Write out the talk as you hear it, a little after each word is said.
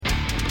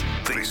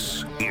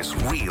This is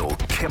Real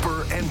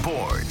Kipper and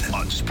Bourne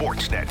on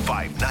Sportsnet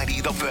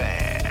 590 The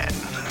Fan.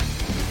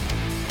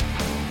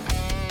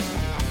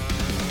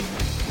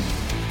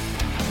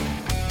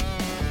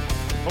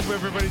 Hope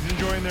everybody's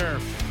enjoying their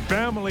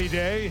family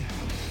day.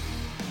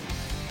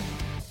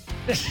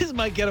 This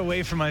might get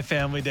away from my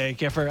family day,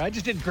 Kipper. I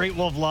just did Great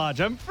Wolf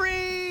Lodge. I'm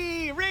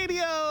free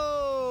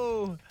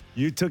radio.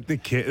 You took the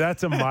kid.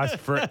 That's a must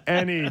for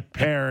any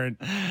parent.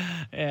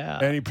 Yeah.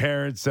 Any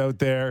parents out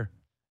there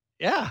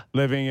Yeah.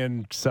 living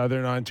in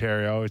Southern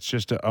Ontario, it's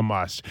just a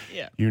must.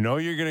 Yeah. You know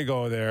you're going to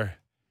go there.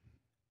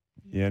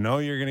 You know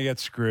you're going to get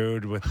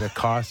screwed with the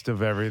cost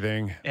of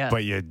everything, Yeah.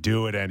 but you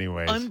do it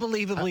anyways.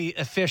 Unbelievably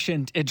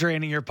efficient at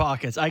draining your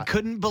pockets. I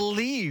couldn't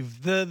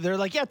believe they're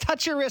like, yeah,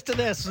 touch your wrist to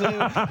this. We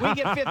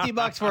get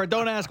 $50 for it.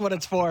 Don't ask what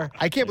it's for.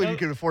 I can't believe you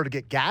could afford to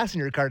get gas in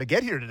your car to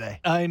get here today.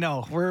 I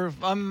know.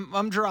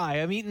 I'm dry.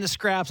 I'm eating the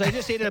scraps. I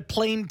just ate a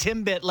plain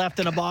Timbit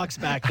left in a box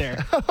back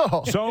there.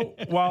 So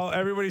while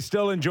everybody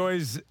still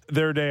enjoys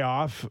their day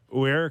off,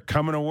 we're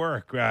coming to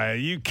work.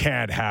 You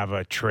can't have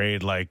a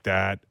trade like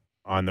that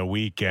on the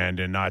weekend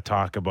and not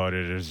talk about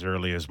it as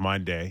early as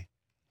Monday.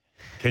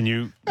 Can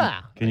you?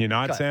 Can you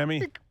not,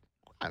 Sammy?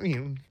 I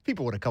mean,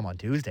 people would have come on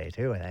Tuesday,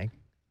 too, I think.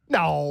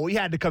 No, he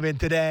had to come in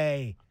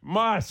today.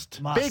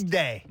 Must. Big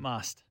day.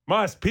 Must.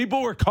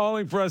 People were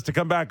calling for us to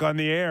come back on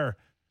the air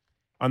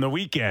on the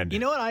weekend. You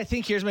know what I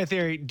think? Here's my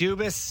theory.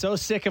 Dubas, so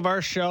sick of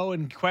our show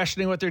and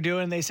questioning what they're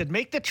doing. They said,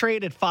 make the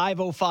trade at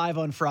 5:05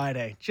 on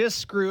Friday. Just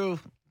screw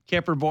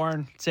Kipper,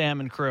 Bourne, Sam,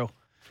 and crew.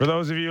 For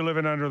those of you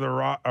living under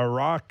a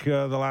rock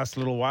the last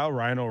little while,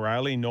 Ryan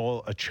O'Reilly,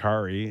 Noel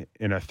Achari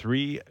in a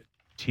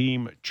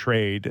 3-team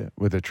trade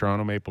with the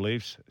Toronto Maple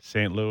Leafs,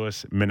 St.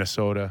 Louis,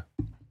 Minnesota,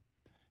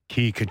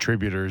 key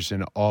contributors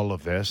in all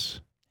of this.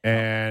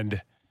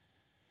 And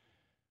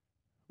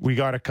we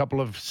got a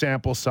couple of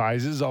sample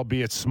sizes,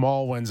 albeit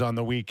small ones, on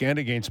the weekend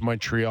against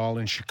Montreal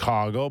and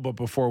Chicago. But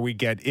before we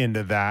get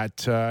into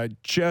that,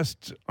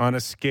 just on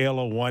a scale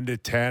of 1 to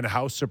 10,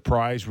 how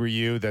surprised were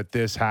you that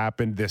this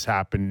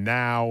happened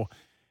now,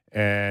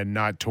 and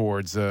not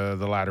towards the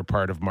latter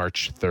part of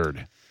March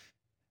 3rd?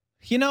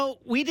 You know,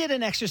 we did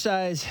an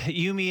exercise,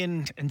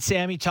 Yumi and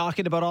Sammy,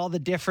 talking about all the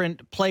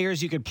different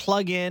players you could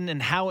plug in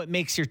and how it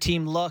makes your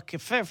team look.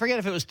 I forget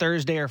if it was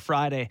Thursday or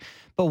Friday,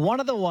 but one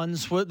of the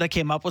ones that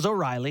came up was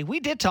O'Reilly. We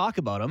did talk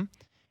about him,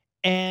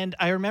 and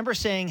I remember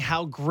saying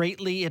how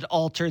greatly it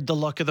altered the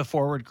look of the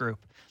forward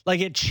group. Like,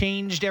 it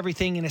changed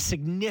everything in a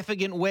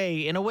significant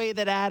way, in a way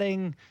that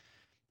adding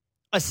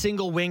a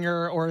single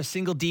winger or a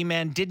single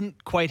D-man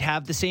didn't quite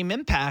have the same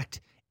impact,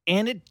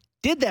 and it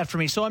did that for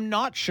me. So I'm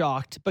not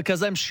shocked,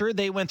 because I'm sure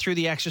they went through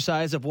the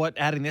exercise of what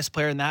adding this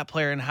player and that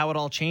player and how it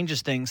all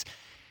changes things.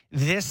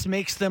 This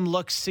makes them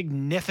look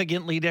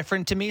significantly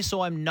different to me,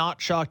 so I'm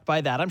not shocked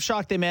by that. I'm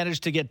shocked they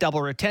managed to get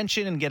double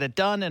retention and get it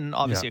done, and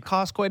obviously it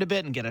cost quite a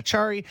bit, and get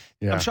Achari.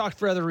 Yeah. I'm shocked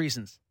for other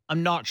reasons.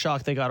 I'm not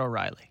shocked they got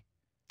O'Reilly.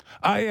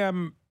 I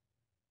am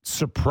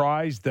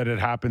surprised that it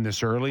happened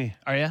this early.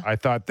 Are you? I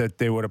thought that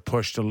they would have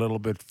pushed a little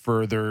bit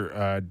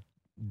further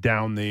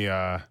down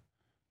the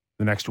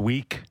next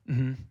week.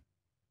 Mm-hmm.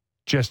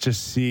 Just to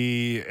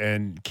see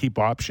and keep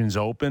options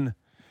open.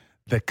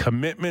 The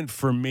commitment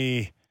for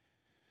me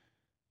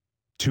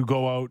to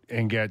go out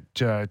and get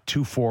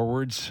 2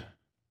 forwards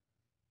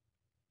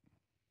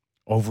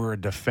over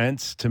a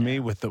defense, to me,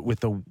 with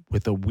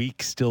a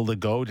week still to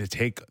go, to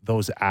take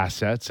those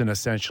assets, and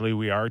essentially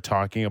we are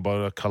talking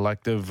about a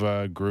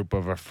collective group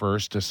of a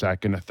first, a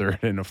second, a third,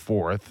 and a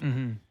fourth,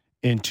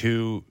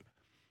 into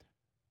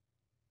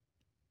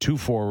 2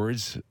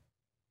 forwards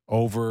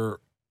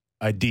over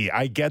a D.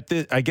 I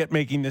get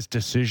making this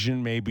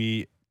decision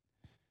maybe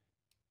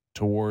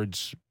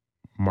towards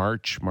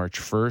March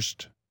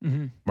 1st,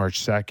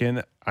 March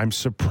 2nd. I'm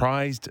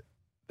surprised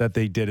that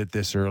they did it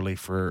this early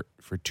for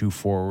 2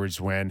 forwards,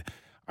 when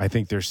I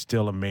think there's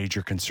still a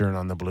major concern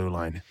on the blue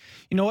line.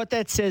 You know what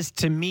that says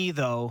to me,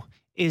 though,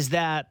 is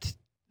that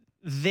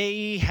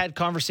they had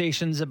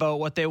conversations about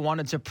what they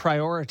wanted to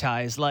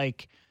prioritize.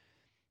 Like,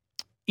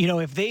 you know,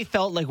 if they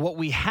felt like what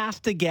we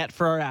have to get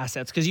for our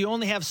assets, because you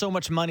only have so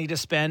much money to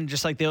spend,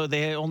 just like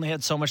they only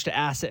had so much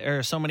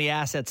so many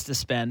assets to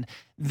spend,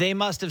 they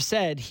must have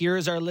said,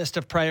 here's our list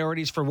of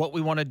priorities for what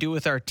we want to do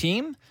with our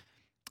team.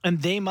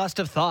 And they must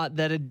have thought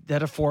that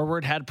a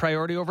forward had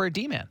priority over a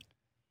D-man.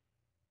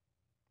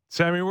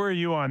 Sammy, where are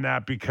you on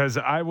that? Because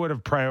I would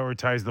have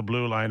prioritized the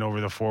blue line over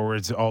the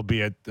forwards,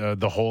 albeit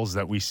the holes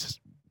that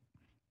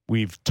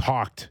we've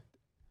talked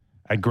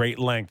at great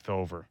length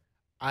over.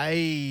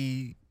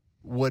 I'd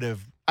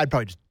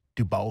probably just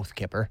do both,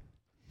 Kipper.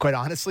 Quite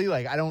honestly,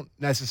 like, I don't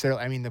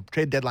necessarily, I mean, the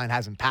trade deadline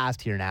hasn't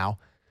passed here now.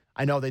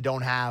 I know they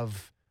don't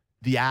have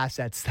the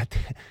assets they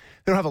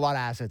don't have a lot of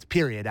assets,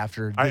 period,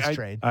 after this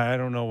trade. I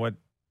don't know what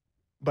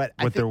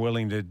they're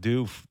willing to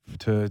do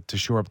to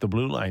shore up the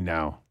blue line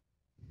now.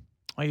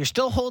 Well, you're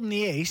still holding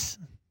the ace.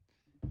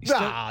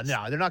 No,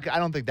 they're not.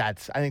 I think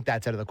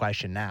that's out of the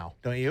question now.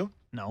 Don't you?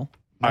 No.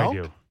 I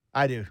do.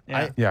 I do.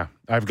 Yeah. Yeah,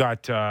 I've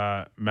got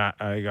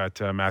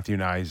Matthew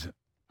Nyes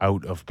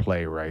out of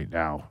play right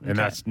now. And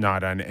that's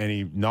not on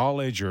any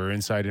knowledge or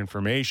inside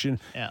information.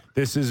 Yeah.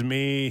 This is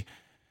me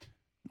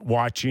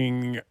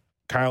watching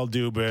Kyle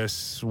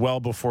Dubas well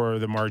before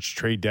the March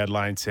trade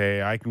deadline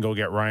say, I can go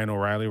get Ryan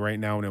O'Reilly right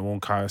now and it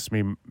won't cost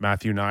me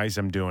Matthew Nyes.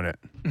 I'm doing it.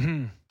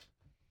 Mm-hmm.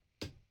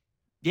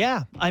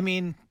 Yeah. I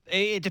mean,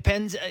 it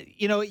depends.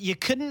 You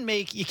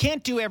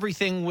can't do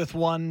everything with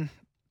one,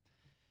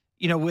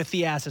 with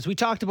the assets. We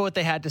talked about what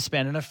they had to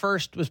spend. And at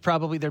first was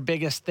probably their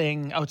biggest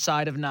thing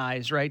outside of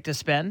Nyes, right, to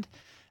spend.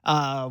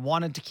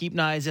 Wanted to keep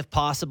Nyes if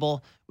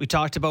possible. We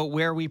talked about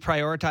where we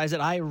prioritize it.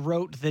 I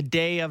wrote the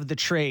day of the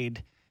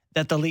trade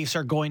that the Leafs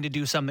are going to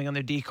do something on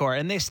their decor,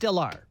 and they still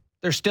are.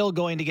 They're still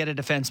going to get a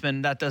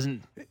defenseman. That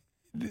doesn't...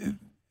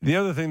 The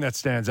other thing that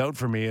stands out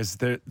for me is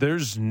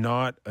there's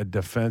not a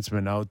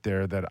defenseman out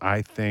there that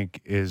I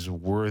think is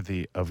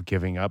worthy of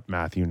giving up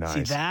Matthew Nyes.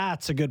 See,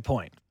 that's a good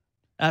point.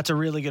 That's a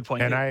really good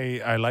point. And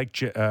I like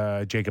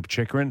Jacob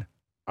Chychrun.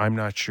 I'm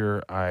not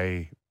sure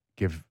I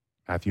give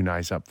Matthew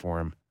Nyes up for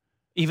him.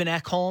 Even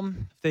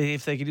Ekholm,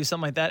 if they could do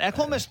something like that.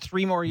 Ekholm has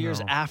 3 more years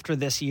after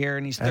this year,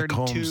 and he's 32.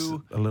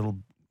 Ekholm's a little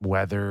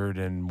weathered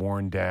and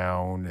worn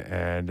down.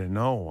 And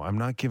no, I'm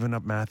not giving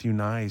up Matthew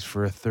Nyes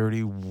for a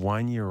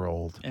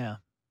 31-year-old. Yeah.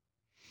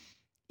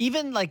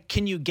 Even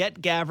can you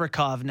get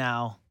Gavrikov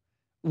now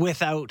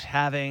without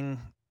having,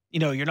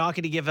 you're not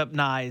going to give up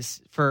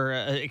Nyes for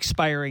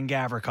expiring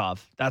Gavrikov.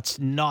 That's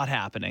not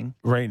happening.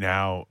 Right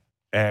now,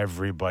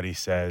 everybody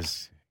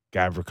says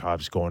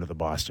Gavrikov's going to the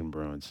Boston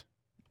Bruins.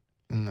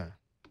 No.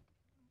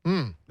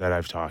 That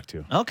I've talked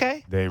to.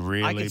 Okay. They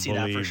really believe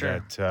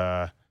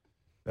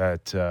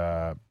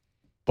that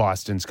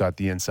Boston's got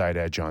the inside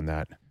edge on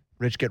that.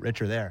 Rich get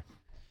richer there.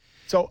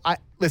 So I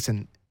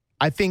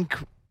think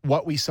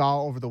what we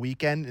saw over the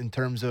weekend in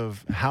terms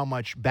of how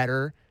much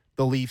better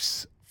the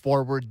Leafs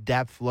forward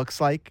depth looks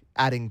like,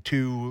 adding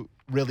 2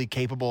 really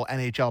capable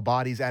NHL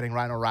bodies, adding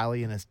Ryan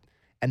O'Reilly and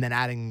then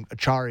adding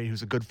Achari,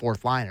 who's a good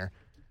 4th liner.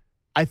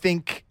 I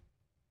think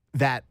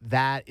that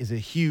is a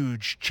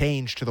huge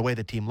change to the way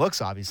the team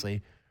looks,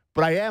 obviously.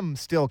 But I am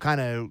still kind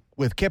of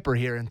with Kipper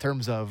here in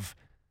terms of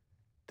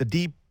the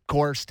deep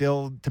core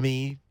still, to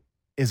me,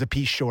 is a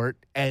piece short.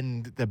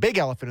 And the big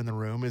elephant in the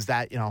room is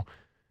that,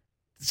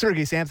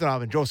 Sergei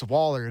Samsonov and Joseph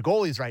Woll are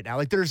goalies right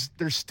now. There's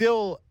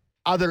still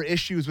other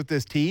issues with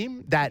this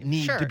team that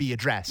need to be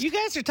addressed. You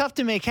guys are tough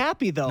to make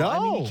happy, though. No. I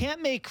mean, you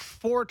can't make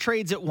 4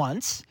 trades at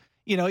once.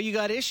 You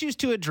got issues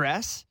to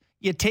address.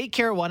 You take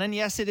care of one, and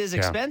yes, it is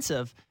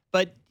expensive.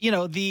 But,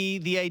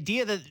 the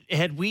idea that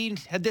had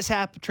this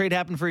trade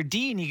happen for a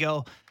D, and you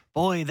go,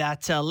 boy,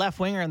 that left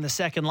winger on the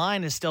second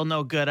line is still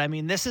no good. I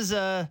mean, this is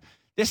a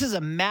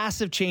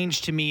massive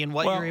change to me in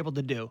what you're able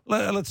to do.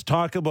 Let's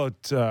talk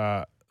about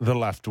the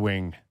left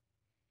wing,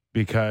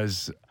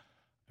 because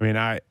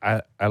I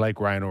like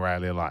Ryan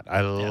O'Reilly a lot.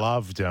 I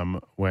loved him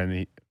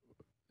when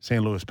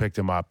St. Louis picked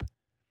him up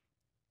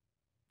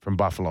from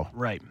Buffalo.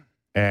 Right.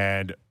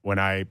 And when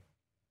I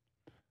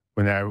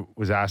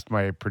was asked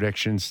my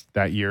predictions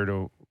that year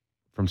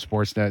from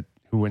Sportsnet,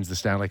 who wins the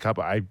Stanley Cup,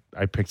 I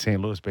picked St.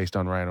 Louis based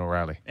on Ryan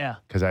O'Reilly. Yeah.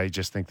 Because I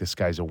just think this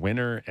guy's a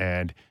winner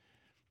and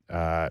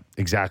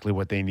exactly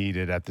what they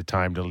needed at the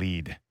time to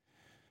lead.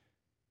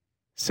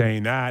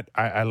 Saying that,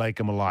 I like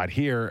him a lot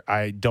here.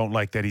 I don't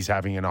like that he's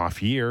having an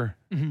off year.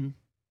 Mm-hmm.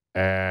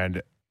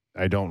 And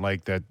I don't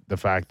like the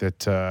fact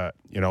that,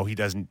 he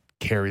doesn't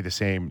carry the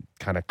same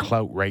kind of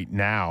clout right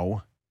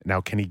now.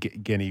 Now, can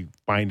he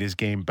find his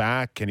game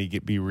back? Can he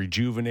be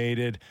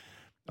rejuvenated?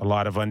 A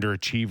lot of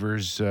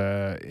underachievers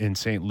in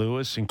St.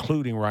 Louis,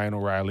 including Ryan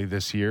O'Reilly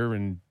this year,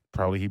 and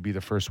probably he'd be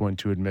the first one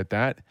to admit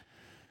that.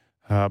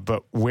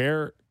 But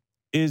where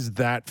is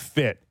that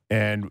fit?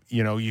 And,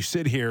 you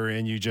sit here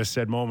and you just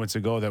said moments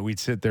ago that we'd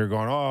sit there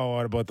going, oh,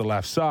 what about the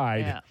left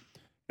side?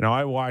 Yeah.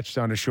 I watched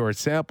on a short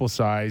sample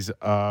size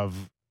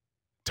of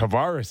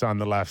Tavares on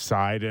the left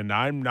side, and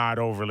I'm not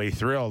overly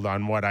thrilled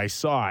on what I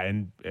saw.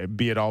 And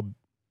be it all,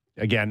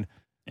 again,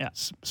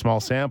 small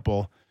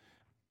sample,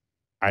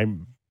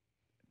 I'm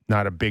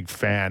not a big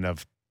fan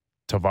of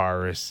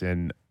Tavares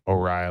and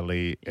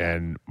O'Reilly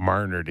and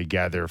Marner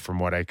together from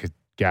what I could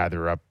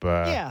gather up.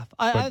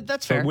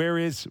 That's fair.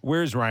 But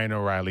where's Ryan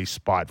O'Reilly's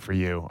spot for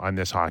you on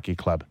this hockey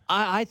club?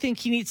 I think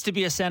he needs to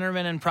be a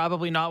centerman, and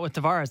probably not with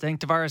Tavares. I think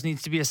Tavares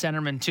needs to be a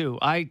centerman too.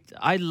 I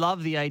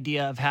love the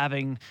idea of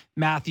having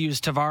Matthews,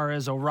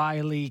 Tavares,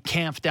 O'Reilly,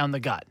 Kampf down the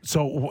gut.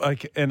 So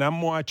and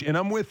I'm watching, and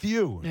I'm with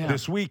you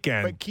this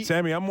weekend,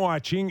 Sammy. I'm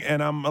watching,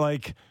 and I'm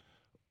like,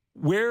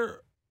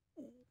 where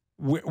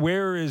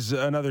is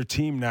another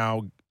team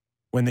now?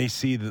 When they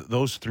see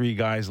those 3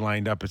 guys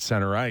lined up at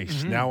center ice,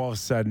 Mm-hmm. now all of a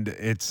sudden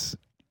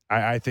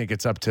I think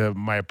it's up to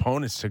my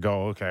opponents to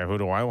go, okay, who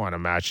do I want to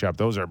match up?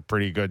 Those are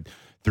pretty good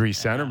 3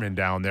 centermen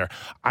down there.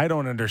 I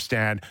don't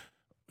understand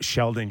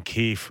Sheldon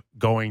Keefe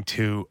going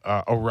to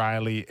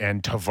O'Reilly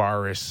and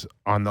Tavares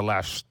on the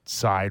left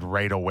side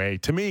right away.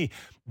 To me,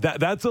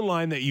 that's a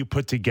line that you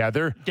put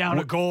together. Down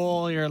a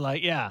goal, you're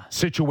like,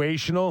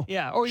 situational.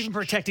 Yeah, or even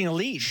protecting a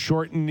lead.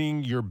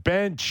 Shortening your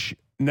bench.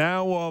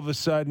 now all of a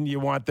sudden you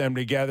want them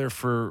together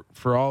for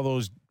all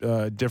those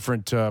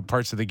different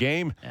parts of the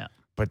game. Yeah.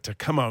 But to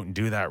come out and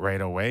do that right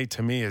away,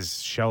 to me,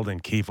 is Sheldon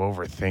Keefe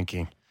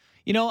overthinking.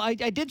 You know, I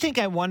did think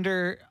I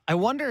wonder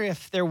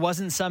if there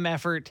wasn't some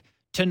effort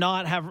to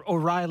not have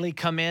O'Reilly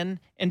come in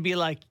and be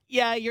like,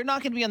 yeah, you're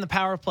not going to be on the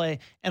power play.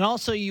 And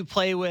also you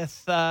play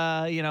with,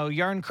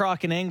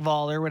 Yarncroc and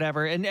Engvall or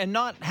whatever, and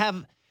not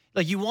have,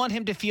 like, you want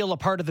him to feel a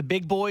part of the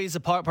big boys,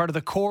 a part of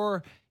the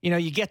core. You know,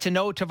 you get to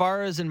know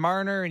Tavares and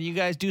Marner and you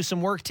guys do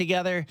some work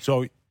together.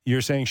 So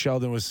you're saying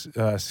Sheldon was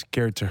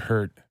scared to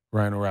hurt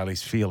Ryan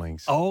O'Reilly's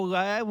feelings? Oh,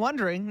 I'm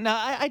wondering. No,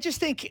 I just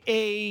think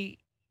get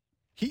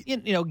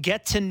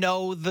to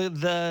know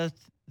the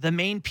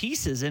main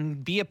pieces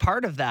and be a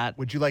part of that.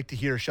 Would you like to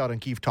hear Sheldon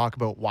Keefe talk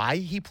about why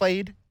he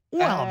played?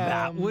 Well,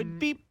 that would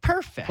be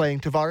perfect. Playing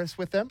Tavares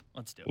with them?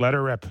 Let's do it. Let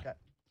her rip.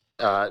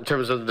 Okay. In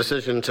terms of the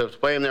decision to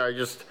play him there,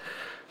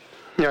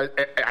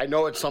 I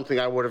know it's something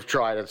I would have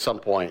tried at some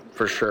point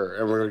for sure,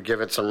 and we're going to give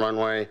it some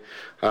runway.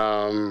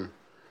 Thought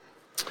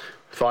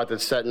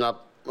that setting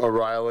up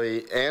O'Reilly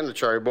and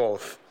Achari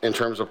both in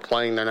terms of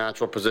playing their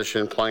natural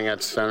position, playing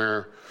at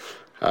center,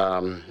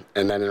 and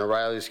then in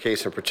O'Reilly's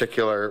case in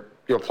particular,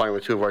 playing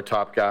with two of our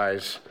top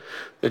guys,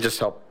 it just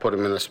helped put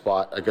him in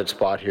a good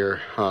spot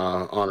here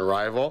on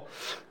arrival.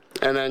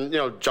 And then,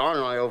 John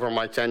and I, over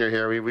my tenure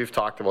here, we've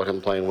talked about him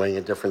playing wing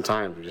at different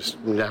times.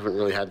 We haven't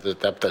really had the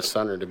depth at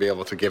center to be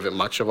able to give it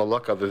much of a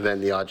look other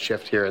than the odd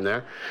shift here and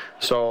there.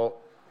 So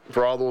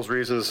for all those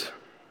reasons,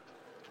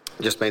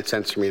 it just made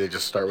sense for me to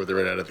just start with it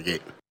right out of the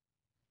gate.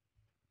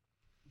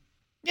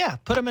 Yeah,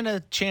 put him in a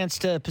chance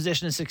to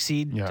position to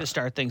succeed to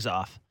start things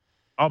off.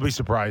 I'll be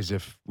surprised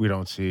if we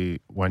don't see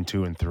 1,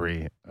 2, and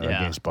 3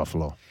 against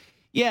Buffalo.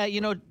 Yeah,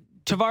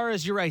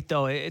 Tavares, you're right,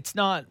 though. It's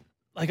not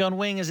like on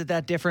wing, is it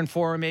that different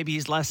for him? Maybe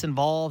he's less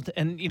involved.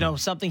 And,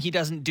 something he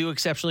doesn't do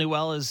exceptionally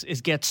well is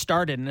get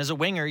started. And as a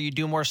winger, you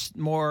do more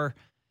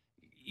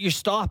you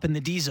stop in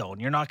the D zone.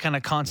 You're not kind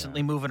of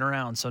constantly moving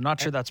around. So not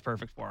sure that's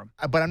perfect for him.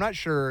 But I'm not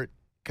sure,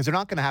 because they're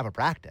not going to have a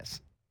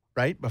practice,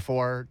 right,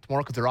 before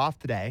tomorrow, because they're off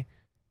today.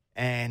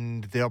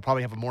 And they'll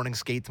probably have a morning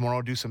skate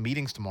tomorrow, do some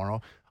meetings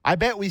tomorrow. I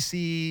bet we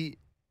see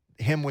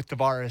him with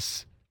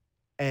Tavares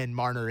and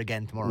Marner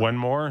again tomorrow. One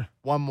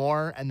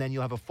more, and then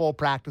you'll have a full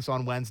practice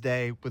on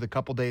Wednesday with a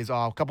couple days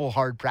off, a couple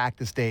hard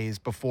practice days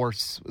before,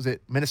 was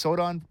it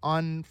Minnesota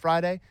on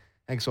Friday?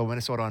 I think so,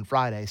 Minnesota on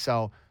Friday.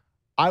 So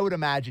I would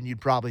imagine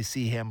you'd probably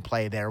see him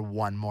play there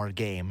one more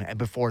game and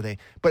before they.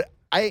 But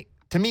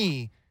to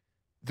me,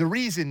 the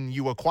reason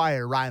you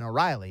acquire Ryan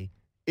O'Reilly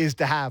is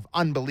to have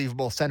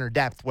unbelievable center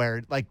depth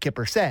where, like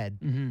Kipper said,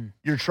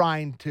 you're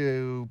trying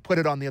to put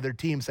it on the other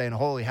team saying,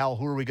 holy hell,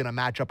 who are we going to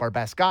match up our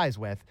best guys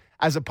with?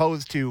 As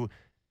opposed to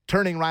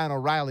turning Ryan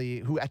O'Reilly,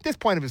 who at this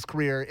point of his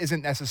career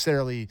isn't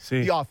necessarily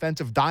the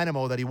offensive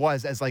dynamo that he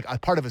was, as like a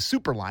part of a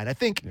super line. I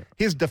think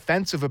his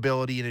defensive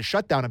ability and his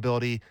shutdown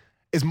ability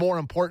is more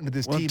important to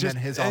this team than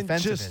his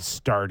offensive just is.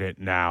 Start it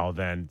now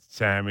then,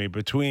 Sammy.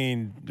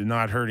 Between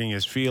not hurting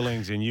his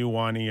feelings and you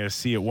wanting to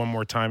see it one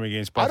more time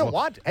against Buffalo. I don't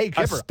want hey,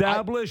 Kipper.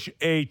 Establish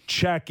a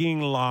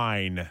checking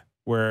line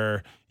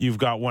where you've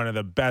got one of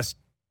the best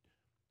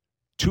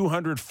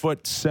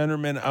 200-foot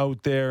centermen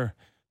out there.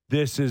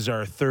 This is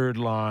our third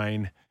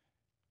line.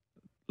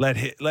 Let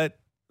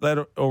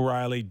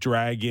O'Reilly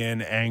drag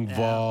in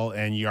Engvall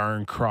and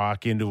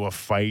Yarncroc into a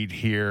fight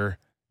here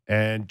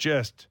and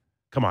just –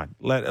 come on,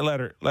 let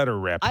her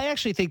rip. I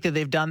actually think that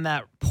they've done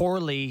that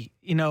poorly,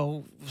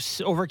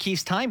 over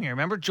Keith's time here.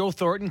 Remember, Joe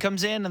Thornton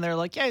comes in and they're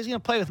like, yeah, he's going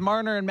to play with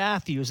Marner and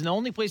Matthews, and the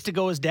only place to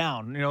go is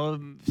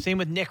down. Same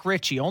with Nick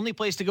Ritchie. Only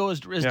place to go is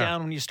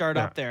down when you start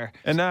up there.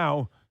 And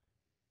now,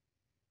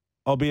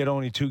 albeit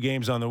only 2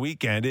 games on the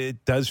weekend,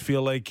 it does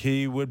feel like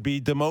he would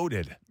be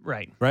demoted.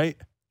 Right.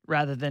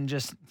 Rather than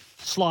just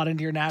slot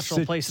into your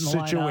natural place in the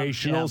lineup.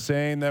 Situational,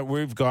 saying that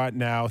we've got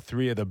now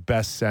 3 of the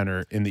best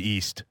center in the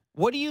East.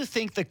 What do you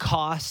think the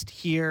cost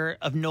here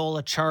of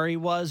Noel Achari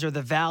was, or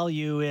the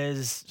value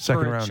is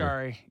second for rounder.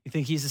 Achari? You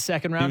think he's a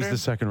second rounder? He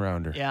was the second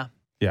rounder. Yeah.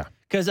 Yeah.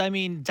 Because,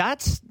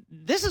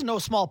 this is no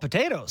small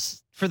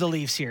potatoes for the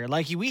Leafs here.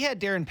 Like, we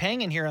had Darren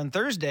Pang in here on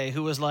Thursday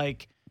who was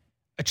like,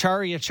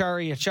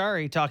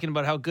 Achari, talking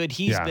about how good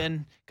he's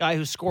been. Guy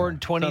who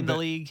scored 20 in the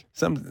league.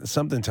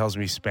 Something tells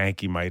me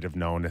Spanky might have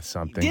known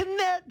something. Didn't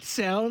that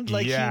sound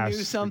like he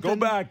knew something? Go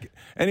back.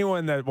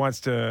 Anyone that wants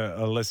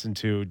to listen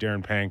to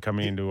Darren Pang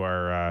coming into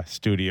our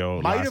studio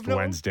last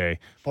Wednesday.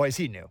 Boys,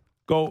 he knew.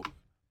 Go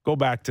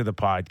back to the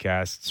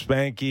podcast.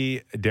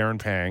 Spanky, Darren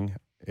Pang,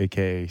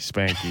 a.k.a.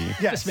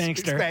 Spanky. Yes,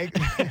 Spankster. Spank.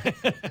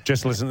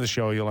 Just listen to the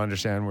show. You'll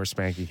understand where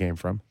Spanky came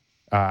from.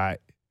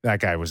 That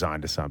guy was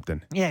on to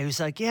something. Yeah, he was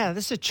like, yeah,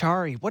 this is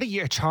Achari. What are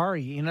you,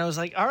 Achari? I was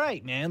like, all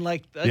right, man.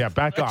 Like,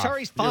 back off.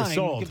 Achari's fine. You're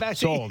sold. Get back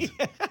sold.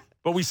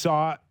 But we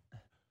saw,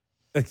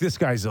 this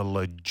guy's a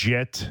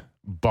legit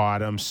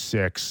bottom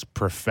 6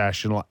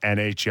 professional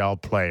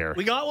NHL player.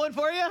 We got one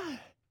for you?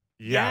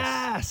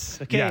 Yes.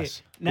 Okay.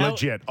 Yes. Now,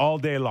 legit all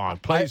day long.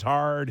 Plays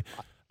hard,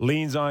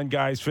 leans on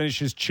guys,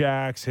 finishes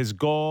checks. His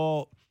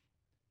goal,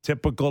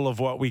 typical of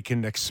what we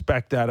can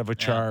expect out of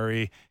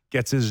Achari.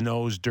 gets his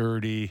nose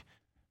dirty.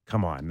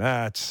 Come on,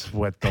 that's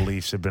what the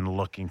Leafs have been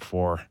looking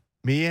for.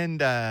 Me and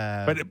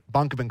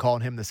Bunk have been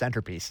calling him the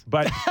centerpiece.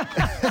 But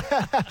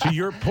to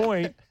your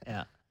point,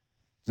 Yeah.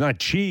 it's not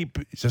cheap.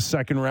 It's a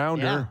second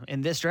rounder. Yeah,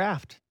 in this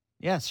draft.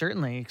 Yeah,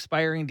 certainly.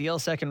 Expiring deal,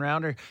 second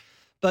rounder.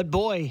 But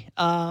boy,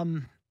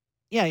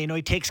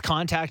 he takes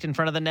contact in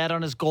front of the net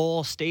on his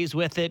goal, stays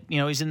with it.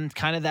 He's in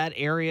kind of that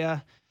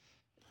area.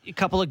 A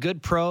couple of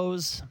good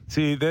pros.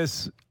 See,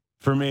 this,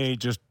 for me,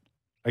 just,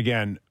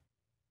 again,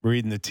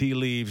 reading the tea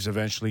leaves,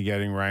 eventually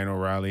getting Ryan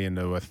O'Reilly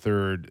into a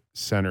third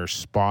center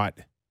spot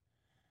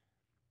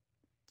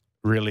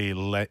really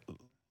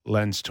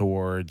lends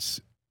towards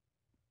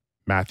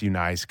Matthew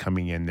Knies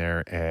coming in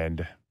there,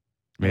 and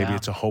maybe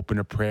it's a hope and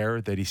a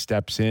prayer that he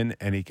steps in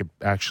and he could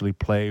actually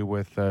play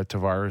with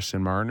Tavares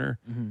and Marner.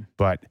 Mm-hmm.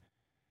 But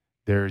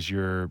there's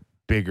your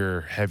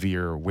bigger,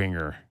 heavier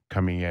winger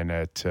coming in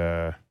at,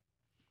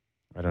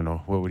 I don't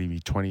know, what would he be,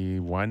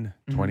 21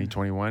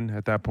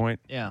 at that point?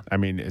 Yeah. I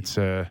mean, it's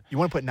You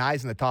want to put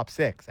Knies in the top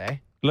 6, eh?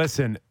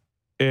 Listen,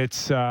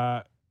 it's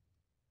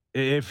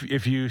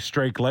if you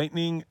strike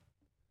lightning,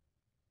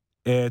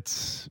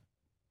 it's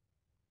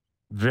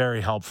very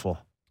helpful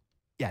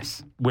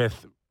Yes.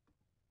 with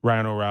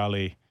Ryan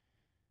O'Reilly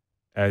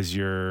as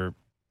your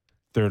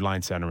third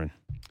line centerman.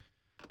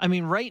 I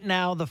mean, right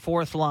now the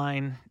fourth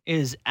line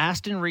is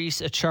Aston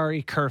Reese,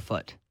 Achari,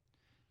 Kerfoot.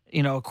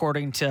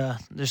 According to,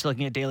 just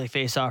looking at Daily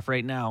Faceoff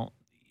right now,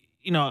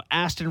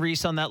 Aston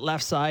Reese on that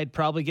left side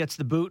probably gets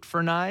the boot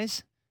for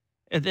Knies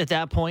at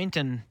that point.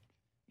 And,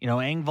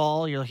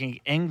 Engvall, you're looking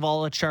at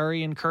Engvall,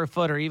 Achari, and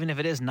Kerfoot, or even if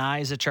it is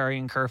Knies, Achari,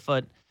 and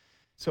Kerfoot.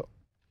 So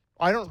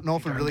I don't know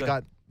if we really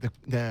got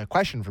the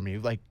question from you,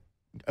 like,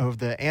 of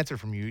the answer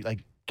from you.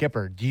 Like,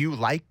 Kipper, do you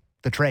like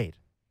the trade?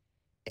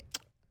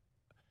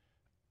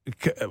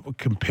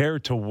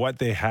 Compared to what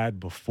they had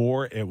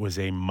before, it was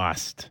a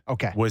must.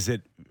 Okay. Was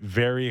it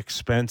very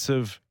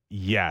expensive?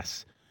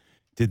 Yes.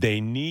 Did they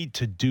need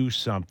to do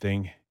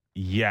something?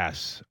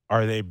 Yes.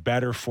 Are they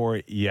better for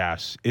it?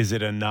 Yes. Is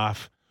it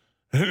enough?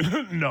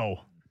 No.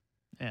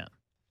 Yeah.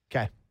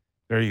 Okay.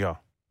 There you go.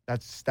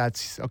 That's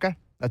okay.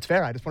 That's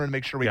fair. I just wanted to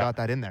make sure we got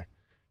that in there.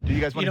 Do you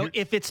guys want to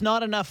if it's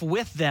not enough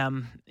with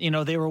them,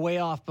 they were way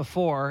off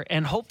before,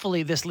 and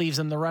hopefully this leaves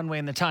them the runway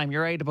and the time.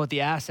 You're right about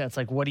the assets.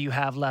 Like, what do you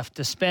have left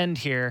to spend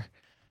here,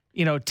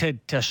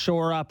 to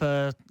shore up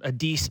a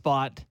D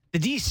spot? The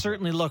D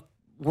certainly look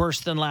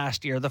worse than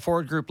last year. The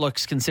forward group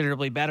looks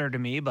considerably better to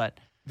me, but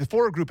the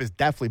forward group is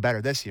definitely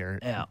better this year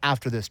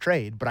after this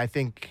trade. But I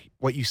think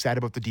what you said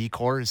about the D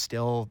core is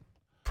still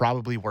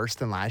probably worse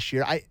than last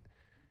year.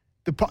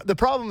 The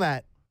problem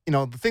that,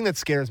 the thing that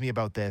scares me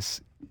about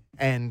this,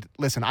 and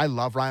listen, I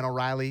love Ryan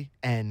O'Reilly,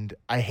 and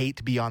I hate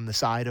to be on the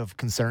side of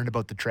concerned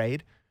about the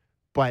trade,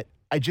 but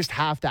I just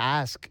have to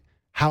ask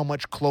how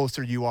much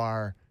closer you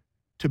are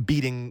to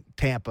beating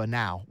Tampa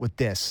now with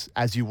this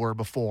as you were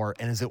before,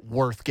 and is it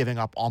worth giving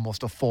up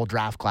almost a full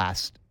draft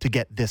class to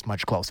get this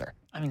much closer?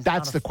 I mean,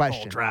 that's the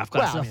question. Draft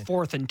class, it's a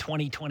fourth in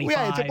 2025.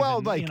 Yeah,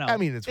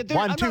 it's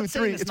 1, 2,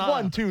 3. It's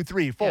 1, 2,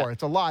 3, 4. Yeah.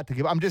 It's a lot to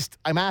give.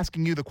 I'm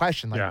asking you the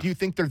question. Do you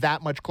think they're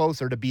that much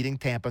closer to beating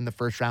Tampa in the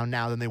first round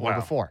now than they were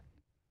before?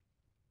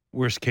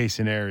 Worst case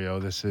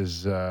scenario, this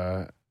is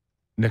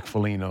Nick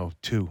Foligno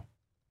 2.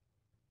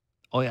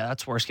 Oh yeah,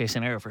 that's worst case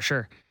scenario for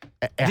sure.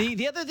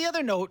 The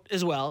other note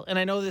as well, and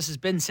I know this has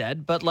been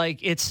said, but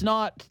it's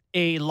not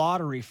a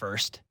lottery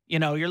first.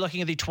 You're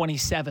looking at the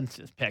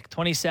 27th pick,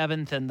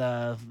 27th, and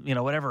the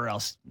whatever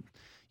else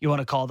you want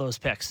to call those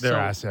picks. They're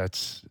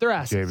assets. They're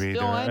assets. JB,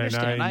 No, I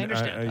understand. I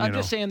understand. I'm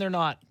just saying they're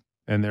not.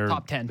 And they're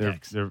top 10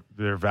 picks.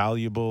 They're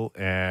valuable,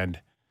 and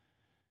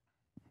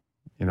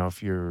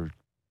if your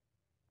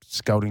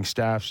scouting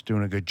staff's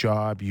doing a good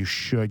job, you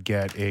should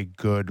get a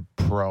good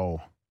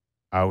pro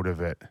out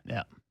of it.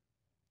 Yeah.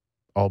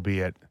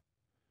 Albeit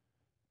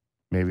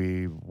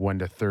maybe 1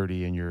 to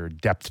 30 in your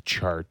depth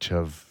chart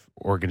of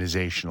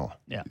organizational.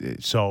 Yeah.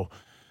 So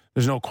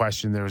there's no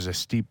question there was a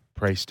steep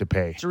price to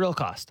pay. It's a real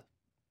cost.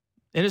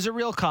 It is a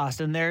real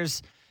cost. And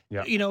there's,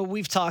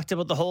 we've talked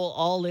about the whole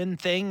all-in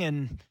thing.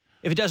 And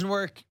if it doesn't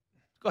work,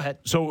 go ahead.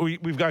 So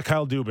we've got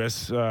Kyle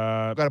Dubas.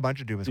 We've got a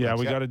bunch of Dubas. Yeah,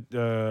 we got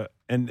it.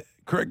 And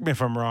correct me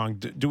if I'm wrong.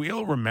 Do we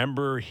all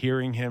remember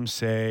hearing him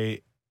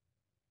say,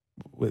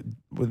 with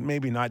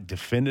maybe not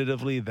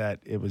definitively, that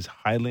it was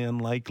highly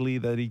unlikely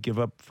that he'd give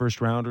up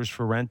first rounders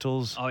for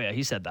rentals? Oh, yeah,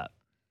 he said that.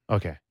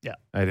 Okay. Yeah.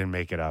 I didn't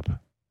make it up.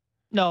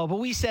 No, but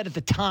we said at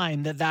the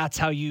time that that's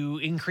how you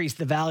increase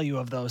the value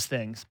of those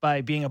things,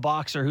 by being a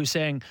boxer who's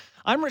saying,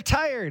 I'm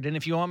retired, and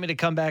if you want me to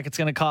come back, it's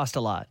going to cost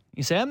a lot.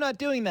 You say, I'm not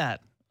doing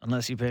that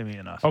unless you pay me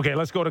enough. Okay,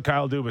 let's go to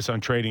Kyle Dubas on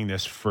trading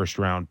this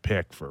first-round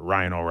pick for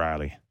Ryan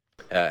O'Reilly.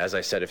 As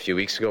I said a few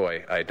weeks ago,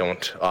 I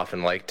don't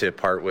often like to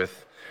part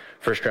with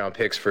first-round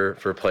picks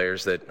for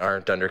players that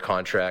aren't under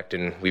contract,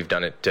 and we've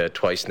done it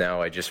twice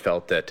now. I just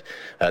felt that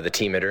the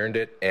team had earned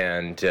it,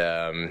 and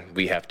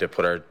we have to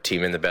put our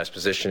team in the best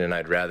position, and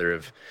I'd rather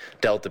have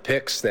dealt the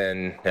picks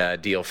than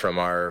deal from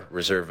our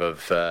reserve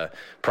of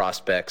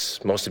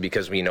prospects, mostly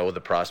because we know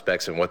the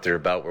prospects and what they're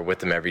about. We're with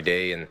them every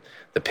day, and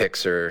the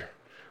picks are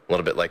a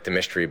little bit like the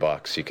mystery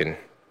box. You can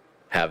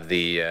have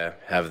the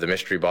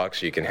mystery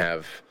box, you can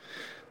have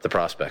the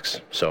prospects.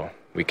 So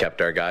we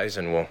kept our guys,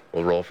 and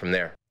we'll roll from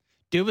there.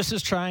 Dubas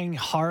is trying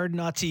hard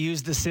not to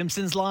use the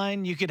Simpsons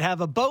line. You could have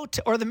a boat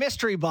or the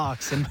mystery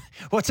box. And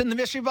what's in the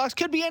mystery box?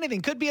 Could be anything.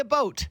 Could be a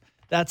boat.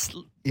 That's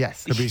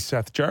Yes. Could be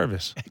Seth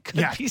Jarvis.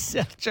 could be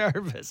Seth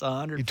Jarvis.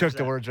 100%. You took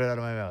the words right out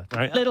of my mouth.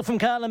 Right? A little from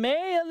column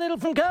A, a little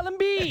from column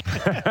B.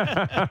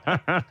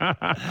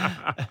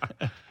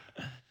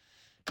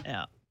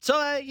 Yeah.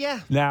 So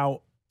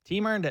Now,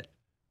 team earned it.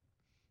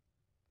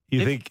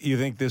 you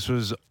think this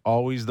was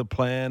always the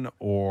plan,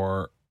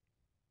 or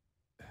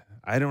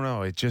I don't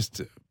know. It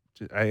just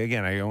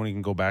I only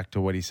can go back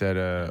to what he said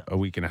a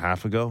week and a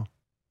half ago.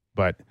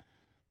 But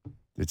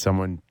did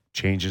someone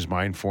change his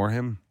mind for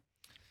him,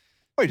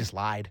 Or he just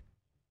lied.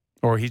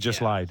 or he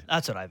just lied?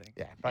 That's what I think.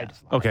 Yeah, probably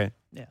just lied. Okay.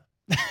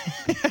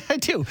 I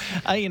do.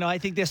 I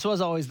think this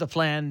was always the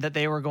plan, that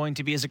they were going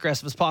to be as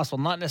aggressive as possible.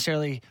 Not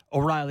necessarily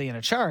O'Reilly and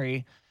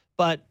Achari,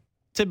 but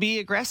to be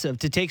aggressive,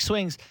 to take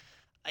swings.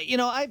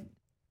 I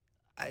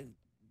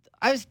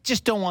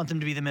just don't want them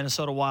to be the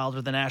Minnesota Wild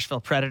or the Nashville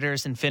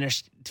Predators and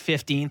finish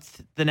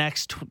 15th the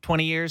next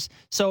 20 years.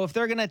 So if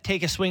they're going to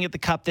take a swing at the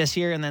cup this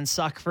year and then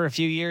suck for a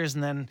few years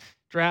and then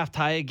draft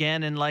high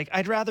again, and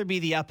I'd rather be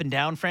the up and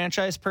down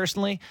franchise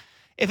personally.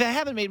 If I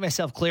haven't made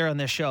myself clear on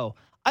this show,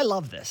 I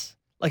love this.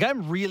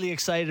 I'm really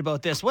excited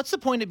about this. What's the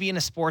point of being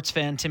a sports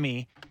fan to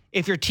me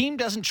if your team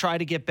doesn't try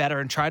to get better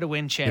and try to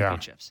win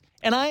championships? Yeah.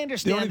 And I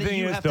understand that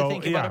you have to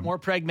think about it more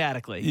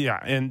pragmatically. Yeah,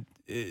 and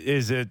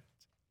is it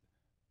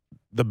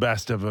the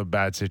best of a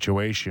bad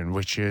situation,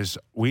 which is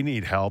we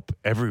need help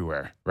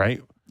everywhere,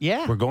 right?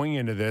 Yeah. We're going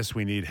into this.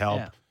 We need help.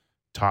 Yeah.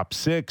 Top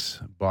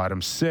 6,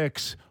 bottom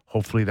 6.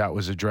 Hopefully that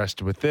was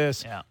addressed with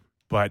this. Yeah.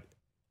 But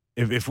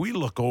if we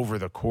look over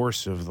the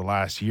course of the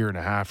last year and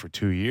a half or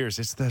 2 years,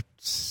 it's the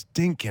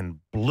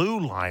stinking blue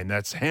line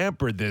that's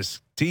hampered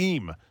this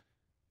team.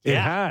 It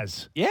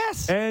has.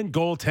 Yes. And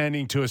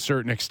goaltending to a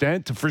certain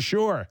extent, for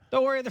sure.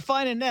 Don't worry, they're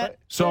fine in net.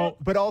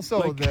 But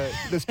also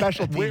the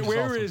special teams.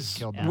 Where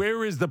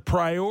is the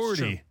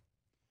priority? Sure.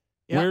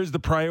 Yeah. Where's the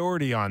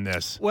priority on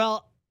this?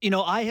 Well,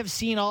 I have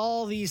seen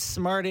all these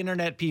smart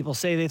internet people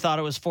say they thought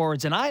it was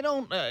forwards, and I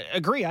don't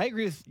agree. I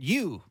agree with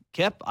you,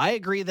 Kip. I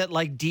agree that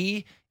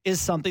D is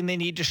something they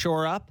need to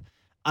shore up.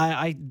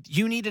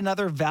 You need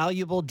another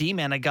valuable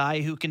D-man, a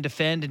guy who can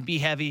defend and be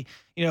heavy.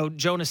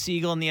 Jonas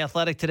Siegel in The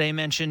Athletic today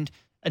mentioned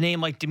a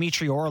name like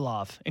Dmitry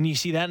Orlov, and you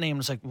see that name,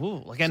 it's I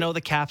know the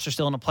Caps are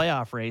still in a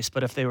playoff race,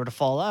 but if they were to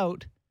fall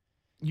out,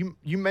 you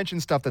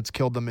mentioned stuff that's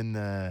killed them in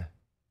the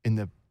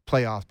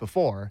playoffs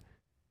before,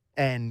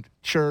 and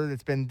sure,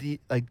 it's been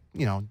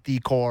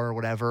decor or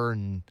whatever,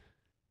 and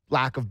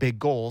lack of big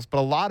goals, but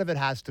a lot of it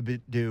has to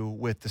do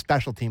with the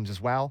special teams as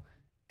well,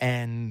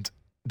 and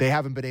they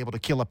haven't been able to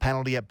kill a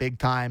penalty at big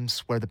times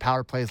where the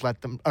power plays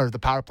let them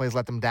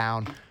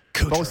down.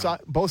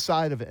 Both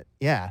sides of it,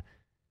 yeah.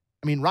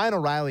 I mean, Ryan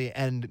O'Reilly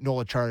and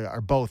Noel Acciari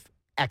are both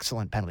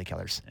excellent penalty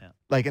killers. Yeah.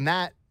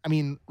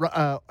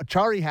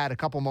 Acciari had a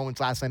couple moments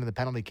last night in the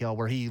penalty kill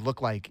where he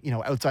looked like,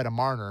 outside of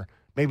Marner,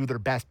 maybe their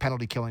best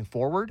penalty killing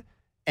forward.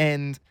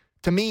 And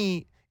to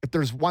me, if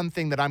there's one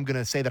thing that I'm going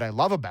to say that I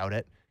love about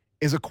it,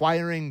 is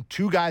acquiring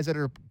 2 guys that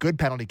are good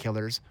penalty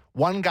killers,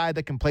 1 guy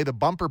that can play the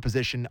bumper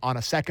position on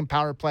a second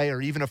power play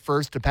or even a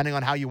first, depending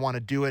on how you want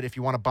to do it. If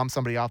you want to bump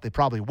somebody off, they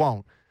probably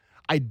won't.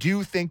 I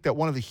do think that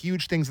one of the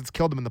huge things that's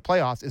killed them in the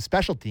playoffs is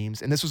special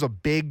teams, and this was a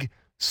big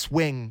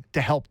swing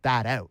to help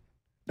that out.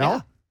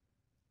 No?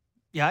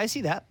 Yeah, I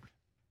see that.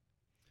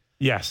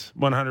 Yes,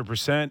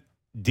 100%.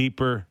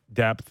 Deeper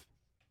depth.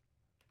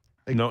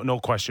 No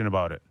question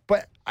about it.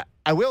 But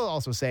I will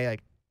also say,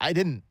 I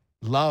didn't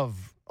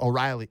love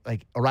O'Reilly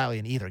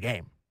in either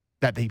game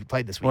that he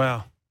played this week.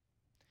 Well,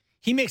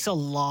 he makes a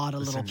lot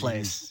of little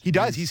plays. He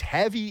does. He's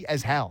heavy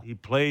as hell. He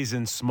plays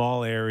in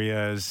small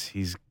areas.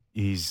 He's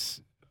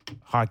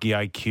hockey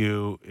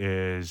IQ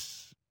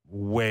is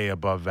way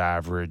above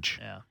average.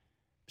 Yeah.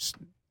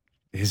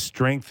 His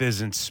strength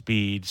isn't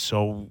speed.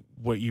 So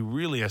what you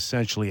really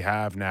essentially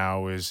have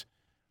now is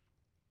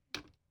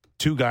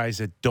 2 guys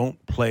that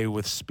don't play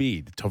with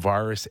speed,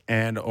 Tavares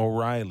and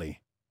O'Reilly.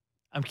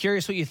 I'm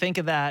curious what you think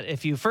of that.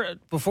 If you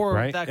before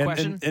right? that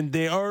question, and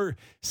they are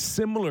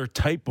similar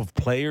type of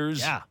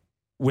players. Yeah.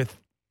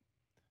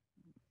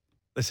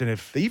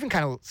 If they even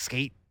kind of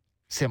skate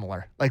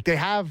similar, they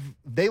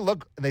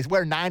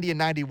wear 90 and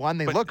 91.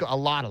 They look a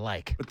lot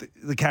alike. But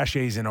the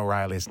cachet's in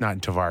O'Reilly. It's not in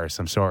Tavares.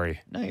 I'm sorry.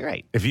 No, you're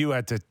right. If you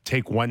had to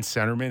take one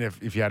centerman,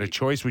 if you had a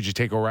choice, would you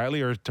take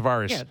O'Reilly or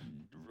Tavares? Yeah,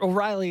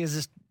 O'Reilly is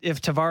just,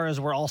 if Tavares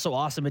were also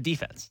awesome at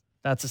defense.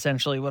 That's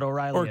essentially what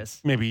O'Reilly or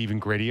is. maybe even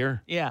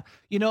grittier. Yeah.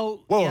 Whoa,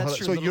 Yeah,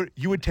 that's so true.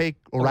 you would take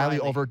O'Reilly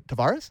O'Reilly. over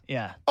Tavares?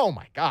 Yeah. Oh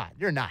my God,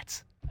 you're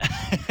nuts.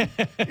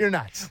 You're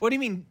nuts. What do you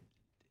mean?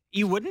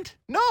 You wouldn't?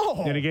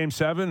 No, In a game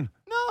 7?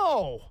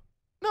 no.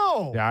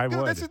 Yeah, I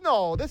would.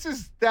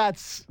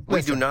 That's. We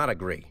Listen, do not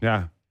agree.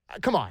 Yeah.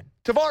 Come on,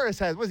 Tavares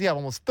has. What does he have?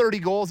 Almost 30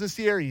 goals this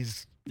year.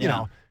 He's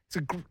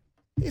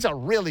he's a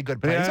really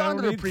good player. Yeah, He's I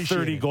don't need underappreciated.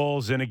 30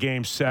 goals in a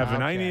game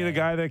 7. I need a Okay.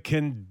 guy that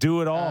can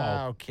do it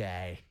all.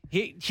 Okay.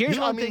 Here's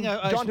one thing.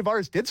 John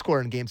Tavares did score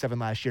in Game 7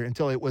 last year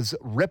until it was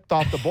ripped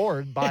off the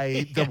board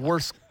by the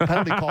worst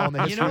penalty call in the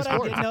You history know of what I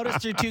sports. did notice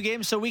through 2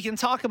 games? So we can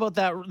talk about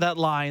that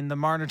line, the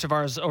Marner,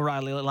 Tavares,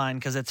 O'Reilly line,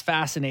 because it's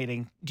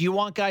fascinating. Do you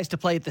want guys to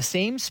play at the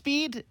same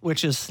speed,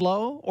 which is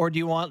slow, or do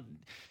you want...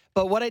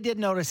 But what I did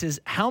notice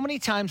is how many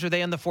times were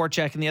they on the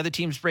forecheck and the other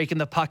team's breaking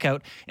the puck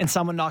out and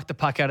someone knocked the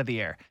puck out of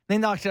the air. They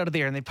knocked it out of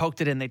the air and they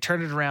poked it in. They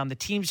turned it around. The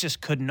teams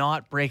just could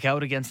not break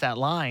out against that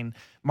line.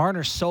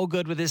 Marner's so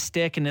good with his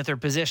stick and if they're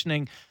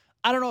positioning.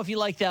 I don't know if you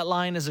like that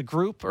line as a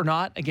group or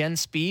not. Again,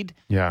 speed.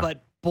 Yeah.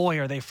 But boy,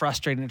 are they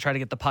frustrating to try to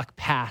get the puck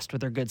past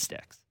with their good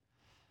sticks.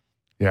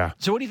 Yeah.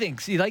 So what do you think?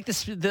 So you like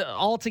the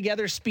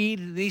all-together speed?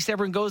 At least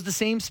everyone goes the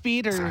same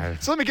speed? Or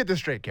So let me get this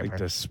straight, I like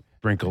Kipper. to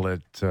sprinkle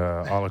it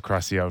all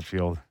across the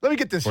outfield Let me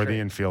get this or straight. the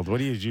infield. What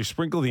do you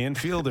sprinkle the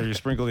infield or you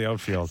sprinkle the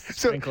outfield?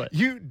 So Sprinkle it.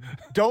 you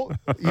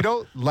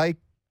like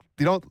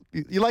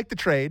the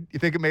trade. You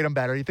think it made them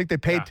better. You think they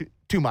paid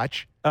too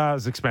much, It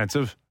was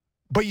expensive.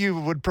 but you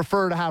would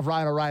prefer to have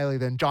Ryan O'Reilly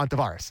than John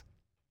Tavares.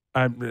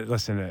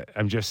 Listen,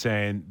 I'm just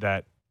saying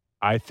that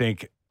I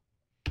think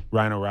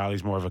Ryan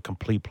O'Reilly's more of a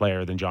complete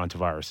player than John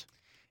Tavares.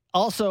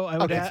 also, I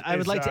would Okay, I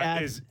would like to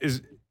add.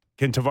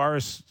 Can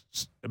Tavares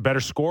a better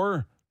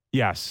scorer?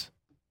 Yes.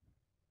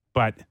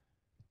 But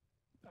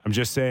I'm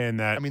just saying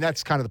that I mean,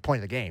 that's kind of the point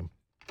of the game,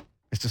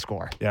 is to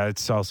score. yeah,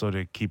 it's also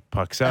to keep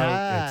pucks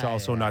out. It's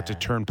also not to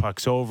turn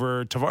pucks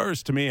over.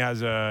 Tavares to me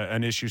has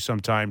an issue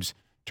sometimes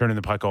turning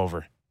the puck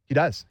over. He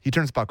does. He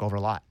turns the puck over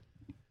a lot.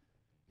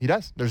 He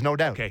does. There's no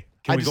doubt. Okay.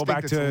 I Can we just go think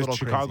back it's a to little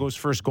Chicago's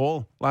first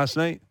goal last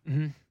night?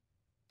 Mhm.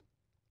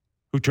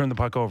 Who turned the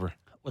puck over?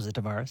 Was it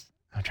Tavares?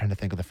 I'm trying to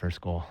think of the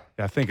first goal.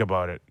 Yeah, think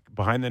about it.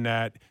 Behind the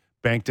net,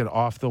 banked it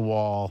off the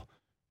wall.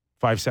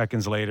 5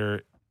 seconds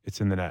later, it's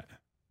in the net.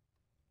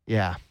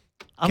 Yeah.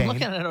 I'm Kane.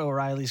 looking at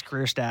O'Reilly's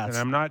career stats. And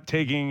I'm not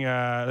taking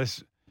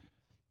this.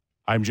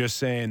 I'm just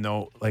saying,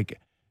 though, like,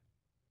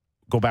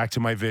 go back to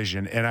my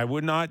vision. And I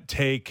would not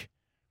take,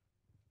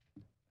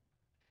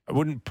 I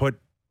wouldn't put,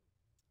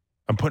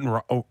 I'm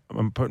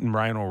putting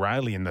Ryan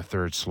O'Reilly in the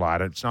third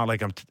slot. It's not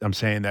like I'm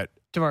saying that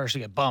Tavares should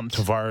get bumped.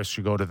 Tavares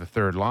should go to the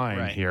third line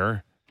Right.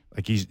 here.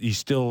 Like he's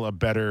still a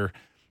better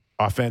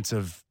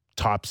offensive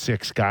top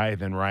 6 guy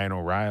than Ryan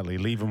O'Reilly.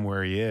 Leave him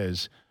where he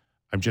is.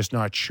 I'm just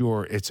not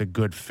sure it's a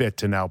good fit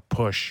to now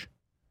push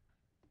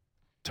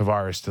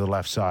Tavares to the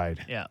left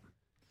side Yeah.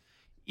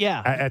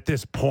 Yeah. at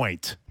this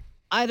point.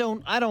 I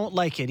don't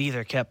like it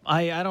either, Kip.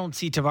 I don't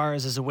see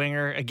Tavares as a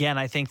winger. Again,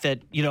 I think that,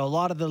 a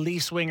lot of the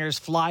Leafs wingers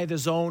fly the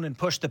zone and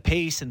push the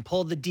pace and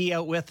pull the D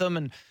out with them,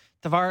 and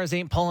Tavares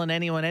ain't pulling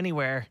anyone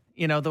anywhere,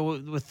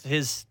 with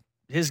his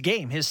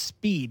game, his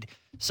speed.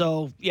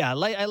 So, yeah,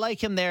 I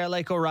like him there. I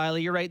like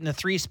O'Reilly. You're right in the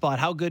 3 spot.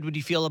 How good would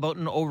you feel about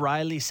an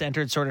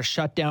O'Reilly-centered sort of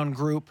shutdown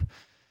group?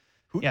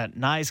 Yeah,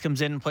 Nyes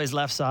comes in and plays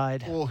left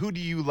side. Well, who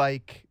do you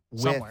like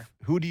with? Somewhere.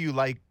 Who do you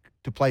like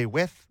to play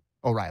with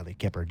O'Reilly,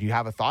 Kipper? Do you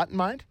have a thought in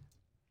mind?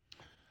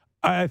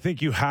 I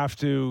think you have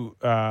to,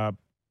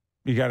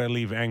 you got to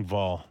leave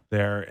Engvall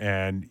there.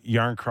 And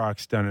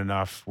Yarncrock's done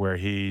enough where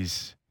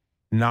he's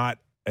not,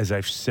 as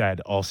I've said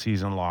all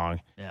season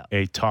long,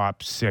 a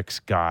top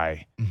 6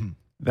 guy. Mm-hmm.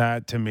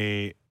 That, to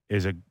me,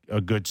 is a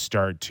good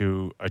start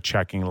to a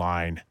checking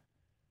line.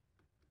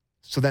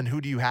 So then who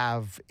do you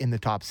have in the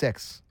top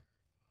 6?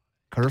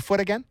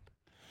 Kerfoot again?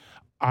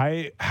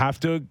 I have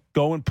to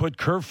go and put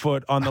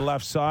Kerfoot on the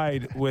left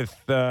side with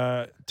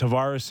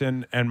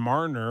Tavares and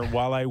Marner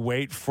while I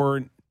wait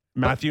for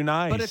Matthew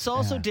Nyes. But it's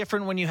also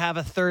different when you have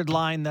a third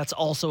line that's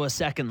also a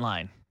second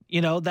line.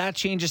 That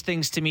changes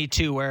things to me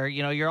too, where,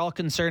 you're all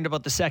concerned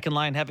about the second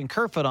line having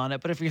Kerfoot on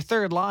it. But if your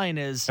third line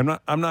is...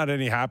 I'm not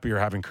any happier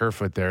having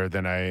Kerfoot there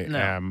than I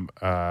am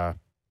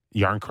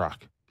Yarncroc.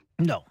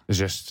 No. It's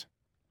just...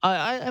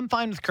 I'm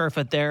fine with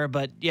Kerfoot there,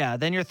 but yeah,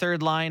 then your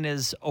third line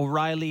is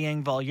O'Reilly,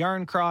 Engvall,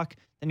 Yarncroc.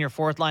 Then your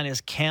fourth line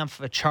is Kampf,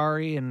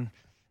 Achari, and,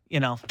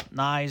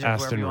 Nyes or Aston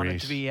whoever you want it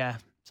Reese. to be. Yeah,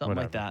 something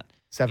like Whatever. that.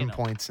 7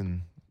 points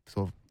and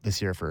so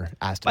this year for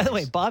Aston. By the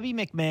way, Reese. Bobby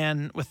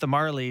McMahon with the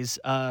Marlies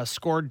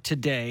scored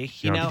today.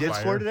 He Yeah, now he did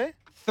has score today?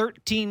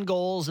 13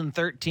 goals in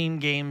 13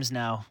 games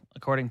now,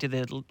 according to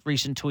the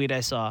recent tweet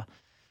I saw.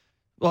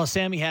 Well,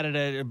 Sammy had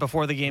it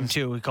before the game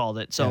too. We called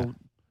it. So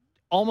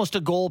almost a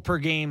goal per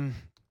game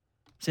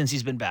since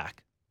he's been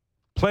back.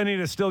 Plenty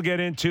to still get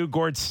into.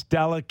 Gord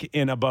Stellick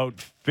in about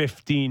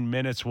 15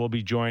 minutes will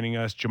be joining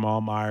us.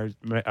 Jamal Mayers,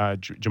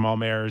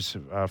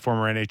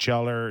 former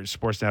NHLer,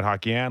 Sportsnet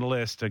hockey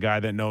analyst, a guy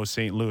that knows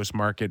St. Louis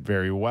market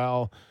very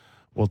well.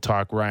 We'll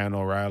talk Ryan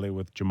O'Reilly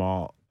with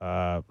Jamal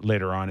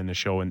later on in the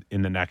show in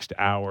the next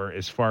hour.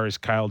 As far as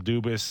Kyle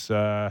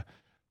Dubas,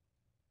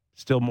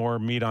 still more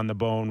meat on the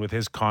bone with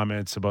his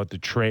comments about the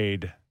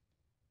trade.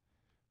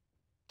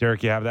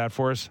 Derek, you have that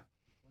for us?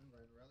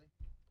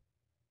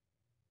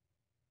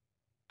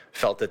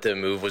 Felt that the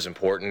move was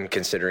important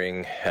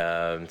considering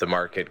the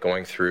market,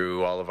 going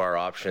through all of our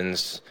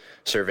options,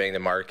 surveying the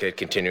market,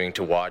 continuing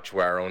to watch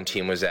where our own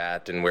team was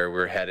at and where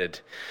we're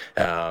headed,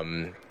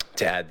 to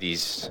add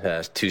these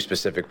two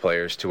specific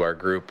players to our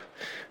group.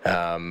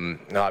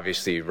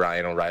 Obviously,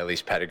 Ryan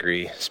O'Reilly's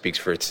pedigree speaks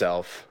for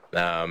itself,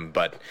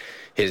 but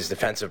his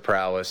defensive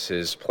prowess,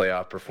 his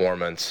playoff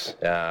performance,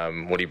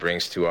 what he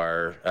brings to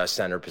our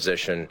center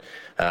position,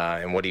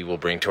 and what he will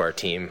bring to our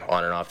team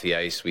on and off the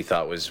ice, we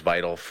thought was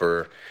vital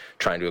for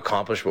trying to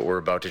accomplish what we're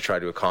about to try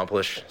to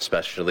accomplish,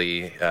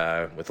 especially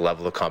with the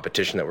level of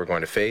competition that we're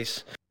going to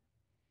face.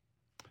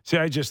 See,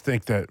 I just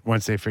think that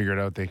once they figured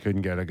out they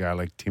couldn't get a guy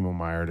like Timo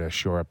Meier to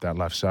shore up that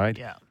left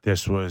side,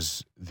 this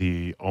was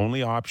the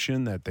only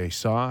option that they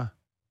saw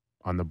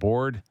on the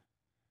board,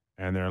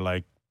 and they're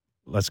like,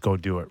 let's go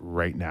do it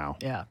right now.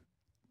 Yeah.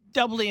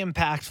 Doubly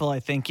impactful,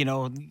 I think,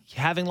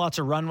 having lots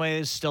of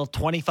runways, still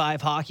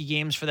 25 hockey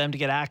games for them to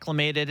get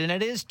acclimated. And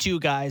it is two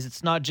guys.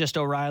 It's not just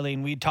O'Reilly.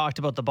 And we talked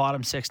about the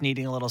bottom six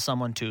needing a little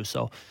someone too.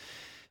 So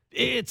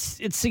it's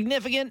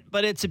significant,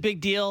 but it's a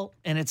big deal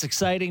and it's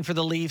exciting for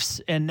the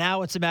Leafs. And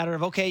now it's a matter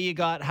of, okay, you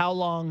got how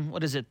long,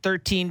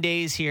 13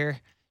 days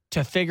here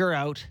to figure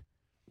out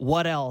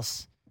what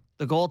else.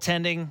 The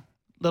goaltending,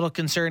 little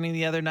concerning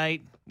the other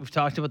night. We've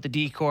talked about the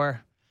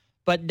decor.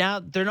 But now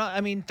they're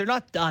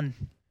not done.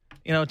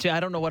 I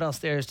don't know what else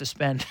there is to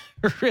spend,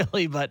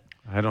 really, but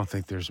I don't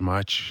think there's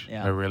much.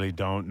 Yeah. I really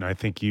don't. And I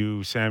think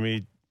you,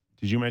 Sammy,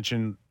 did you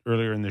mention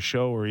earlier in the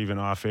show or even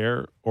off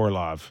air,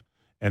 Orlov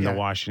and the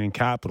Washington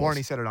Capitals?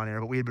 Barney said it on air,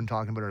 but we had been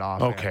talking about it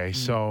off Okay, air.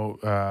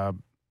 so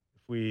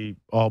we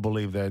all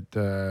believe that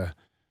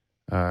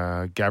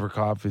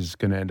Gavrikov is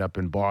going to end up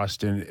in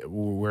Boston.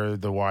 Where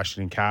the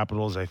Washington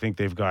Capitals, I think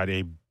they've got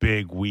a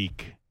big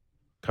week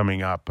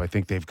coming up. I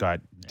think they've got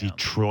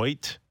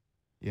Detroit.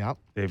 Yep.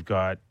 They've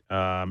got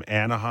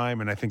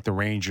Anaheim, and I think the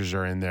Rangers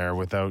are in there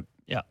without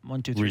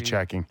 1, 2, 3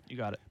 rechecking. You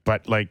got it.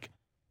 But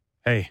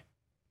hey,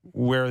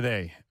 where are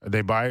they? Are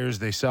they buyers? Are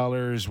they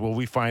sellers? Will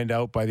we find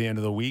out by the end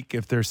of the week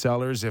if they're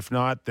sellers? If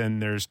not, then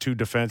there's two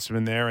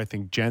defensemen there. I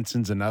think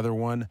Jensen's another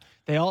one.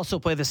 They also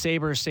play the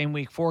Sabres same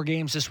week, 4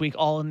 games this week,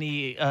 all in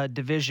the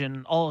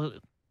division.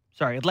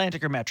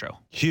 Atlantic or Metro.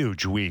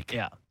 Huge week.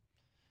 Yeah.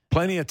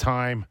 Plenty of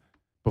time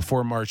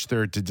before March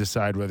 3rd to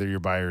decide whether you're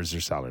buyers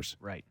or sellers.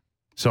 Right.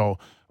 So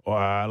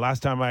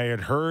last time I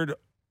had heard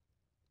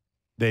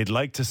they'd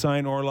like to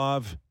sign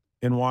Orlov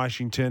in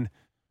Washington.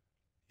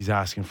 He's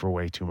asking for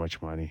way too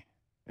much money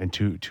and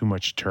too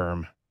much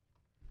term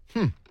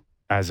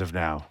as of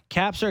now.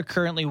 Caps are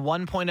currently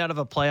 1 point out of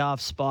a playoff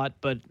spot,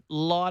 but a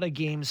lot of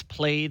games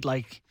played,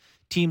 like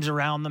teams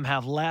around them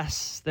have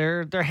less.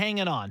 They're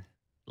hanging on.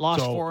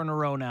 Lost 4 in a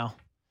row now.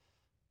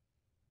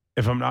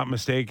 If I'm not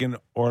mistaken,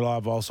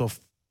 Orlov also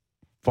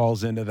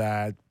falls into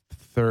that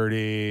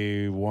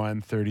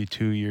 31,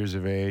 32 years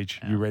of age.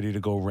 Yeah. You ready to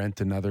go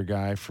rent another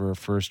guy for a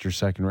first or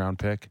second round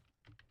pick?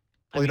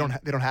 Well, they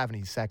don't have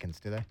any seconds,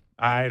 do they?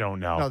 I don't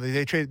know. No,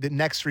 they trade the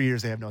next 3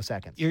 years. They have no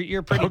seconds.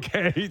 You're pretty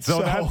okay.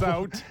 So that's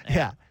out.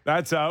 Yeah,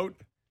 that's out.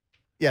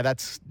 Yeah,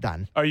 that's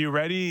done. Are you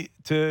ready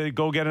to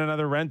go get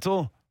another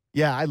rental?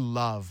 Yeah, I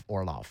love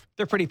Orlov.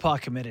 They're pretty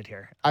puck committed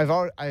here.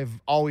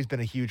 I've always been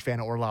a huge fan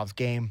of Orlov's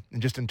game,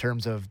 and just in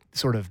terms of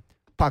sort of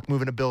puck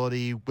moving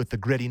ability with the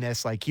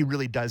grittiness, like he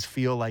really does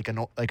feel like a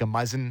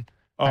Muzzin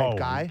type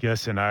guy.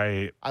 Yes, and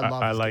I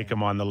like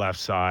him on the left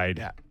side.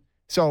 Yeah.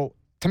 So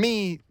to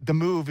me, the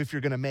move, if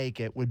you're going to make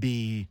it, would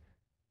be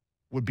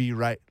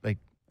right. Like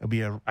it'd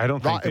be a. I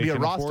don't think they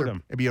can afford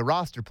him. It'd be a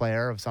roster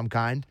player of some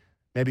kind,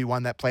 maybe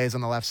one that plays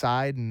on the left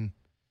side and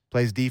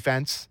plays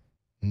defense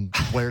and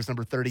wears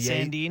number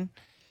 38. Sandin.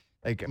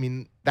 Like, I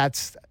mean,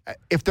 that's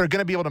if they're going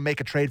to be able to make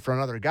a trade for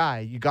another guy,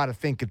 you got to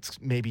think it's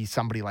maybe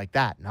somebody like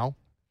that. No.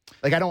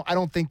 Like, I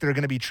don't think they're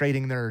going to be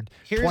trading their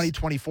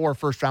 2024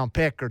 first-round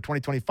pick or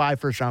 2025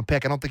 first-round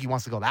pick. I don't think he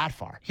wants to go that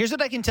far. Here's what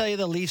I can tell you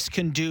the Leafs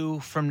can do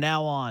from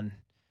now on.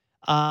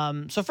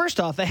 So first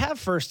off, they have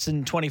firsts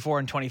in 24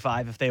 and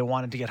 25 if they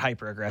wanted to get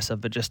hyper-aggressive,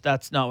 but just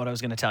that's not what I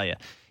was going to tell you.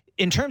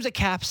 In terms of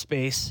cap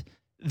space,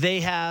 they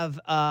have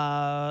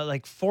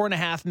like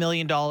 $4.5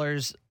 million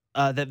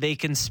that they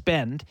can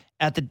spend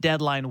at the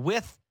deadline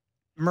with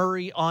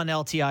Murray on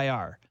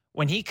LTIR.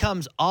 When he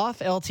comes off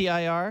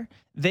LTIR,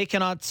 they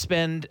cannot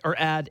spend or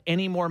add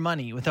any more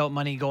money without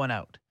money going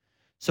out.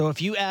 So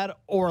if you add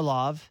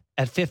Orlov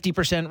at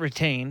 50%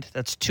 retained,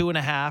 that's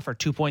 2.5 or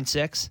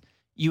 2.6,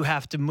 you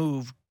have to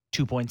move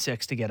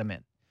 2.6 to get him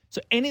in.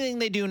 So anything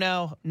they do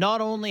now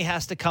not only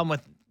has to come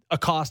with a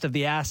cost of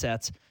the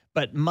assets,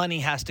 but money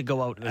has to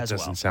go out as well. That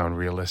doesn't sound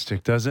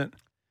realistic, does it?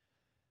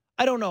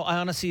 I don't know. I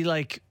honestly,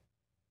 like,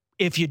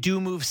 if you do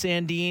move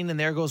Sandin and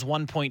there goes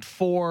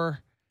 1.4,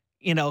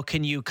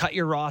 Can you cut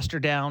your roster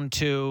down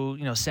to,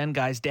 send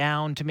guys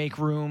down to make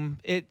room?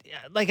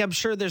 I'm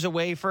sure there's a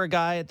way for a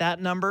guy at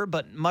that number,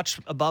 but much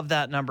above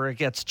that number, it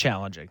gets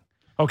challenging.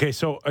 Okay,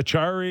 so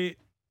Achari,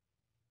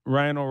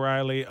 Ryan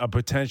O'Reilly, a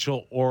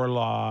potential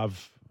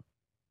Orlov,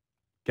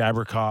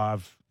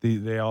 Gavrikov,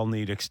 they all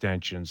need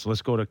extensions.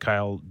 Let's go to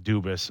Kyle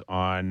Dubas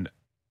on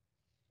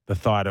the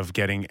thought of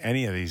getting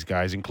any of these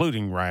guys,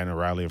 including Ryan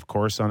O'Reilly, of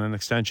course, on an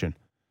extension.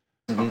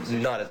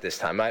 Not at this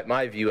time.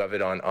 My view of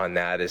it on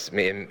that is,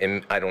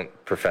 and I don't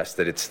profess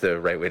that it's the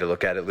right way to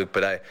look at it, Luke,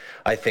 but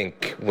I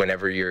think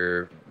whenever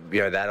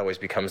that always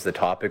becomes the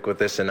topic with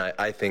this, and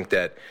I think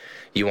that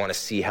you want to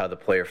see how the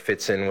player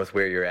fits in with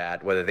where you're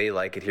at, whether they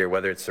like it here,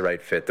 whether it's the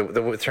right fit.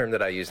 The term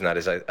that I use in that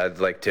is I'd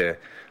like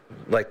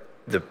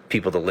the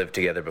people to live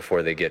together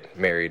before they get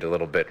married a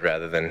little bit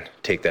rather than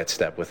take that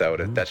step without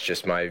it. That's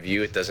just my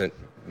view. It doesn't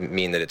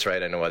mean that it's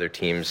right. I know other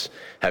teams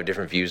have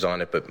different views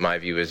on it, but my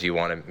view is you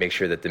want to make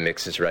sure that the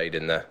mix is right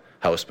in the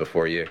house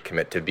before you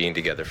commit to being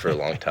together for a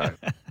long time.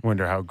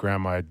 Wonder how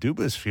Grandma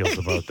Dubas feels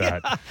about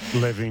that,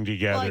 living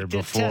together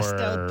before test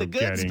out the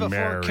goods getting before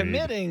married.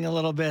 committing a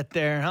little bit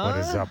there, huh? What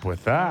is up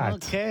with that?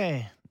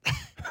 Okay.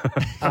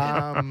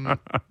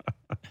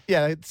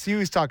 Yeah, he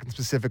was talking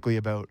specifically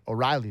about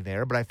O'Reilly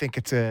there, but I think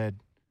it's a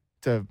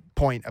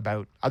point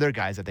about other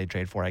guys that they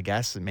trade for, I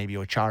guess, and maybe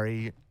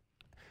Achari.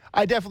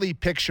 I definitely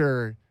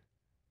picture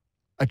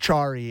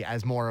Achari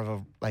as more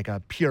of a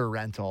pure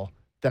rental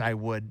than I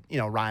would,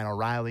 Ryan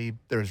O'Reilly.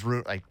 There's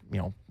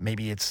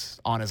maybe it's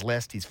on his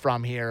list. He's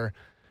from here.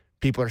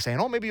 People are saying,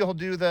 oh, maybe he'll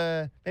do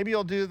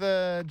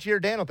the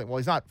Giordano thing. Well,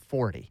 he's not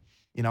 40.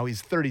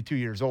 He's 32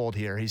 years old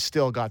here. He's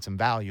still got some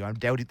value. I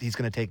doubt he's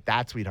going to take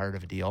that sweetheart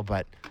of a deal,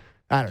 but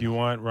I don't know. Do you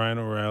want Ryan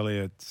O'Reilly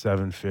at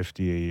 $750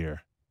 a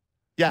year?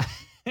 Yeah.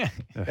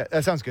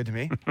 That sounds good to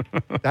me.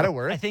 That'll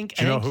work. Do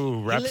you know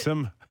who reps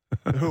him?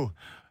 Who?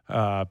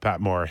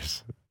 Pat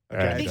Morris.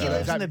 Okay. I think he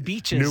lives in the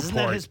beaches. Isn't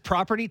that his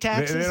property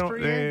taxes per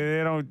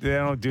year? They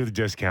don't do the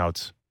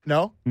discounts.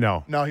 No?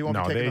 No, he won't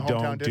be taking the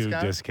hometown don't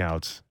discount? do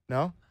discounts.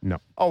 No? No.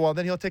 Oh, well,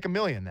 then he'll take $1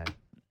 million then,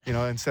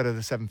 instead of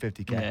the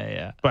 $750K.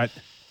 Yeah. But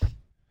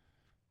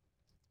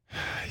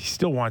he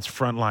still wants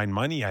frontline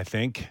money, I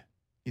think.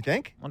 You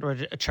think? Wonder what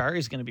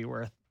Achari's going to be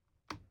worth.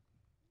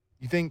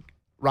 You think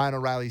Ryan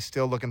O'Reilly's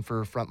still looking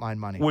for frontline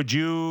money? Would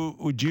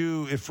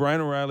you, if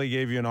Ryan O'Reilly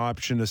gave you an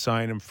option to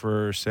sign him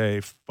for,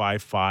 say,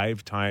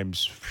 5.5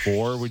 times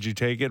 4, would you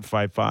take it?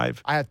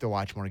 5.5? I have to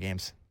watch more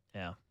games.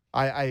 Yeah.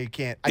 I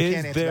can't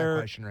answer that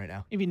question right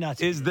now. Maybe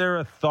not. Is there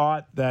a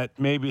thought that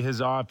maybe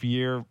his off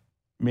year,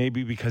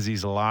 maybe because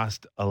he's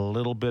lost a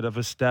little bit of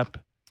a step,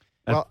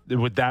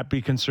 would that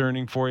be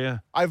concerning for you?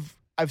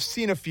 I've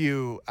seen a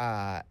few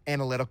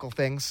analytical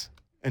things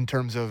in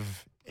terms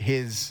of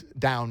his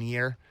down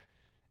year,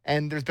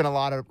 and there's been a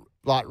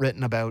lot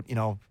written about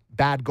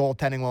bad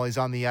goaltending while he's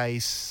on the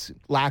ice,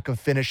 lack of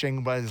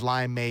finishing by his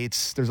line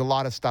mates. There's a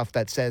lot of stuff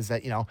that says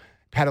that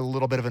had a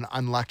little bit of an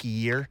unlucky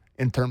year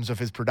in terms of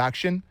his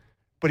production,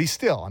 but he's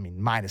still,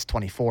 minus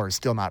 24 is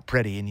still not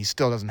pretty, and he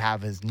still doesn't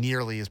have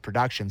nearly his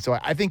production. So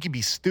I think he'd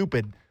be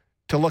stupid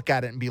to look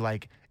at it and be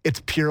like, it's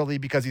purely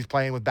because he's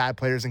playing with bad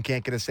players and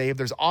can't get a save.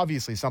 There's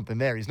obviously something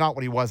there. He's not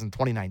what he was in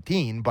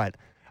 2019, but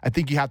I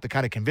think you have to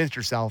kind of convince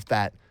yourself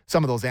that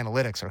some of those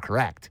analytics are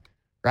correct,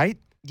 right?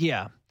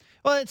 Yeah.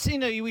 Well, it's,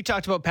 we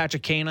talked about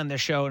Patrick Kane on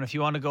this show, and if you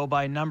want to go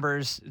by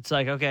numbers, it's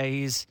like, okay,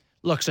 he's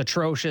looks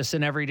atrocious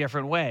in every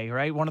different way,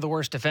 right? One of the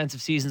worst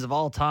defensive seasons of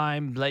all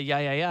time,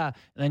 And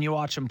then you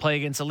watch him play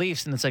against the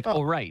Leafs, and it's like,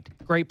 right,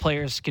 great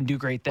players can do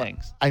great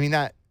things.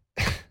 That,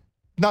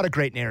 not a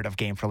great narrative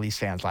game for Leafs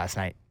fans last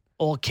night.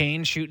 Old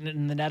Kane shooting it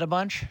in the net a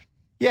bunch?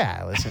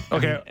 Yeah, listen.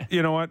 Okay,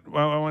 you know what?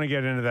 Well, I want to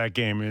get into that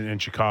game in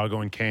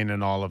Chicago and Kane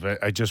and all of it.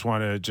 I just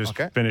want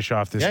to finish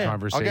off this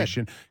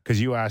conversation because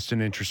you asked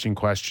an interesting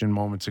question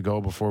moments ago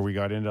before we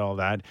got into all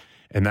that,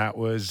 and that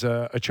was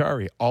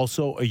Achari,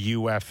 also a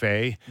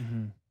UFA,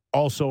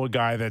 also a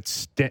guy that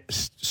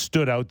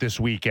stood out this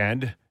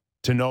weekend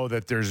to know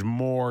that there's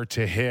more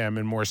to him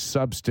and more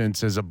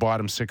substance as a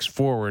bottom six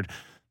forward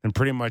than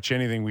pretty much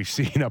anything we've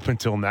seen up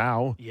until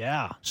now.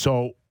 Yeah.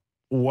 So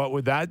what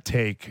would that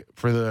take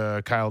for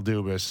the Kyle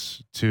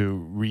Dubas to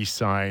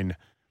re-sign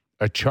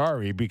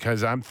Achari?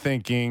 Because I'm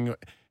thinking,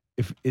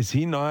 is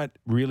he not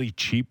really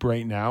cheap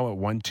right now at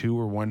 1.2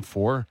 or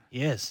 1.4?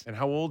 He is. And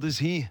how old is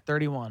he?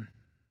 31.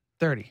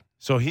 30.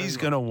 So he's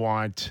going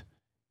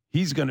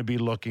to be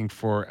looking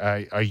for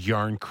a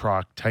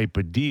Yarncroc type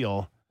of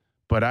deal,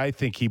 but I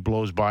think he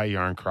blows by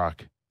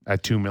Yarncroc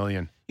at $2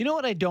 million. You know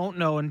what I don't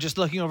know, and just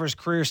looking over his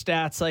career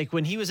stats, like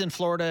when he was in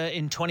Florida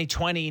in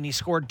 2020 and he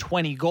scored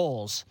 20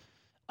 goals,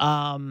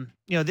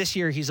 this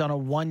year he's on a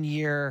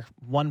 1-year,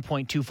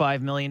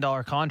 $1.25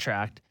 million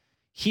contract.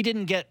 He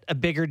didn't get a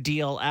bigger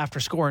deal after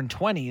scoring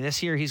 20.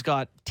 This year he's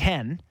got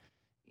 10.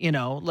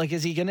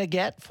 Is he going to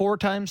get 4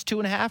 times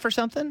 2.5 or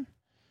something?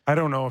 I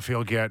don't know if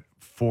he'll get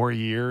 4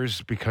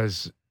 years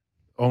because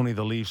only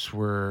the Leafs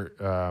were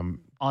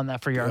on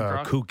that for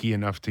Yarncroc. Kooky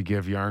enough to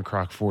give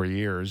Yarncroc 4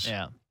 years.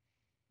 Yeah.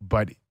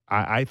 But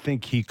I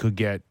think he could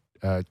get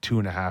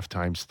 2.5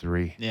 times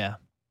 3. Yeah.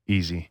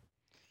 Easy.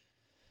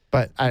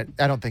 But I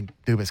don't think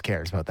Dubas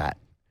cares about that.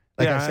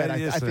 Like Yeah, I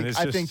said,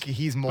 listen, I think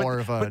he's more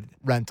of a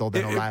rental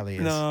than O'Reilly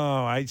is.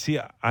 No, I see.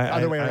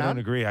 Other way I around? don't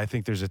agree. I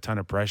think there's a ton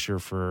of pressure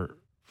for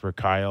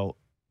Kyle.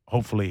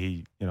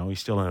 Hopefully, he's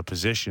still in a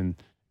position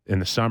in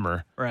the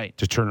summer Right.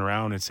 to turn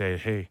around and say,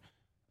 "Hey,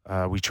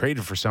 we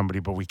traded for somebody,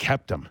 but we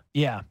kept him."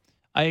 Yeah.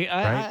 I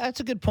that's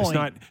a good point.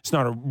 It's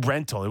not a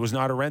rental. It was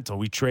not a rental.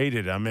 We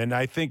traded him, and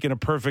I think in a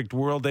perfect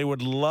world, they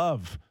would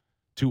love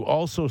to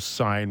also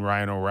sign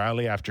Ryan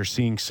O'Reilly after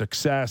seeing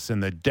success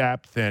and the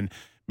depth and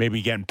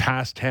maybe getting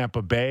past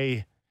Tampa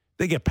Bay.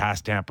 They get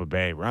past Tampa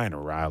Bay. Ryan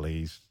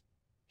O'Reilly's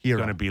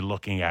going to be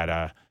looking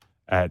at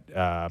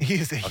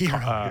He's a hero.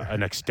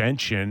 an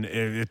extension.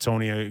 It's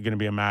only going to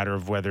be a matter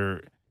of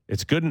whether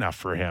it's good enough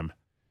for him.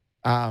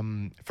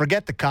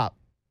 Forget the cup.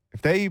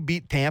 If they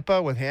beat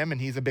Tampa with him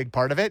and he's a big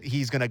part of it,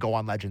 he's going to go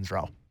on Legends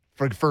Row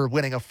for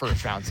winning a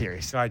first-round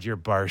series. God, your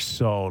bar's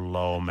so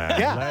low, man.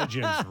 Yeah.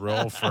 Legends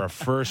roll for a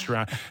first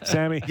round.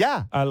 Sammy,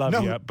 Yeah. I love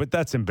No. you, but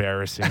that's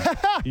embarrassing.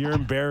 You're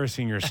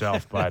embarrassing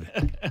yourself,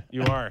 bud.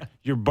 You are.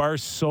 Your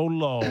bar's so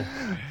low.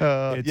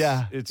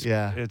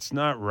 It's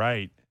not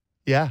right.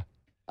 Yeah.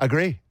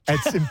 Agree.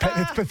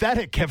 It's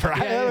pathetic, Kipper. I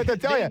don't know what to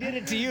tell They you. did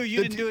it to you.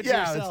 You didn't do it to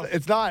yourself.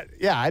 It's not.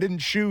 Yeah, I didn't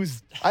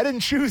choose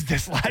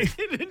this life.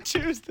 You didn't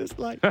choose this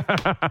life.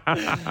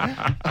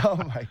 Oh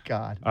my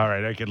God. All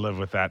right, I could live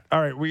with that.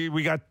 All right,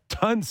 we got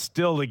tons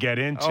still to get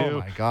into. Oh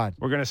my God.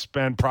 We're going to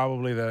spend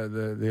probably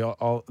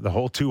the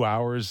whole 2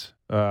 hours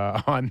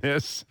on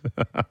this.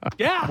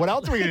 Yeah. What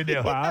else are we gonna do?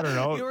 Well, I don't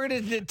know. You were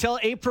going to till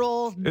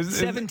April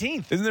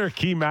 17th. Isn't there a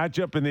key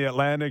matchup in the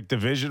Atlantic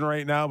Division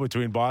right now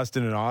between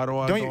Boston and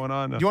Ottawa going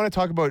on? Do you want to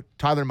talk about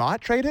Tyler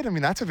Mott traded? I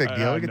mean, that's a big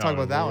deal. We can talk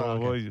about that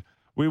one.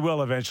 We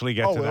will eventually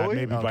get to that, we?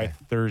 maybe by Okay.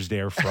 Thursday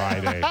or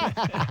Friday.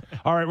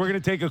 All right, we're going to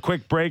take a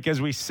quick break.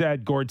 As we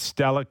said, Gord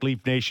Stellick,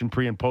 Leaf Nation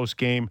pre- and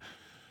post-game,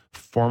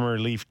 former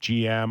Leaf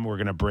GM. We're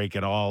going to break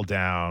it all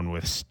down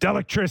with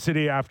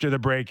Stellictricity after the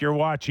break. You're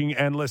watching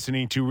and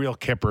listening to Real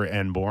Kipper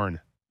and Bourne.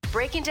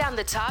 Breaking down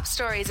the top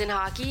stories in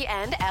hockey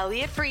and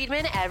Elliot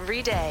Friedman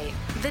every day.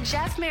 The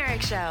Jeff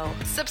Merrick Show.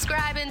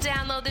 Subscribe and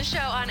download the show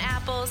on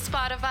Apple,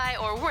 Spotify,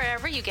 or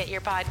wherever you get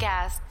your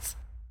podcasts.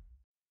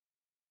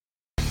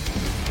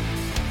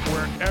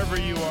 Wherever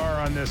you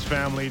are on this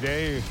family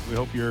day, we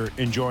hope you're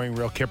enjoying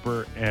Real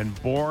Kipper and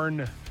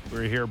Bourne.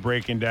 We're here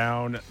breaking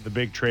down the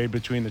big trade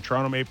between the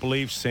Toronto Maple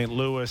Leafs, St.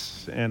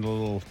 Louis, and a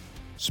little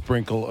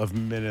sprinkle of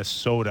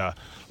Minnesota.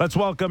 Let's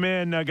welcome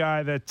in a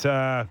guy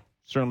that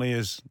certainly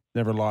has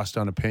never lost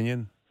on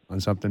opinion on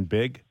something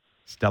big,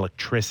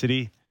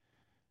 Stellictricity.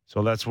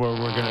 So that's where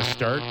we're going to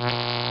start.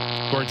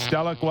 Gord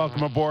Stellick,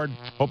 welcome aboard.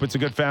 Hope it's a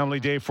good family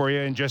day for you.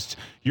 And just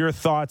your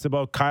thoughts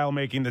about Kyle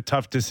making the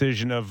tough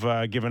decision of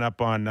giving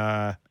up on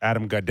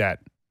Adam Gaudette.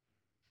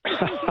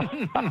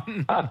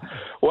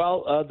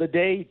 Well, the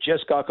day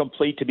just got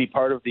complete to be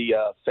part of the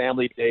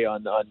family day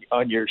on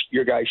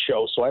your guys'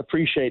 show, so I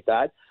appreciate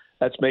that.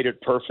 That's made it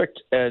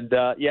perfect. And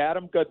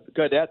Adam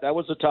Gaudette, that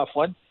was a tough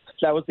one.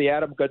 That was the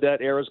Adam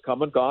Gaudette era's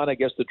come and gone. I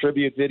guess the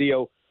tribute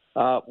video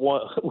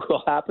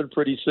will happen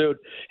pretty soon.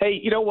 Hey,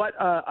 you know what?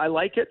 I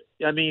like it.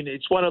 I mean,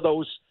 it's one of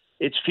those.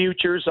 It's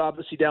futures,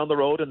 obviously, down the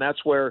road, and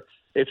that's where,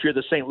 if you're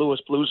the St. Louis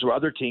Blues or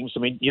other teams, I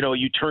mean,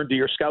 you turn to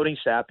your scouting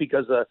staff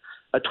because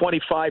a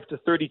 25 to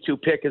 32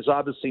 pick is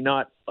obviously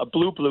not a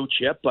blue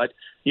chip, but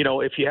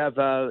if you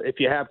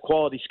have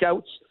quality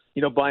scouts,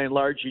 by and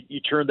large, you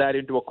turn that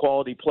into a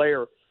quality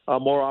player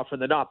more often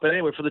than not. But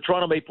anyway, for the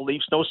Toronto Maple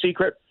Leafs, no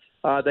secret,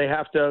 they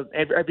have to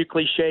every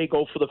cliche,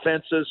 go for the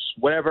fences,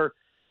 whatever.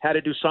 Had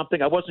to do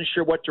something. I wasn't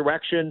sure what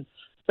direction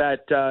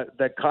that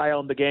Kyle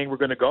and the gang were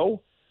going to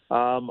go.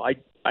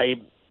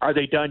 Are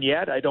they done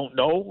yet? I don't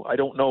know. I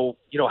don't know,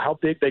 how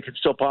big they could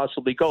still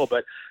possibly go.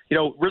 But,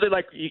 really,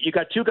 like, you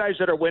got two guys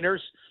that are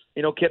winners,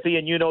 Kippy,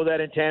 and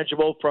that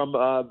intangible from,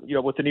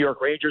 with the New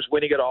York Rangers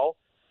winning it all.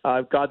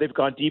 God, they've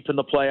gone deep in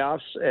the playoffs,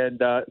 and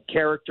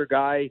character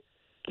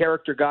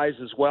guys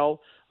as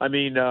well. I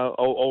mean,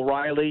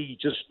 O'Reilly,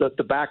 just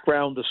the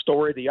background, the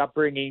story, the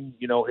upbringing,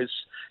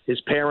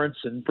 his parents,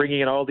 and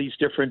bringing in all these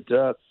different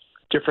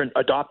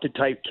adopted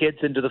type kids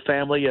into the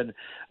family, and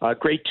a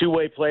great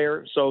two-way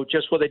player. So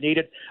just what they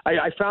needed.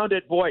 I found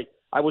it, boy,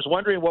 I was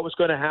wondering what was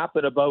going to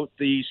happen about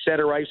the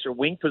center ice or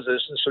wing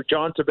position. So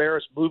John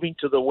Tavares moving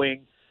to the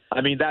wing.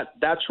 I mean,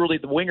 that's really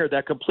the winger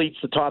that completes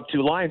the top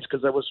two lines,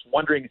 because I was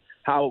wondering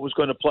how it was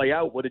going to play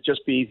out. Would it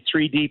just be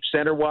three deep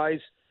center-wise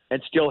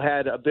and still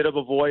had a bit of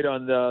a void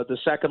on the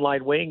second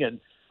line wing? And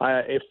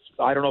I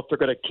don't know if they're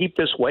going to keep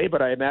this way,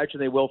 but I imagine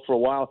they will for a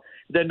while.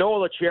 Then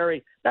Noah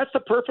Lecciari, that's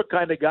the perfect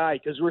kind of guy,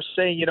 because we're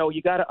saying,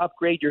 you got to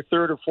upgrade your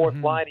third or fourth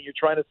line, and you're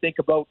trying to think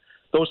about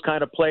those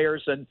kind of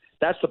players, and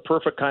that's the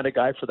perfect kind of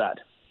guy for that.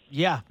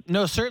 Yeah,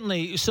 no,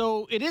 certainly.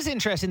 So it is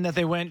interesting that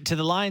they went to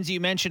the lines you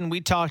mentioned. We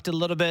talked a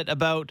little bit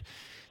about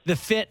the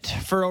fit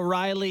for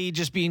O'Reilly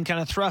just being kind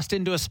of thrust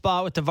into a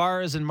spot with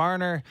Tavares and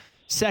Marner,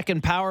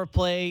 second power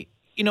play.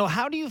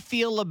 How do you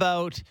feel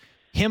about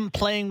him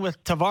playing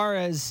with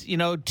Tavares,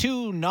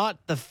 two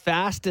not the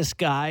fastest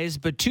guys,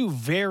 but two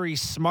very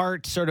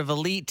smart, sort of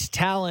elite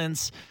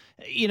talents.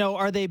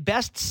 Are they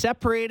best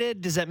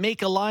separated? Does that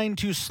make a line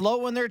too slow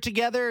when they're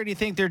together? Or do you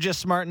think they're just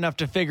smart enough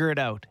to figure it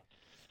out?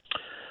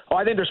 Oh,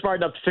 I think they're smart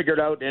enough to figure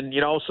it out, and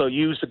also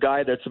use the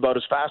guy that's about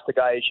as fast a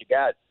guy as you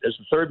got as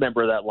the third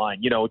member of that line.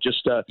 Even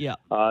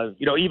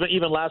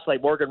last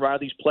night, Morgan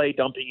Riley's play,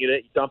 dumping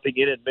it,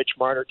 and Mitch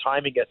Marner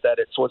timing it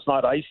so it's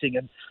not icing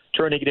and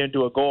turning it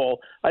into a goal.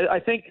 I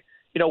think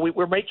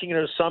we're making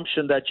an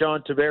assumption that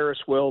John Tavares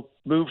will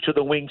move to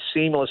the wing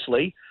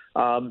seamlessly.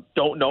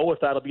 Don't know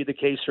if that'll be the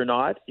case or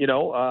not.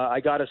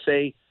 I got to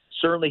say,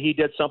 certainly he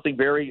did something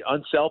very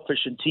unselfish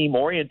and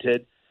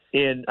team-oriented.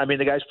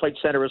 The guy's played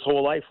center his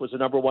whole life, was the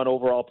number 1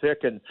 overall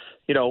pick, and,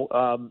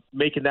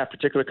 making that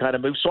particular kind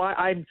of move. So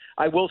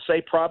I will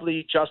say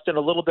probably, Justin, a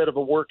little bit of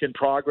a work in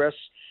progress,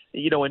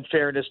 in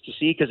fairness to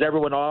see, because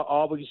everyone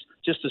always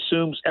just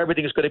assumes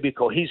everything is going to be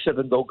cohesive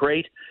and go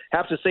great.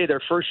 Have to say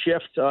their first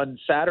shift on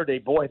Saturday,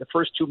 boy, the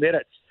first 2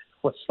 minutes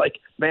was like,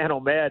 man, oh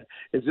man,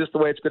 is this the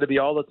way it's going to be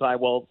all the time?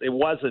 Well, it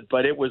wasn't,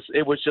 but it was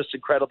just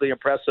incredibly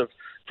impressive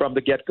from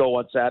the get-go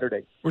on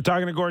Saturday. We're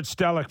talking to Gord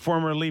Stellick,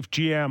 former Leaf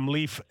GM,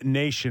 Leaf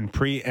Nation,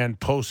 pre- and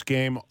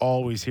post-game,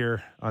 always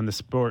here on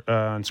the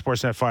on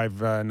Sportsnet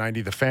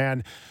 590 The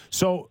Fan.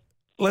 So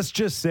let's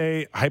just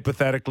say,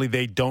 hypothetically,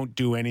 they don't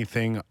do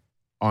anything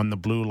on the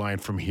blue line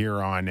from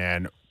here on.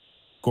 And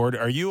Gord,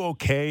 are you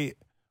okay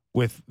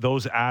with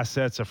those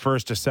assets, a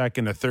first, a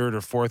second, a third,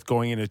 or fourth,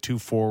 going into 2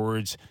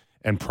 forwards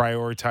and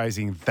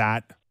prioritizing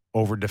that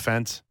over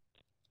defense?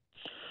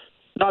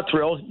 Not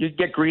thrilled. You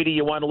get greedy.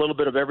 You want a little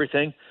bit of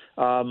everything.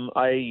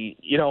 I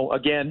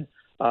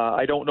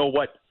don't know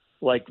what,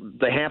 like,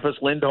 the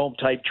Hampus-Lindholm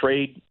type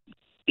trade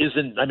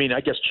isn't.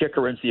 I guess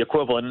Chikrin's the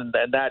equivalent, and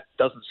that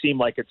doesn't seem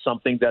like it's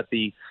something that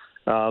the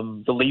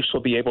Leafs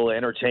will be able to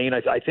entertain.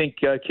 I think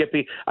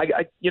Kippy,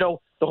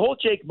 the whole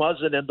Jake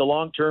Muzzin and the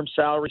long-term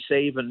salary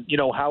save and,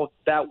 how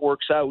that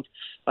works out,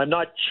 I'm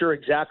not sure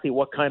exactly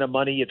what kind of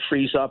money it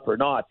frees up or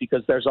not,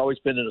 because there's always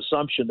been an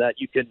assumption that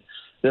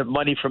the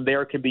money from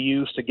there can be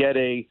used to get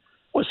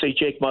let's say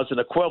Jake Muzzin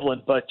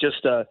equivalent, but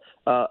just a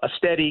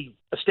steady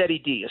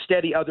D, a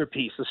steady other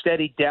piece, a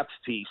steady depth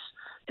piece.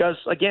 Because,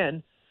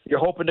 again, you're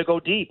hoping to go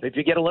deep. If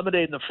you get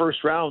eliminated in the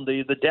first round,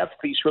 the depth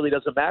piece really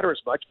doesn't matter as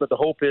much, but the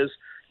hope is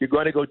you're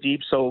going to go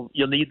deep, so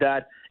you'll need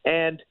that.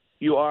 And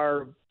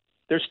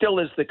there still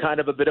is the kind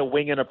of a bit of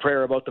wing and a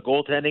prayer about the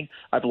goaltending.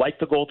 I've liked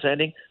the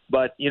goaltending,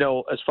 but,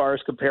 as far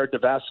as compared to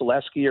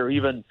Vasilevsky or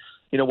even,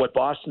 what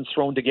Boston's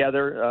thrown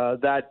together,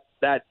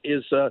 that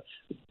is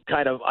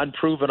kind of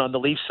unproven on the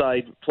Leafs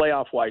side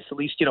playoff-wise, at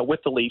least, with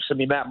the Leafs.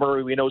 Matt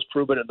Murray, we know, has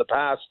proven it in the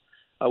past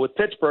with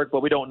Pittsburgh,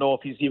 but we don't know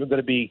if he's even going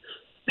to be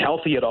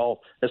healthy at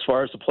all as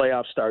far as the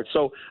playoffs start.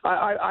 So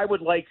I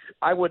would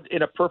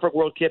in a perfect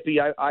world, Kippy,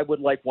 I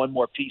would like one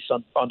more piece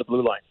on the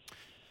blue line.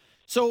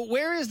 So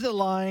where is the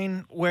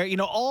line where,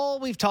 all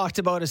we've talked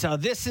about is how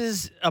this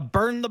is a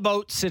burn the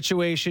boat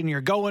situation.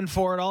 You're going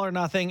for it all or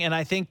nothing. And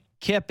I think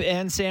Kip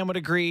and Sam would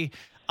agree.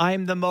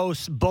 I'm the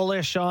most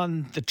bullish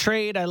on the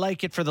trade. I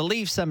like it for the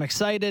Leafs. I'm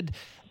excited.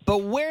 But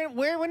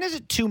when is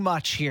it too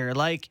much here?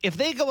 Like, if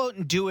they go out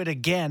and do it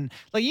again,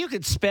 like, you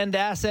could spend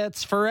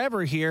assets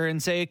forever here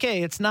and say,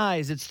 okay, it's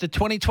nice. It's the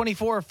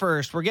 2024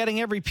 first. We're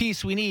getting every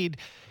piece we need.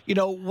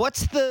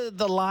 What's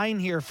the line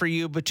here for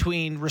you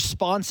between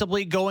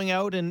responsibly going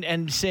out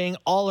and saying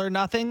all or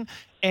nothing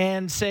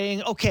and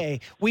saying, okay,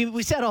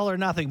 we said all or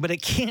nothing, but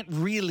it can't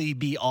really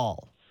be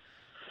all?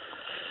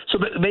 So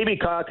maybe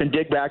Kyle can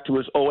dig back to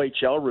his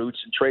OHL roots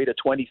and trade a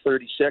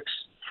 2036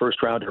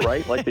 first rounder,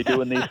 right? Like they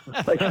do in these. Do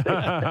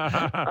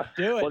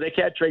it. Well, they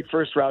can't trade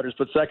first rounders,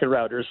 but second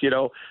rounders,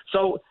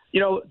 So,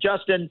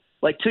 Justin,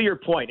 like, to your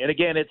point, and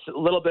again, it's a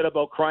little bit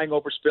about crying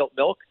over spilt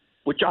milk,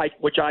 which I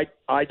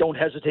don't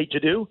hesitate to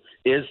do,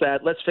 is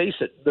that, let's face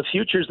it, the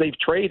futures they've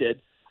traded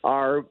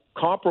are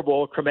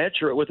comparable,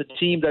 commensurate with a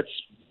team that's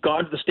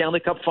gone to the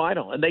Stanley Cup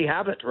final, and they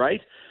haven't, right?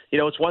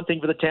 It's one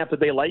thing for the Tampa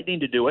Bay Lightning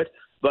to do it,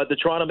 but the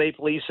Toronto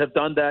Maple Leafs have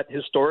done that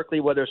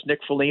historically, whether it's Nick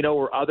Foligno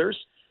or others.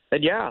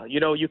 And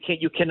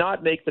you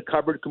cannot make the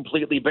cupboard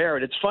completely bare.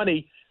 And it's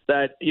funny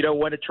that,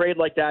 when a trade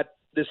like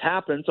this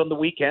happens on the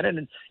weekend,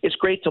 and it's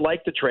great to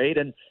like the trade.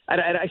 And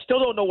I still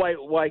don't know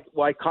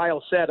why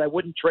Kyle said I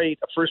wouldn't trade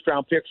a first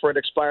round pick for an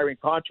expiring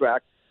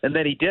contract. And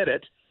then he did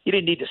it. He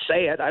didn't need to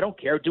say it. I don't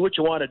care. Do what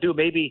you want to do.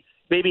 Maybe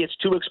it's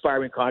 2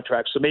 expiring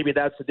contracts. So maybe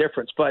that's the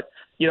difference. But,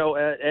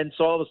 and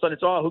so all of a sudden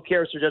it's, who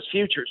cares? They're just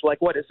futures.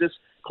 Like, what is this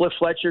Cliff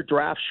Fletcher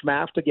draft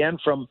schmaft again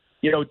from,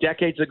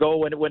 decades ago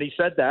when he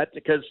said that?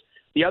 Because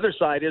the other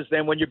side is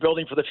then when you're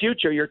building for the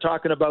future, you're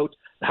talking about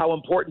how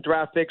important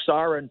draft picks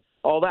are and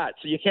all that.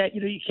 So you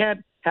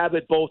can't have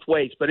it both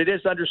ways. But it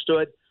is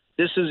understood.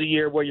 This is a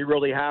year where you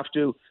really have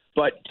to.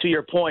 But to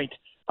your point,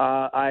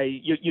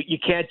 you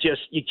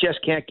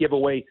just can't give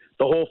away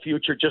the whole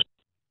future. Just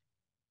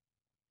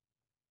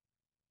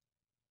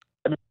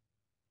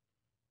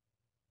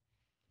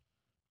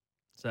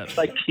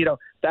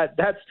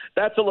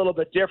that's a little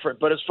bit different.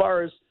 But as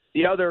far as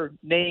the other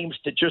names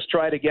to just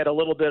try to get a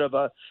little bit of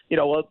a,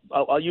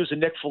 I'll use a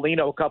Nick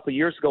Foligno a couple of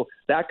years ago,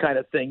 that kind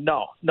of thing.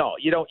 No,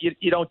 you don't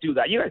do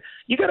that.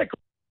 You got to.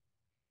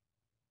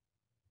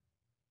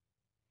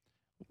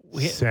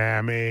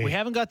 Sammy. We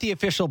haven't got the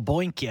official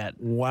boink yet.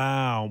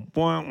 Wow.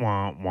 Wah,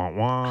 wah, wah,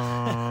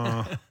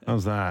 wah.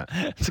 How's that?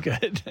 It's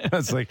good.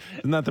 That's like,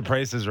 isn't that the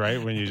Price is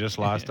Right when you just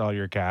lost all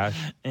your cash?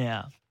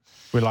 Yeah.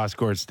 We lost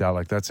Gord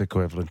Stellick. That's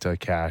equivalent to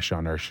cash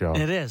on our show.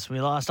 It is.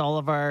 We lost all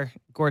of our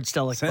Gord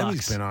Stellick Sammy's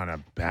bucks. been on a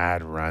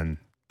bad run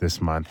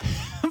this month.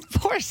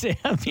 Poor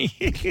Sammy.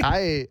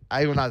 I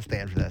will not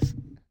stand for this.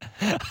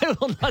 I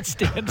will not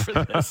stand for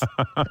this.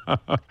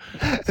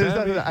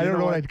 Sammy, I don't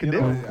know what I can do.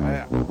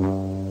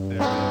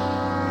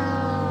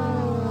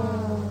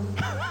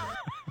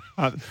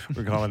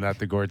 We're calling that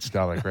the Gord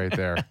Stellick right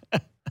there.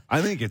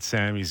 I think it's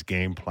Sammy's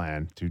game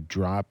plan to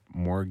drop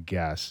more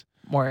guests.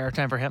 More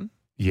airtime for him?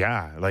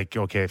 Yeah. Like,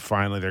 okay,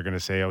 finally they're going to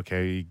say,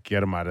 okay,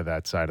 get him out of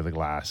that side of the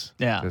glass.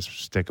 Yeah. Just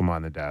stick him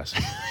on the desk.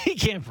 He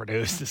can't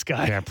produce, this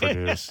guy. Can't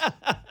produce.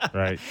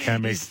 Right.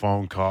 Can't make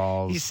phone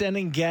calls. He's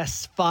sending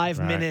guests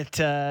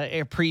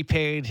 5-minute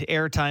prepaid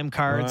airtime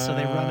cards so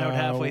they run out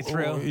halfway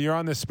through. You're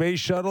on the space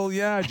shuttle?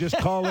 Yeah, just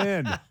call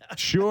in.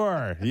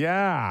 Sure.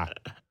 Yeah.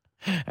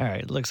 All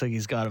right. Looks like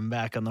he's got him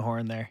back on the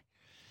horn there.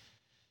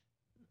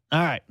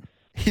 All right.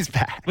 He's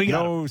back. We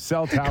got No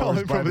cell towers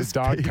Calling by from the his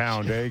dog space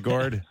pound, eh,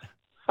 Gord?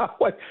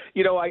 What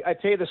I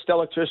pay the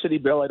electricity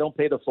bill. I don't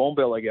pay the phone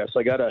bill. I guess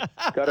I gotta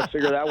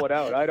figure that one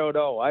out. I don't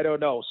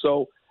know.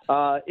 So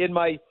in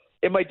my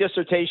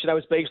dissertation, I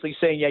was basically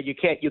saying,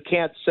 you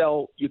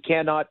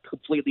cannot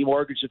completely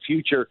mortgage the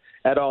future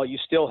at all. You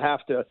still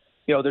have to,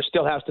 there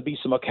still has to be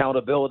some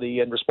accountability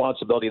and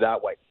responsibility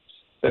that way.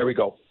 There we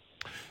go.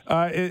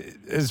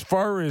 As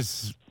far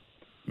as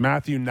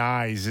Matthew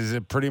Knies, is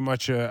it pretty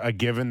much a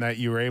given that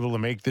you were able to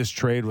make this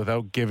trade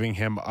without giving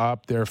him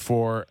up?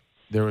 Therefore,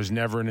 there was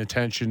never an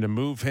intention to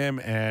move him,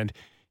 and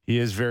he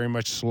is very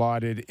much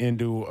slotted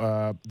into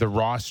the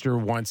roster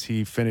once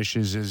he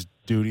finishes his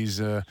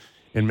duties in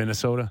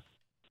Minnesota?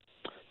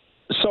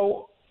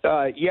 So,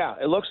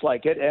 it looks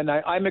like it, and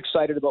I'm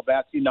excited about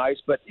Matthew Knies,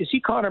 but is he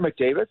Connor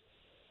McDavid?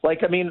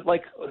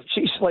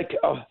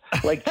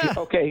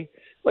 Okay.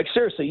 Like,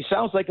 seriously, he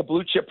sounds like a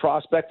blue-chip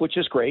prospect, which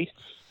is great,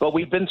 but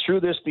we've been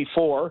through this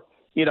before,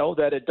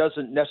 that it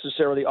doesn't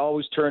necessarily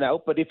always turn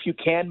out. But if you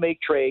can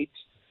make trades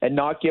and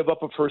not give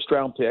up a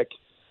first-round pick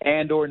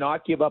and or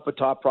not give up a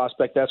top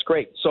prospect, that's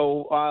great.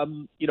 So,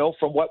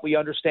 from what we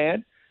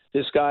understand,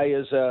 this guy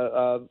is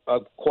a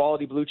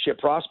quality blue-chip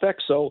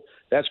prospect, so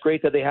that's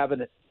great that they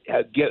haven't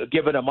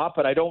given him up.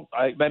 And I don't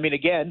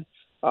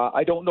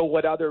know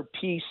what other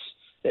piece.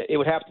 It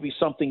would have to be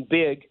something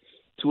big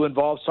to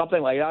involve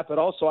something like that. But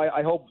also,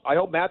 I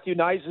hope Matthew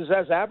Knies is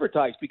as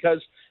advertised,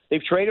 because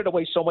they've traded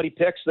away so many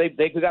picks. They've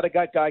got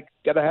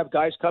to have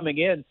guys coming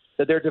in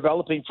that they're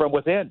developing from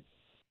within.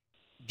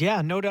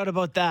 Yeah, no doubt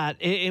about that.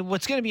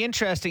 What's going to be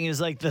interesting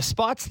is like the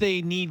spots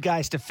they need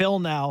guys to fill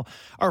now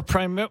are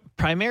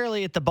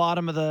primarily at the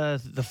bottom of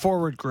the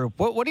forward group.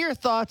 What are your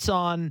thoughts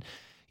on,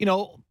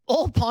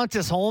 old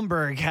Pontus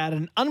Holmberg had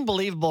an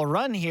unbelievable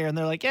run here, and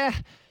they're like,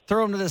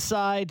 throw him to the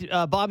side.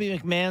 Bobby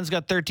McMahon's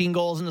got 13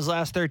 goals in his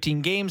last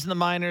 13 games in the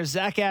minors.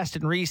 Zach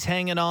Aston Reese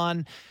hanging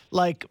on.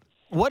 Like,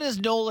 what does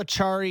Noel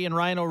Acciari and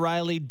Ryan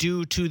O'Reilly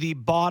do to the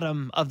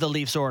bottom of the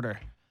Leafs order?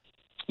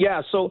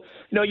 Yeah, so,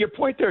 your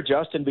point there,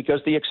 Justin,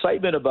 because the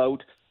excitement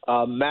about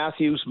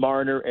Matthews,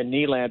 Marner, and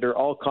Nylander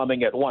all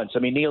coming at once. I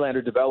mean,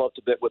 Nylander developed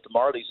a bit with the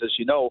Marlies, as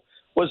you know,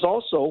 was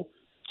also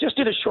just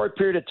in a short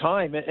period of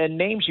time, and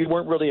names you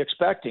weren't really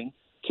expecting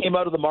came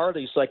out of the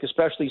Marlies, like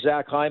especially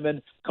Zach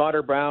Hyman,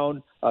 Connor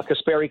Brown,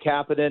 Kasperi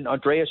Kapanen,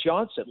 Andreas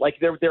Johnsson. Like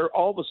there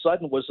all of a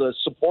sudden was a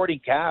supporting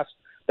cast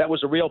that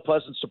was a real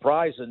pleasant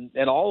surprise,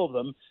 and all of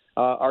them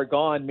are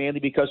gone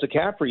mainly because of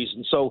cap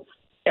reasons. So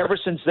ever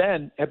since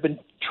then, have been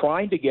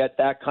trying to get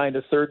that kind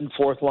of third and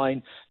fourth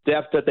line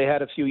depth that they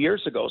had a few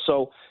years ago.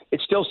 So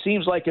it still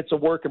seems like it's a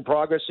work in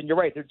progress. And you're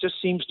right, there just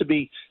seems to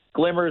be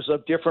glimmers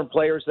of different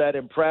players that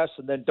impress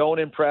and then don't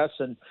impress.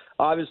 And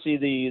obviously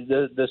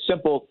the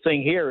simple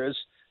thing here is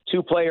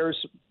two players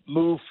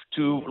move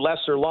to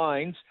lesser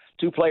lines,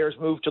 two players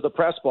move to the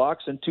press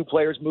box, and two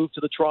players move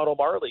to the Toronto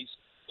Marlies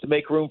to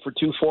make room for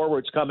two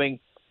forwards coming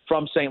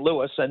from St.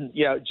 Louis. And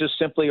just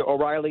simply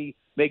O'Reilly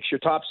makes your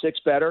top six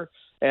better,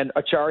 and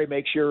Acciari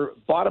makes your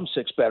bottom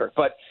six better.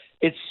 But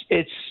I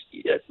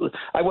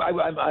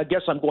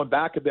guess I'm going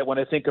back a bit when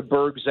I think of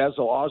Berg,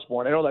 Zezel,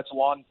 Osborne. I know that's a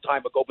long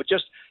time ago, but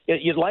just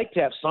you'd like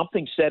to have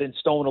something set in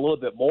stone a little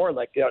bit more,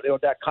 like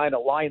that kind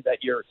of line that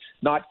you're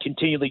not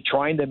continually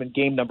trying them in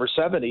game number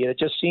 70. And it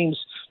just seems,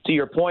 to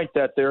your point,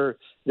 that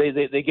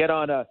they get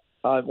on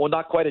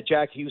not quite a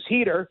Jack Hughes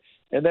heater,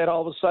 and then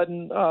all of a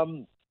sudden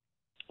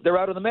they're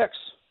out of the mix.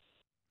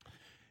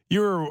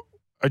 You're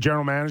a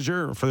general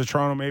manager for the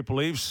Toronto Maple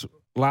Leafs.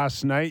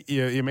 Last night,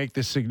 you make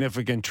this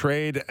significant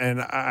trade,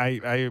 and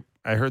I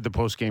heard the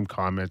post-game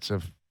comments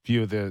of a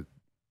few of the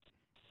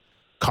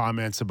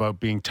comments about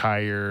being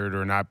tired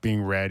or not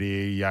being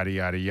ready, yada,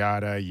 yada,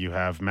 yada. You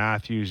have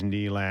Matthews,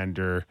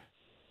 Nylander,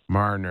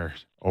 Marner,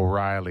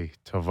 O'Reilly,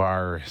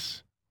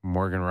 Tavares,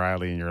 Morgan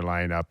Riley in your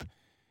lineup.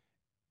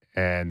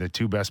 And the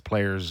two best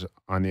players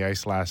on the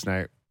ice last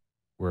night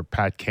were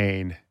Pat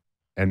Kane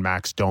and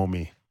Max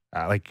Domi.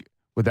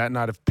 Would that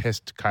not have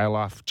pissed Kyle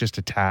off just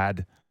a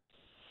tad?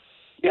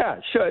 Yeah,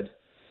 it should.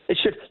 It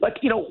should.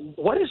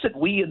 What is it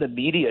we in the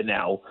media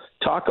now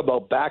talk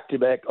about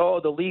back-to-back? Oh,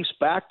 the Leafs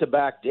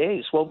back-to-back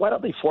days. Well, why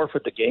don't they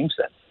forfeit the games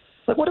then?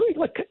 What do we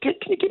like? Can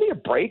you give me a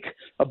break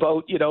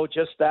about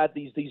just that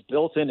these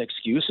built-in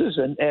excuses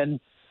and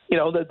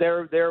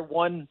they're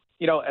one.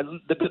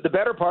 The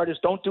better part is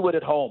don't do it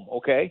at home.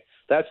 Okay,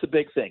 that's the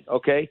big thing.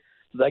 Okay,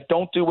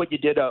 don't do what you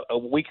did a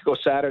week ago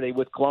Saturday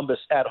with Columbus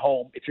at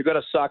home. If you're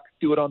going to suck,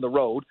 do it on the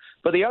road.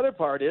 But the other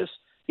part is,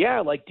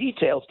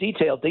 details.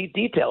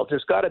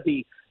 There's got to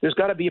be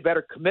a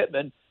better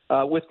commitment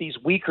with these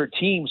weaker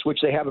teams, which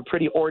they have a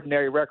pretty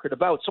ordinary record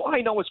about. So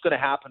I know what's going to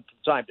happen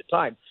from time to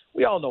time.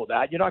 We all know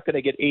that. You're not going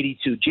to get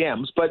 82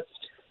 gems. But,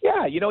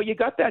 you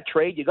got that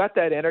trade. You got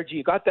that energy.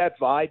 You got that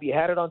vibe. You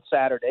had it on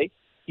Saturday.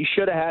 You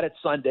should have had it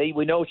Sunday.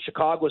 We know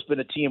Chicago's been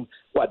a team,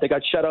 they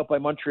got shut out by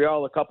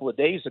Montreal a couple of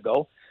days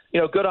ago.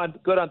 Good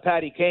on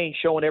Patty Kane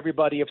showing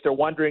everybody, if they're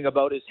wondering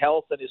about his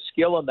health and his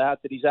skill in that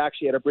he's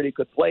actually at a pretty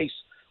good place,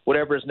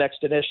 whatever his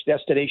next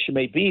destination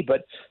may be.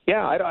 But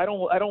I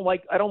don't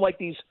like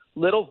these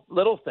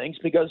little things,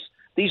 because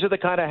these are the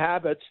kind of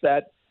habits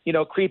that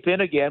creep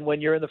in again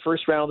when you're in the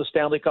first round of the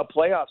Stanley Cup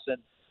playoffs and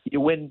you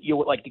win.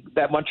 You like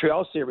that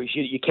Montreal series.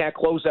 You can't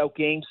close out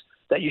games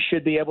that you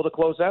should be able to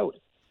close out.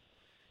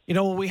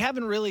 We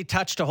haven't really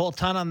touched a whole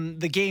ton on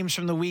the games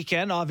from the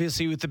weekend,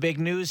 obviously with the big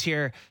news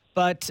here.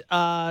 But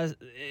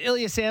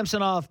Ilya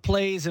Samsonov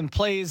plays,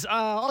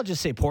 I'll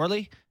just say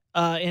poorly,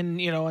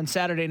 on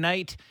Saturday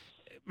night.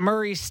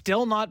 Murray's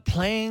still not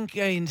playing,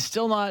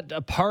 still not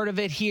a part of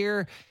it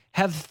here.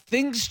 Have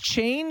things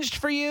changed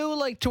for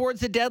you,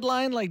 towards the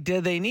deadline? Do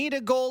they need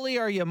a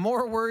goalie? Are you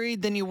more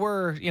worried than you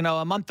were,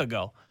 a month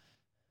ago?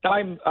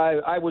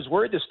 I was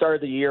worried to start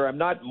of the year. I'm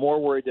not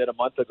more worried than a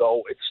month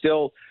ago. It's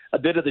still a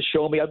bit of the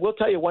show me. I will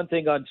tell you one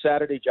thing on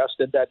Saturday,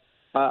 Justin, that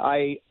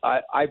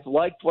I've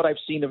liked what I've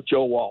seen of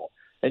Joe Woll.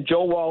 And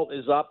Joe Woll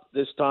is up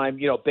this time,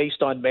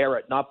 based on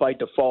merit, not by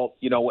default,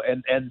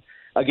 and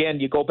again,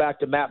 you go back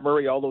to Matt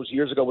Murray all those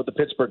years ago with the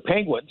Pittsburgh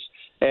Penguins,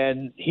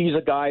 and he's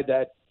a guy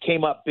that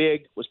came up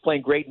big, was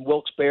playing great in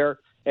Wilkes-Barre,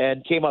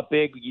 and came up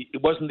big.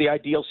 It wasn't the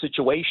ideal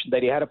situation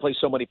that he had to play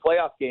so many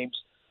playoff games,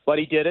 but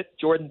he did it.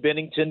 Jordan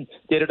Binnington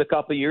did it a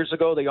couple of years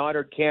ago. They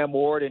honored Cam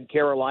Ward in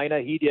Carolina.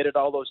 He did it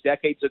all those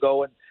decades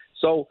ago. And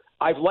so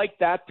I've liked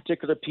that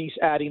particular piece,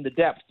 adding the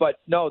depth. But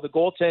no, the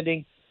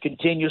goaltending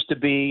continues to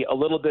be a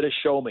little bit of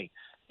show me.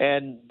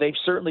 And they've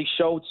certainly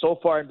showed so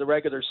far in the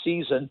regular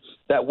season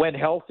that when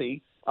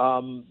healthy,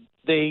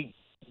 they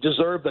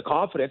deserve the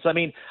confidence. I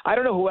mean, I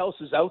don't know who else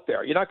is out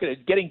there. You're not going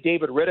to getting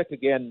David Rittich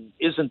again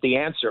isn't the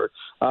answer.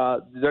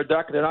 They're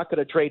not going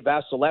to trade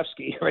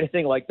Vasilevsky or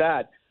anything like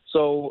that.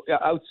 So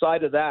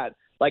outside of that,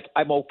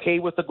 I'm okay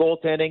with the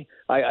goaltending.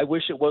 I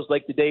wish it was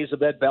like the days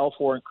of Ed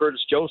Belfour and Curtis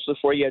Joseph,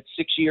 where you had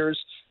 6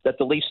 years that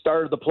the Leafs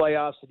started the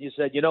playoffs and you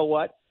said, you know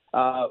what?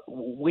 The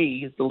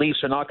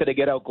Leafs are not going to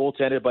get out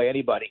goaltended by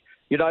anybody.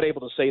 You're not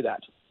able to say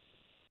that.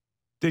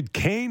 Did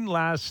Kane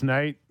last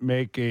night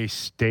make a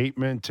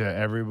statement to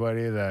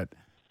everybody that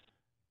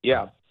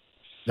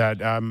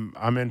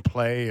I'm in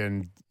play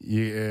and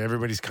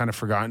everybody's kind of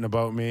forgotten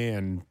about me,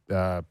 and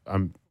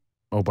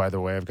by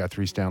the way, I've got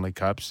 3 Stanley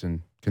Cups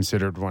and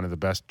considered one of the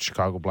best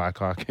Chicago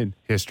Blackhawk in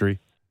history?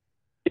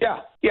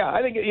 Yeah.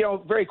 I think,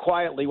 very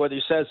quietly whether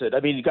he says it. I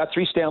mean, he got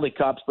 3 Stanley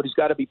Cups, but he's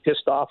got to be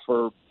pissed off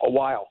for a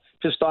while.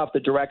 Pissed off the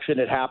direction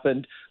it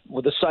happened.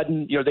 With a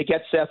sudden, they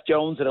get Seth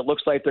Jones, and it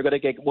looks like they're going to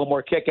get one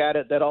more kick at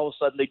it. Then all of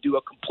a sudden they do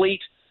a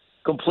complete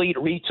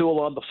retool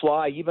on the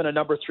fly. Even a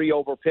number 3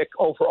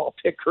 overall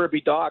pick,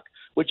 Kirby Dach,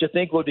 which you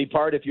think would be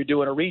part if you're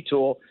doing a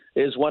retool,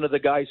 is one of the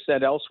guys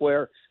sent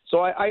elsewhere. So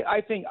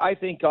I think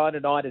on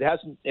and on. It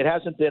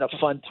hasn't been a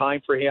fun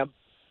time for him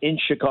in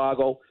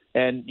Chicago.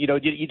 And, you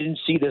didn't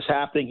see this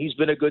happening. He's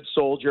been a good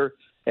soldier.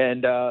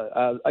 And,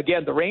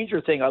 again, the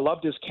Ranger thing, I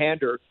loved his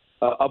candor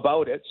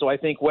about it. So I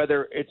think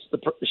whether it's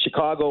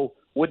Chicago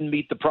wouldn't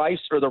meet the price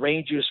or the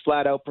Rangers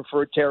flat out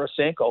preferred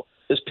Tarasenko,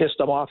 has pissed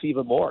him off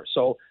even more.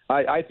 So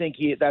I think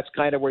that's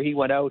kind of where he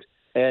went out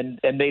and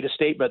made a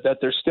statement that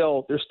there's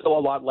still a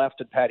lot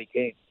left in Patty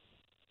Kane.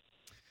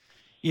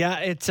 Yeah,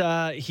 it's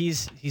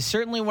he's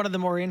certainly one of the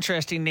more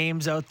interesting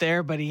names out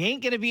there, but he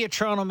ain't going to be a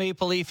Toronto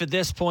Maple Leaf at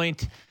this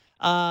point.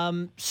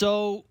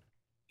 So,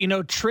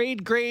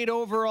 trade grade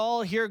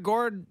overall here,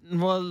 Gord.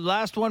 Well,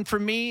 last one for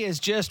me is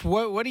just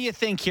what do you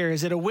think here?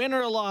 Is it a win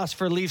or a loss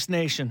for Leafs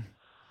Nation?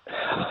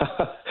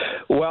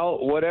 Well,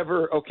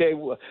 whatever. Okay,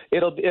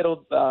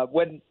 it'll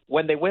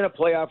when they win a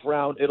playoff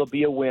round, it'll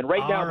be a win.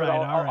 Right now,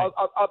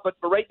 but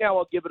right now,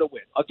 I'll give it a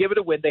win. I'll give it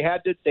a win. They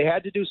had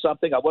to do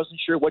something. I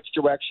wasn't sure which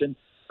direction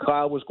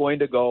Kyle was going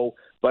to go,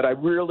 but I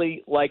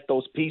really like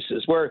those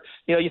pieces. Where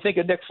you think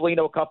of Nick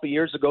Foligno a couple of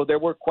years ago, there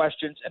were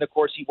questions, and of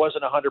course he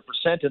wasn't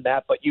 100% in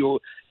that, but you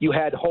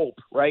had hope,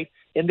 right?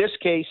 in this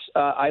case,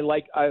 I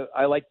like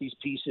these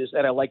pieces,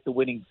 and I like the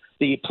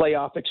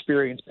playoff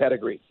experience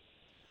pedigree.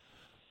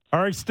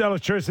 All right,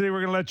 Stellartricity,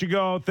 we're going to let you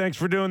go. Thanks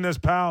for doing this,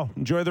 pal.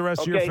 Enjoy the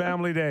rest of your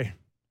family day.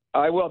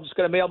 I will. I'm just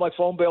going to mail my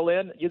phone bill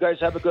in. You guys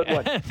have a good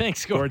one.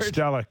 Thanks, Gord. Gord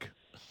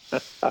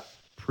Stellick.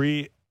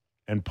 Pre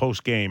and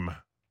post game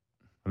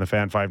on the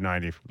Fan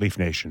 590 Leaf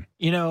Nation.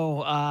 You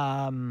know,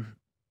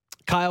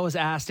 Kyle was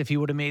asked if he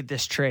would have made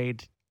this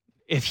trade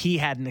if he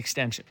had an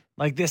extension.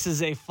 Like, this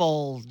is a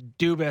full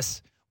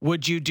Dubas.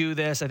 Would you do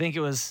this? I think it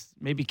was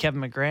maybe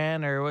Kevin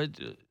McGran or what?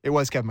 It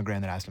was Kevin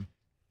McGran that asked him,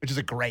 which is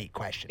a great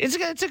question. It's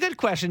a good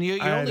question.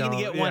 You're only going to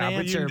get one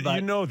answer, but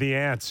you know the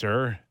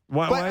answer.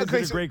 Why is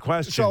it a great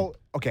question? So,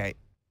 okay,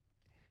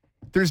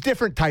 there's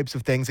different types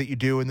of things that you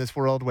do in this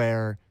world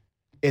where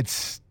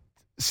it's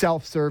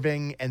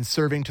self-serving and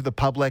serving to the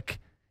public,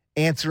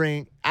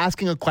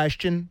 asking a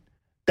question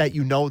that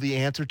you know the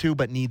answer to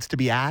but needs to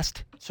be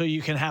asked. So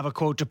you can have a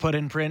quote to put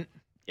in print.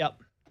 Yep.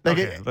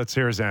 Okay, let's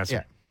hear his answer.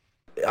 Yeah.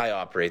 I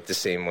operate the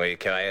same way.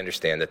 I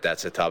understand that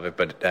that's a topic,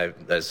 but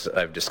as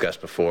I've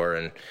discussed before,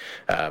 and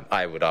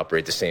I would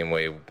operate the same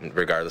way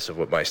regardless of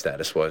what my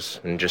status was,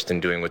 and just in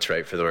doing what's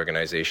right for the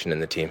organization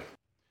and the team.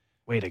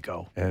 Way to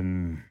go.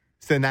 And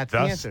so then that's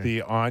thus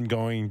the answer.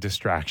 ongoing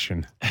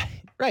distraction.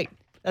 Right.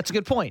 That's a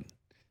good point.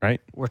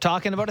 Right. We're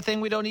talking about a thing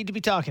we don't need to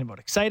be talking about.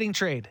 Exciting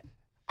trade.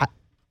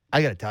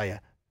 I got to tell you,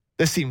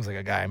 this seems like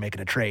a guy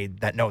making a trade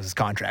that knows his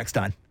contract's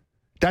done.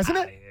 Doesn't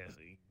it?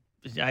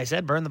 I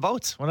said burn the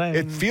boats.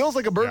 It feels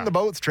like a burn the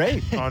boats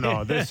trade. Oh,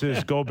 no. This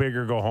is go big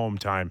or go home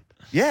time.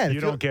 Yeah. You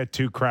don't get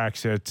two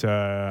cracks at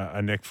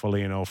a Nick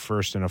Foligno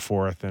first and a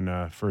fourth and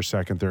a first,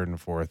 second, third, and a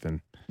fourth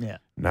and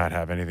not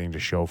have anything to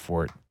show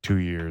for it. 2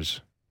 years.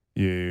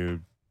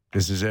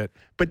 This is it.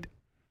 But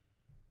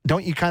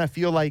don't you kind of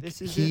feel like is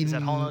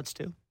that Hall Notes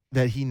too?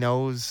 That he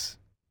knows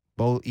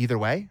both either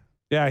way?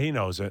 Yeah, he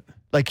knows it.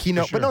 Like he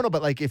knows, sure.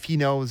 but like if he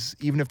knows,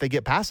 even if they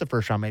get past the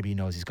first round, maybe he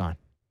knows he's gone.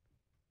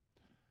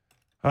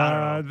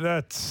 I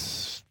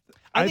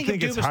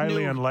think it's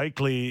highly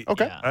unlikely.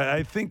 Okay. Yeah.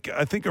 I think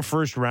a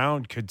first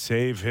round could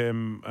save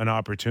him an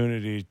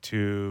opportunity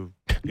to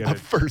get a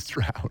first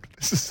round.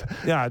 This is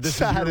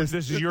this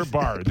is your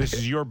bar. This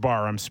is your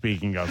bar I'm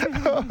speaking of.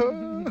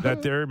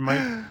 That there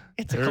might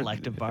it's a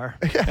collective bar.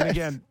 Yes. And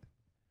again,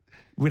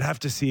 we'd have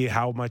to see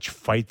how much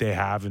fight they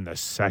have in the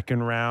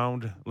second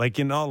round. Like,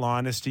 in all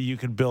honesty, you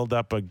could build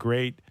up a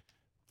great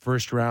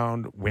first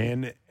round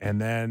win and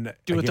then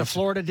do what the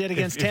Florida did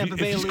against Tampa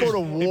Bay. Just go to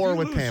war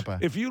with Tampa.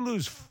 If you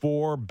lose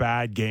 4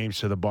 bad games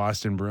to the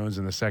Boston Bruins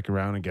in the second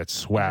round and get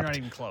swept, not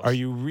even close. Are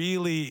you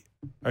really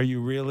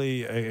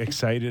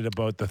excited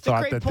about the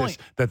thought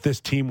that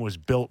this team was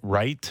built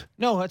right?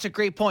 No, that's a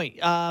great point.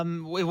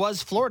 It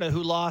was Florida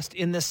who lost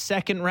in the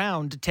second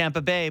round to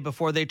Tampa Bay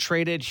before they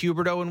traded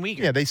Huberdeau and Uyghur.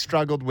 Yeah, they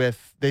struggled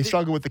with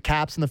the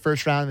Caps in the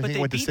first round. I think it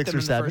went to 6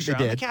 or 7. They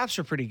did. The Caps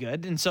were pretty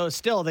good, and so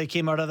still they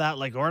came out of that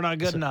like we're not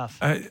good enough.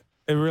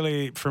 It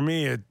really, for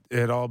me,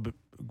 it all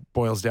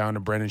boils down to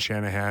Brendan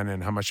Shanahan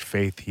and how much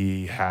faith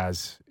he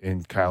has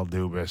in Kyle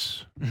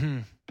Dubas. Mm-hmm.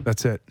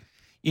 That's it.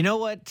 You know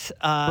what?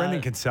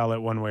 Brendan can sell it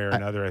one way or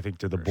another, I think,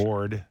 to the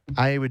board.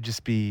 I would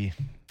just be,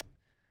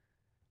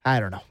 I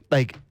don't know.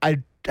 Like, I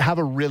have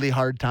a really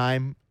hard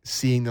time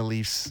seeing the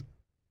Leafs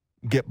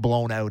get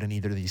blown out in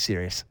either of these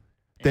series.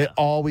 They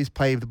always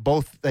play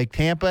both, like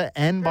Tampa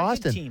and They're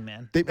Boston. A good team,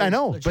 man. I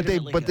know,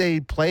 but they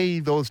play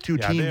those two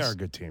teams. They are a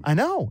good team. I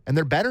know, and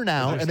they're better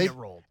now, and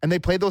they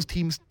play those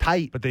teams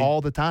tight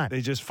all the time.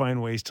 They just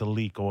find ways to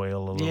leak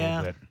oil a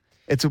little bit.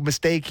 It's a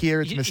mistake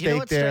here. It's a mistake there. You know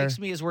what strikes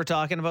me as we're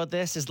talking about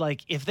this is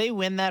like if they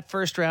win that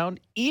first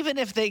round, even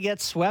if they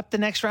get swept the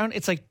next round,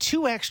 it's like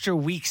 2 extra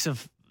weeks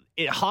of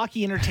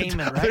hockey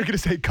entertainment, right? They're going to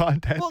say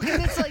content. Well,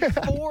 because it's like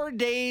 4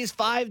 days,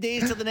 5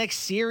 days to the next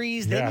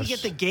series. Then you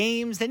get the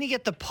games. Then you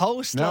get the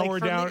post. Now we're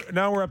down.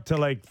 Now we're up to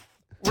like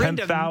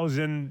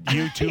 10,000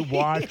 YouTube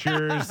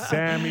watchers.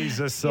 Sammy's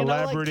a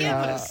celebrity.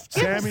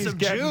 Sammy's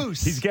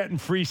he's getting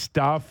free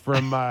stuff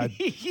from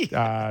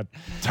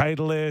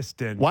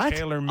Titleist and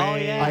TaylorMade. Oh,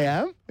 yeah. I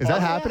am? Is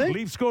that happening?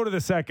 Leafs go to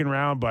the second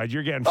round, bud.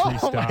 You're getting free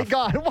stuff. Oh, my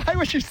God. Why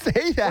would you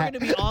say that? We're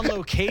going to be on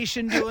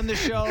location doing the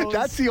shows.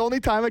 That's the only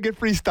time I get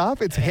free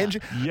stuff? It's Hinge.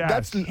 Yes.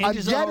 That's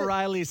hinges on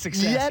O'Reilly's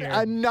success Yet here.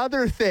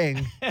 another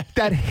thing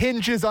that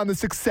hinges on the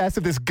success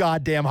of this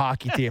goddamn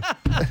hockey team.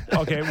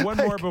 Okay, one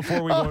more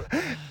before we go.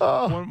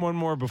 One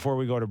more before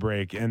we go to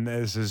break, and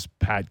this is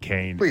Pat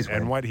Kane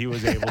and what he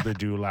was able to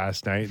do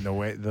last night and the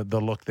way the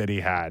look that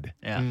he had.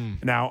 Yeah.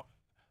 Now,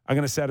 I'm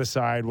going to set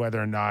aside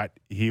whether or not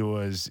he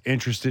was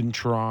interested in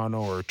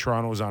Toronto or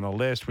Toronto was on a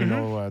list. We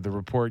know the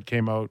report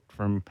came out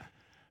from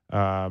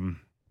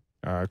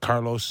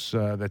Carlos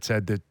that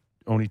said that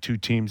only 2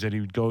 teams that he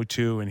would go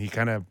to, and he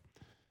kind of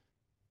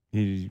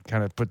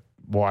put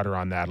water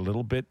on that a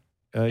little bit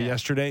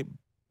yesterday.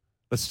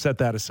 Let's set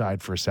that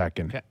aside for a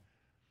second. Okay.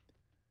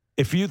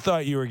 If you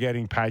thought you were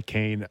getting Pat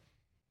Kane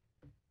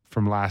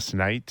from last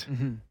night,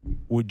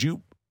 would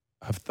you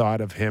have thought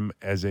of him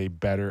as a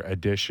better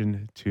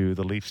addition to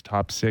the Leafs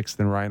top 6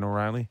 than Ryan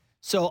O'Reilly?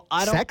 So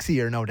I don't.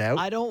 Sexier, no doubt.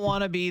 I don't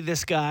want to be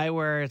this guy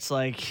where it's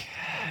like,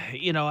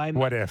 I'm.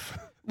 What if?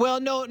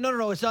 Well, no.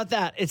 It's not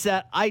that. It's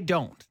that I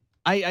don't.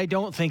 I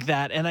don't think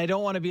that, and I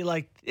don't want to be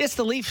like it's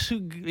the Leafs who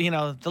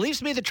the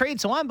Leafs made the trade,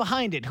 so I'm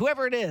behind it.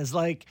 Whoever it is,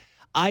 like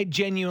I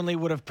genuinely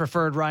would have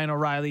preferred Ryan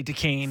O'Reilly to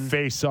Kane.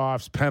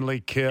 Face-offs, penalty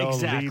kill,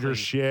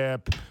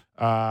 leadership.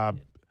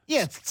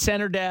 It's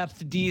center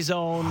depth, D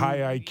zone,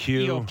 high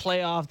IQ,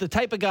 playoff. The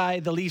type of guy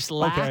the Leafs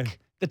lack.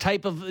 The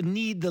type of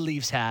need the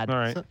Leafs had. All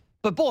right.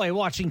 But boy,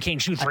 watching Kane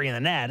shoot three in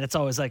the net, it's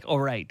always like, all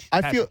right,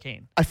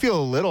 Kane. I feel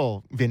a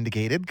little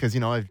vindicated because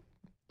I've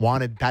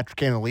wanted Patrick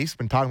Kane in the Leafs.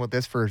 Been talking about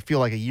this for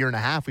like a year and a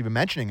half. We've been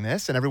mentioning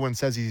this, and everyone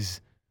says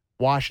he's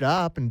washed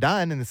up and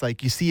done. And it's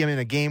like you see him in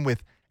a game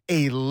with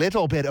a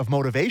little bit of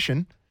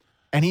motivation,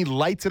 and he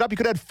lights it up. He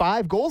could have had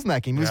 5 goals in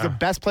that game. He was the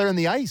best player on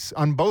the ice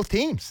on both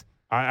teams.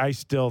 I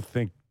still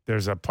think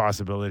there's a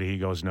possibility he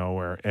goes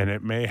nowhere, and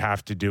it may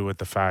have to do with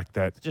the fact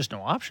that just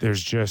no option.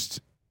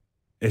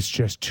 It's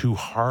just too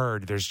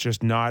hard. There's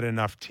just not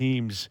enough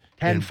teams.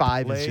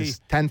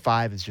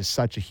 10-5 is just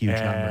such a huge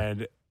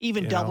number.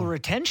 Even double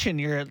retention,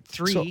 you're at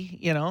 3.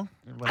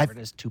 Whatever it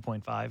is,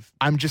 2.5.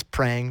 I'm just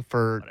praying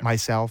for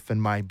myself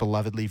and my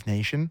beloved Leaf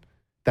Nation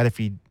that if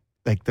he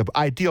the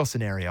ideal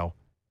scenario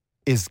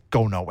is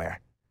go nowhere.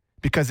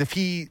 Because if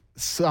he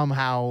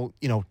somehow,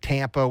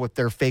 Tampa with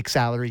their fake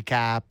salary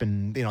cap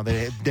and, they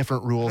have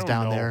different rules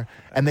down there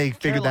and they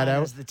figured that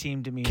out. The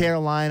team to me.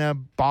 Carolina,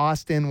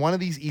 Boston, one of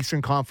these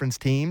Eastern Conference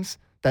teams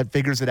that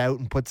figures it out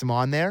and puts him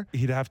on there.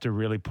 He'd have to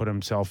really put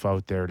himself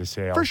out there to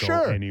say, I'll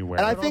go anywhere.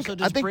 And I think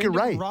you're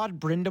right. Rod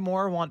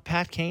Brindamore want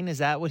Pat Kane? Is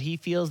that what he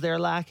feels they're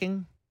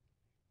lacking?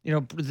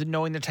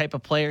 Knowing the type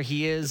of player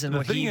he is and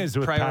what he prioritizes? The thing is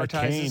with Pat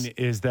Kane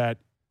is that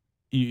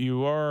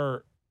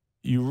you're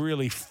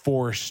really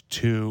forced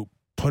to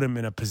put him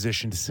in a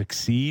position to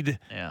succeed.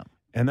 Yeah.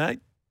 And that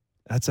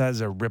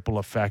has a ripple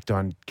effect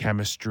on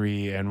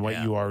chemistry and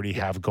what you already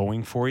have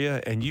going for you.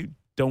 And you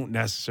don't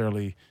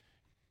necessarily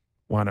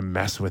want to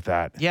mess with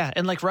that. Yeah.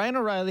 And like Ryan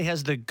O'Reilly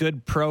has the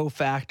good pro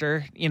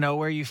factor,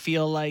 where you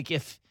feel like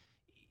if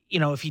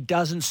he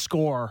doesn't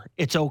score,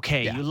 it's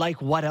okay. Yeah. You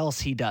like what else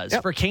he does.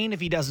 Yep. For Kane,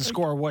 if he doesn't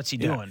score, what's he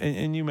doing?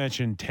 And you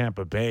mentioned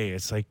Tampa Bay.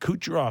 It's like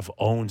Kucherov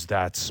owns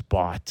that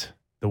spot,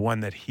 the one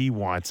that he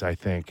wants, I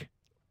think.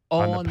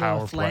 On the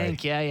power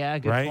flank. Play. Yeah,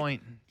 good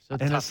point. So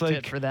and tough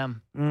fit for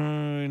them.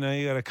 Now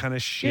you got to kind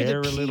of share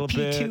a little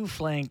bit. PP2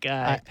 flank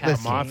guy.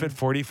 I'm off at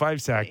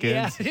 45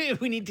 seconds. Yeah,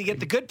 we need to get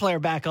the good player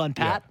back on,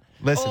 Pat. Yeah.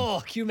 Listen.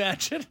 Oh, can you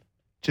imagine?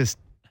 Just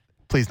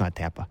please not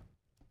Tampa.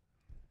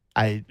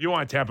 You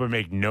want Tampa to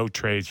make no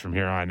trades from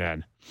here on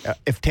in.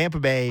 If Tampa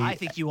Bay... I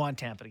think you want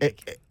Tampa to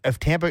get... If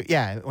Tampa...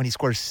 Yeah, when he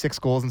scores 6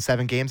 goals in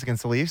 7 games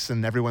against the Leafs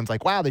and everyone's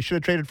like, wow, they should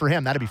have traded for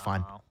him. That'd be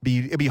fun.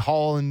 It'd be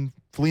Hall and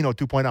Foligno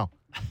 2.0.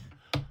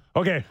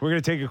 Okay, we're going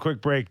to take a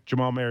quick break.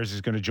 Jamal Mayers is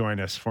going to join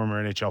us,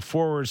 former NHL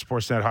forward,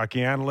 Sportsnet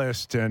hockey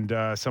analyst, and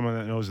someone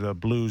that knows the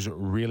Blues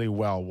really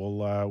well.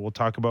 We'll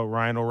talk about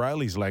Ryan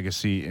O'Reilly's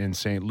legacy in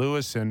St.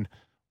 Louis and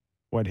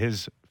what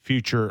his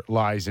future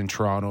lies in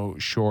Toronto,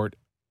 short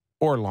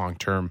or long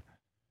term.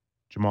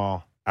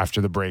 Jamal, after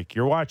the break.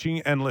 You're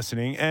watching and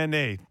listening, and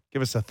hey,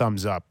 give us a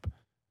thumbs up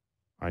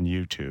on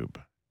YouTube.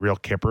 Real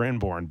Kipper and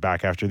Bourne,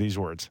 back after these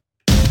words.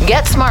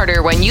 Get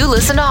smarter when you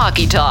listen to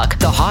Hockey Talk,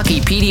 the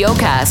Hockey PDO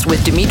cast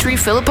with Dmitry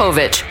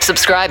Filipovich.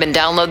 Subscribe and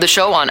download the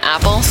show on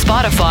Apple,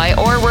 Spotify,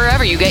 or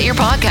wherever you get your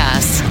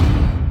podcasts.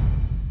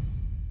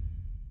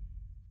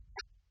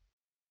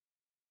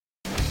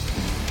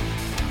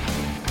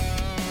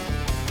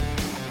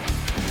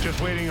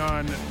 Just waiting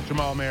on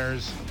Jamal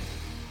Mayers.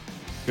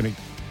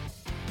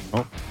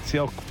 See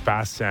how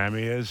fast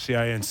Sammy is? See,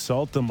 I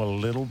insult him a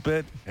little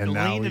bit, and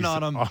now he's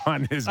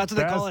on his That's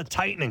what they call it,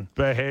 tightening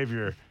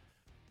behavior.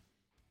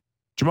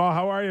 Jamal,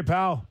 how are you,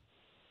 pal?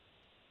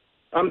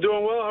 I'm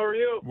doing well. How are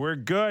you? We're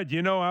good.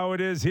 You know how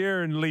it is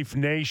here in Leaf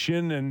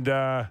Nation, and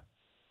map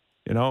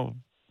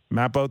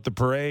out the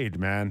parade,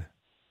 man.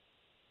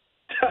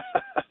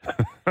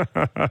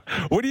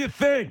 What do you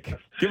think?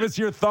 Give us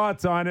your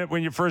thoughts on it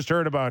when you first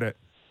heard about it.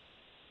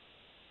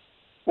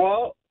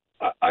 Well,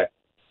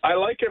 I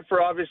like it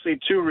for obviously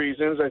 2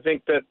 reasons. I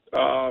think that,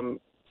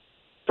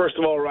 first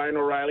of all, Ryan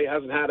O'Reilly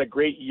hasn't had a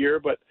great year,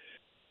 but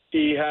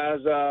he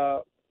has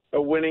a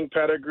winning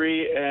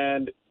pedigree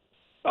and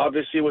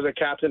obviously was a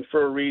captain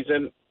for a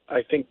reason.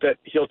 I think that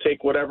he'll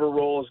take whatever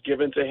role is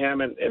given to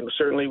him and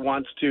certainly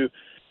wants to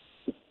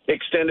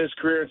extend his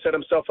career and set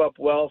himself up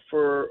well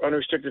for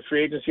unrestricted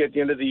free agency at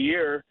the end of the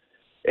year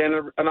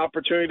and an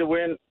opportunity to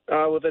win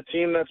with a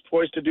team that's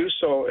poised to do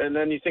so. And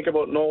then you think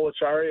about Noel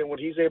Acciari and what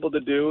he's able to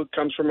do. It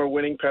comes from a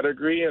winning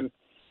pedigree and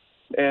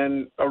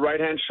a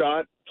right-hand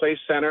shot, plays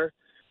center.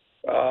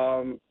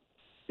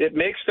 It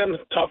makes them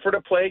tougher to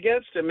play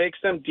against. It makes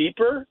them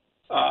deeper.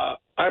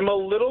 I'm a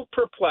little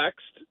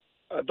perplexed.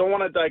 I don't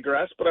want to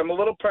digress, but I'm a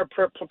little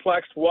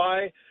perplexed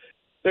why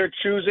they're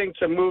choosing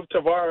to move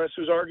Tavares,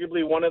 who's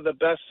arguably one of the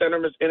best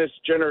centermen in his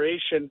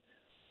generation,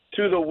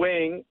 to the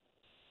wing.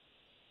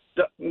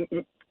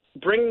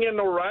 Bringing in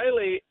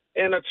O'Reilly,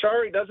 and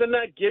Achari, doesn't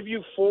that give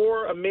you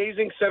 4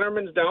 amazing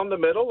centermen down the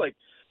middle? Like,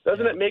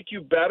 doesn't it make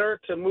you better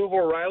to move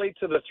O'Reilly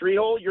to the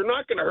 3-hole? You're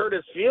not going to hurt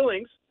his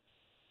feelings.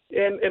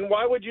 And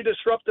why would you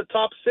disrupt the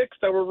top 6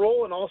 that were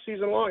rolling all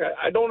season long?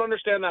 I don't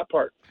understand that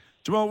part.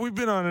 Well, we've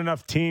been on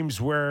enough teams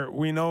where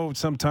we know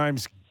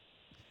sometimes,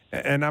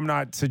 and I'm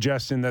not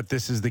suggesting that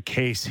this is the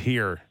case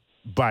here,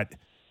 but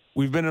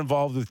we've been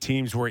involved with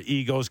teams where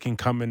egos can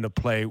come into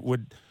play.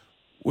 Would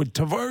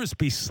Tavares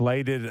be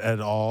slighted at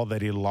all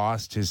that he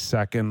lost his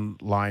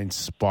second line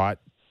spot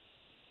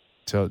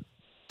to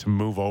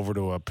move over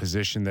to a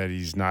position that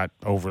he's not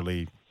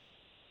overly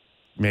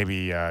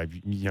maybe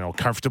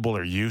comfortable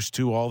or used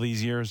to all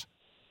these years?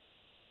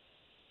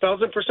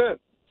 1,000%.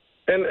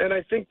 And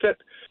I think that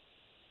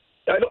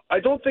I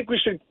don't think we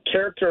should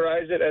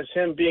characterize it as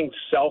him being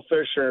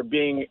selfish or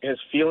being his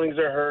feelings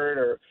are hurt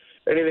or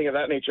anything of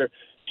that nature.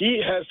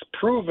 He has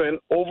proven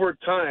over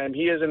time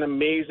he is an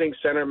amazing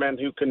centerman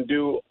who can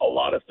do a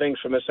lot of things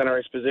from the center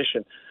ice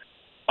position.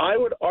 I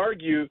would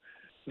argue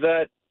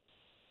that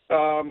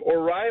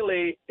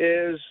O'Reilly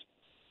is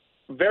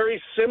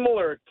very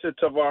similar to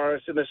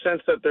Tavares in the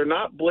sense that they're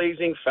not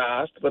blazing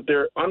fast, but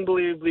they're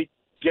unbelievably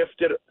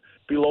gifted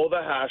below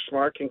the hash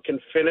mark and can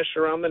finish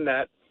around the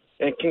net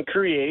and can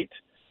create.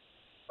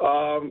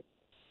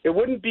 It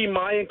wouldn't be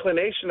my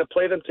inclination to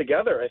play them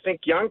together. I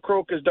think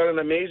Jarnkrok has done an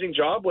amazing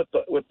job with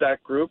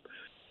that group,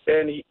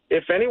 and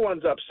if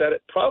anyone's upset,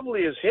 it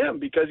probably is him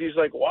because he's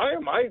like, why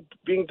am I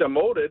being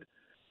demoted?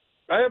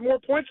 I have more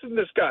points than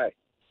this guy.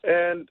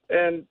 And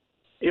at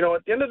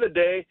the end of the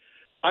day,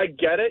 I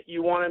get it.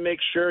 You want to make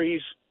sure he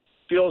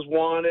feels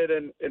wanted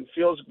and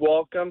feels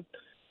welcome.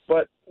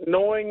 But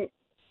knowing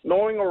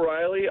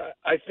O'Reilly,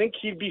 I think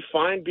he'd be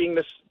fine being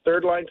this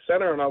third-line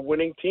center on a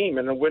winning team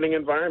in a winning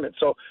environment.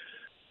 So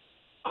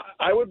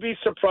I would be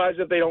surprised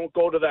if they don't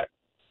go to that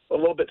a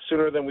little bit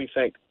sooner than we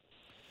think.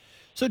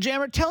 So,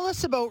 Jammer, tell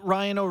us about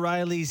Ryan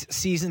O'Reilly's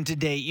season to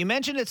date. You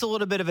mentioned it's a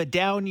little bit of a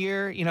down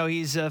year.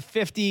 He's a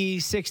 50,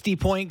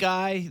 60-point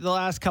guy the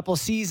last couple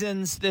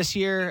seasons. This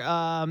year,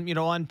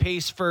 on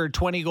pace for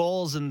 20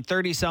 goals and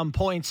 30-some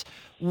points.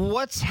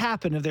 What's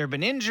happened? Have there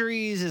been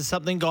injuries? Has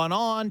something gone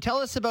on? Tell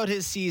us about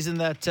his season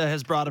that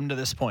has brought him to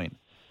this point.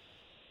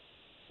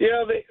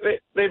 Yeah,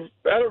 they've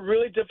had a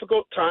really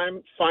difficult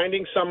time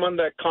finding someone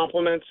that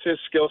complements his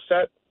skill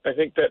set. I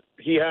think that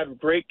he had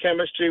great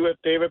chemistry with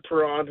David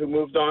Perron, who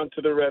moved on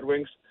to the Red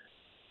Wings.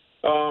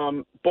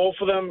 Both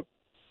of them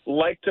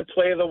like to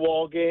play the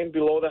wall game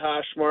below the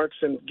hash marks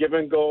and give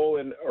and go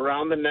and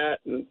around the net,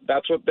 and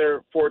that's what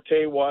their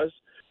forte was,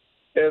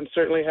 and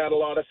certainly had a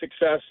lot of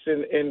success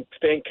in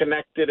staying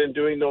connected and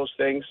doing those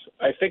things.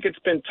 I think it's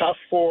been tough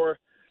for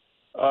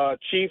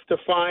Chief to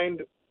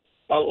find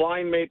a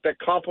line mate that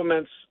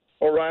complements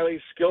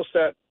O'Reilly's skill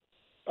set.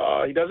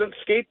 He doesn't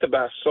skate the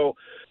best, so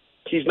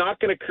he's not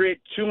going to create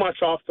too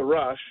much off the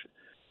rush.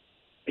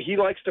 He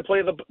likes to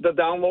play the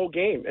down low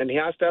game, and he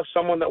has to have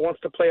someone that wants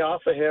to play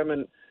off of him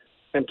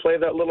and play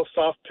that little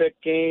soft pick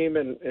game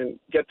and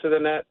get to the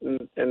net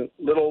and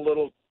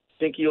little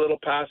dinky little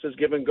passes,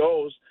 give and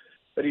goes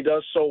that he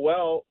does so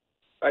well.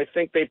 I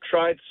think they've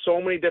tried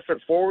so many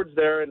different forwards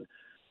there, and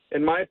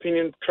in my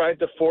opinion, tried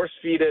to force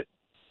feed it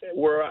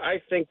where I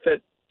think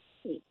that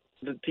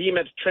the team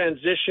has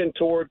transitioned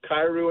toward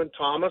Kyrou and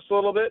Thomas a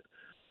little bit.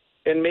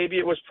 And maybe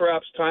it was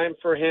perhaps time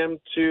for him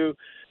to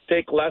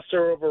take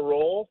lesser of a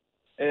role,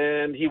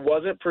 and he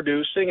wasn't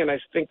producing, and I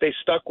think they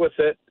stuck with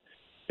it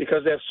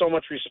because they have so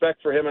much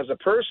respect for him as a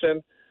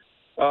person.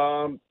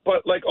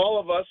 But like all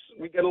of us,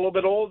 we get a little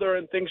bit older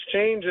and things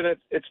change, and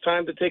it's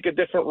time to take a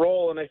different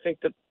role, and I think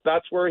that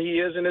that's where he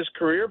is in his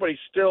career, but he's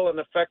still an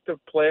effective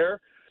player.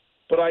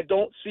 But I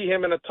don't see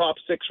him in a top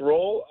 6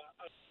 role,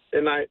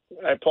 and I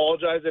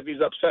apologize if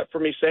he's upset for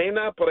me saying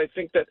that, but I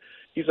think that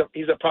he's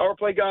a power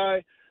play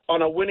guy.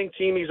 On a winning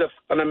team, he's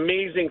an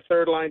amazing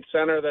third-line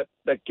center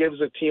that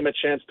gives a team a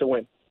chance to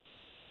win.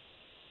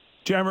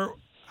 Jammer,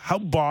 how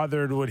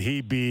bothered would he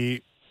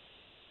be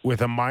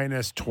with a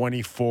minus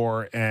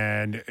 24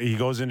 and he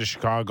goes into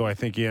Chicago? I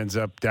think he ends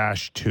up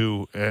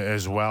 -2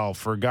 as well.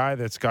 For a guy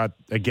that's got,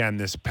 again,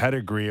 this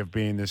pedigree of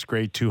being this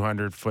great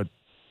 200-foot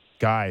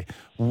guy,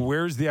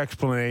 where's the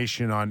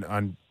explanation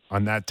on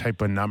that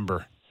type of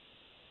number?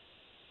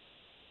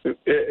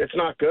 It's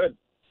not good.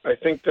 I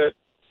think that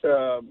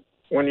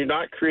when you're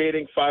not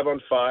creating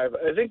 5-on-5,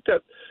 I think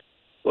that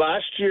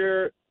last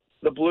year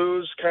the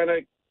Blues kind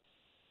of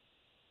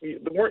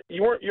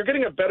you're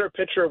getting a better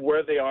picture of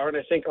where they are, and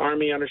I think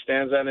Army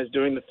understands that and is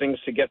doing the things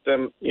to get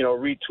them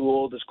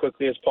retooled as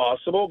quickly as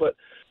possible. But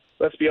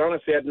let's be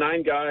honest, they had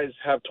 9 guys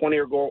have 20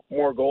 or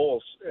more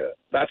goals.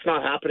 That's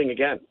not happening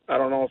again. I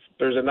don't know if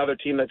there's another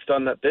team that's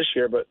done that this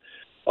year, but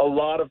a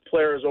lot of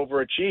players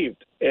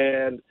overachieved,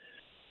 and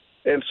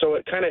so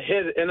it kind of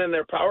hit, and then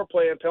their power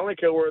play and penalty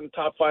kill were in the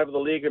top 5 of the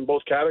league in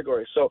both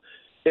categories. So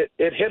it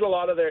hit a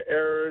lot of their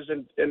errors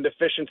and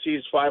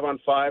deficiencies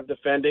 5-on-5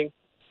 defending.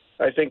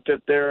 I think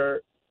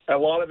that a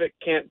lot of it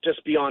can't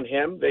just be on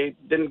him. They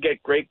didn't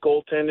get great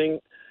goaltending.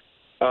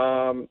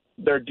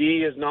 Their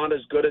D is not as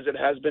good as it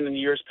has been in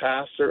years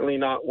past, certainly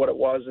not what it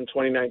was in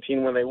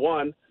 2019 when they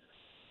won.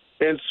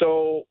 And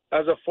so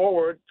as a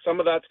forward, some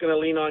of that's going to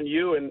lean on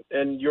you,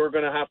 and you're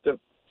going to have to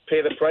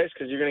pay the price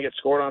because you're going to get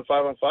scored on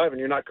 5-on-5, and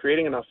you're not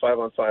creating enough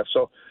 5-on-5.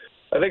 So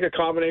I think a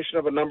combination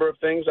of a number of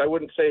things. I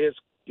wouldn't say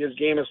his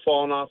game has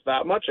fallen off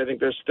that much. I think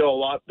there's still a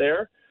lot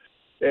there.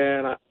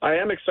 And I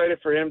am excited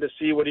for him to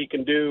see what he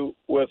can do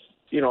with,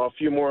 a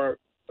few more,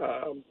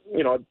 a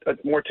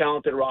more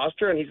talented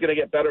roster, and he's going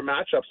to get better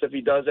matchups if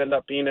he does end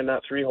up being in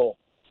that 3-hole.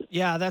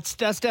 Yeah, that's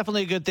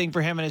definitely a good thing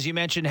for him. And as you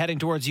mentioned, heading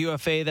towards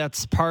UFA,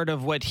 that's part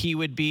of what he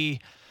would be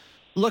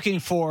looking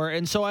for.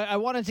 And so I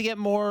wanted to get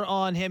more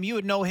on him. You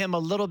would know him a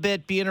little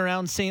bit being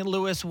around St.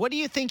 Louis. What do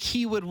you think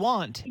he would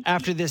want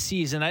after this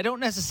season? I don't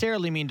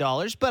necessarily mean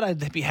dollars, but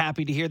I'd be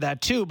happy to hear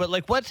that too. But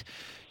like what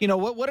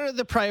are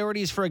the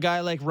priorities for a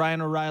guy like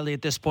Ryan O'Reilly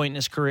at this point in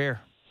his career?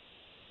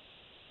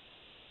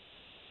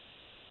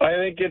 I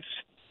think it's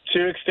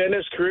to extend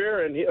his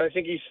career, and I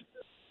think he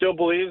still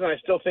believes, and I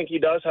still think he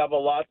does have a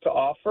lot to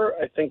offer.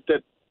 I think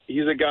that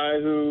he's a guy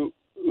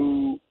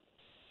who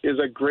is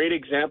a great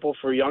example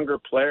for younger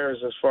players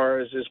as far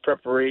as his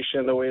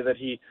preparation, the way that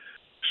he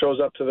shows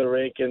up to the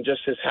rink, and just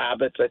his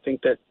habits. I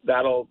think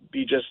that'll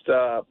be just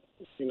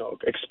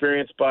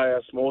experienced by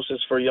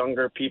osmosis for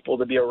younger people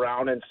to be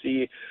around and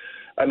see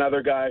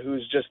another guy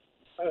who's just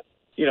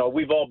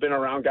we've all been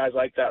around guys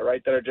like that,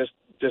 right? That are just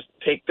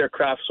take their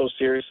craft so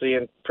seriously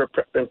and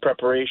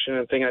preparation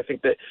and thing. I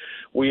think that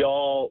we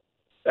all,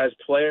 as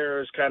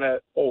players, kind of,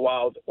 oh,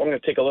 wow, I'm going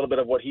to take a little bit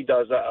of what he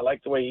does. I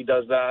like the way he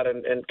does that,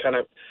 and kind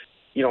of,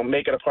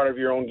 make it a part of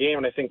your own game.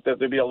 And I think that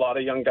there'll be a lot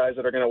of young guys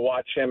that are going to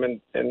watch him and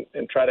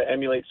try to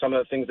emulate some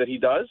of the things that he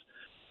does.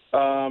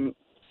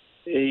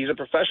 He's a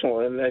professional,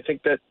 and I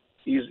think that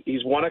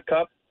he's won a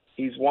cup.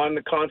 He's won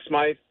the Conn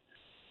Smythe.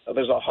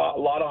 There's a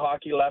lot of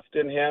hockey left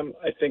in him.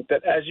 I think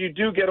that as you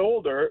do get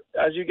older,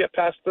 as you get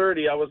past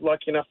 30, I was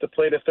lucky enough to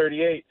play to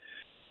 38,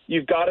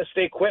 you've got to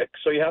stay quick.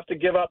 So you have to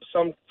give up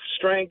some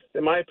strength,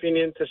 in my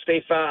opinion, to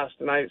stay fast.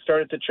 And I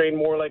started to train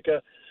more like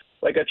a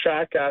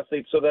track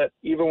athlete, so that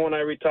even when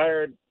I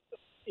retired,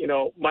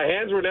 my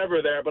hands were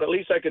never there, but at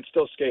least I could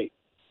still skate.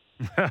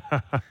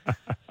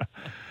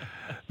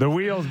 The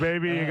wheels,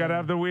 baby. You got to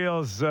have the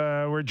wheels.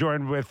 We're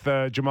joined with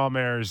Jamal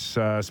Mayers,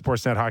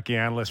 Sportsnet hockey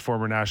analyst,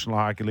 former National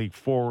Hockey League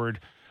forward.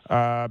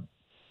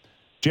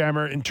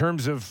 Jammer, in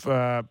terms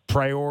of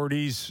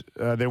priorities,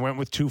 they went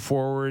with 2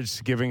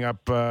 forwards, giving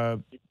up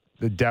the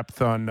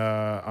depth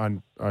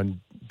on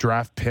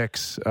draft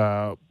picks.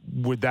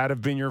 Would that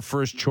have been your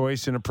first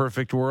choice in a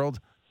perfect world?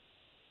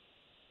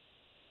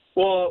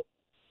 Well,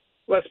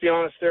 let's be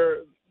honest.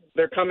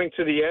 They're coming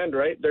to the end,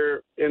 right?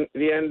 They're in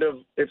the end of.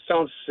 It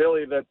sounds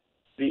silly that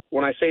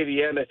when I say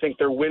the end, I think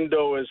their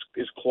window is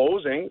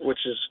closing, which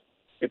is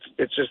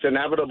it's just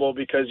inevitable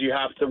because you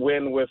have to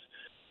win with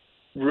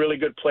really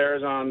good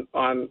players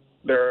on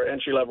their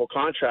entry-level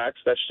contracts.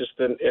 That's just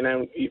and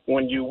then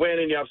when you win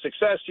and you have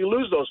success, you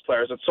lose those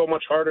players. It's so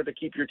much harder to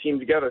keep your team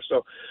together.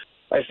 So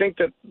I think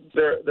that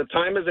the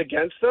time is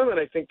against them, and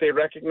I think they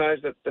recognize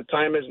that the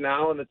time is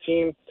now, and the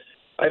team,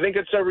 I think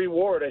it's a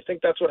reward. I think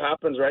that's what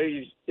happens, right?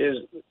 Is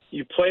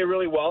you play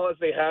really well as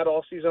they had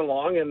all season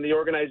long, and the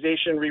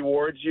organization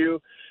rewards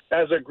you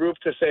as a group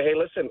to say, hey,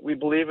 listen, we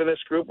believe in this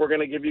group. We're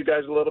going to give you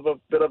guys a little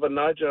bit of a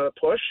nudge and a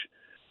push.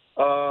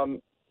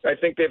 I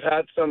think they've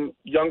had some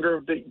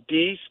younger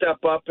D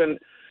step up and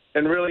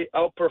really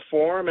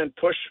outperform and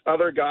push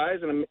other guys,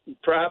 and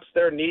perhaps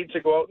their need to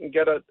go out and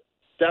get a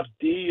depth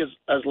D is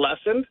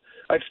lessened.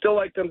 I'd still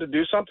like them to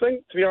do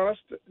something, to be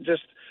honest.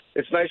 Just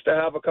it's nice to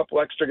have a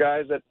couple extra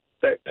guys that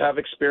have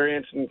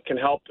experience and can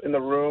help in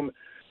the room,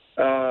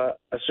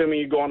 assuming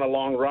you go on a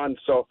long run.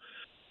 So,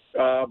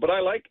 but I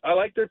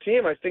like their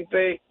team. I think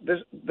the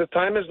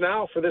time is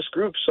now for this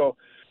group. So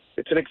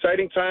it's an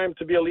exciting time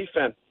to be a Leaf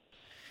fan.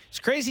 It's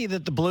crazy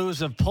that the Blues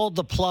have pulled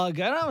the plug.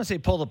 I don't want to say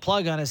pull the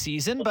plug on a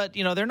season, but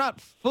they're not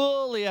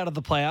fully out of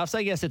the playoffs.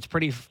 I guess it's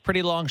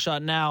pretty long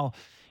shot now.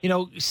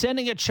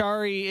 Sending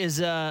Achari is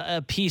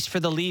a piece for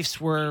the Leafs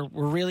we're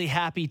really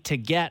happy to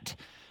get.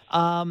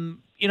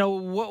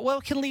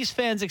 What can Leafs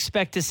fans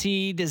expect to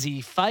see? Does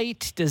he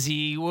fight?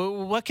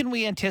 What can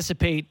we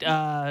anticipate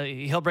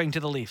he'll bring to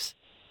the Leafs?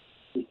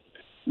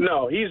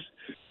 No, he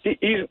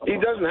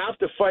doesn't have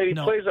to fight.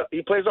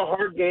 He plays a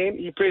hard game.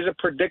 He plays a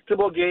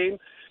predictable game.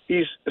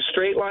 He's a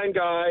straight line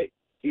guy.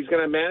 He's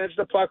going to manage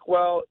the puck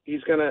well.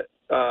 He's going to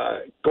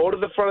go to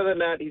the front of the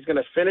net. He's going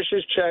to finish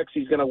his checks.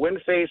 He's going to win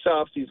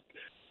faceoffs.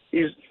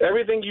 He's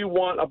everything you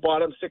want a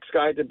bottom 6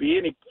 guy to be,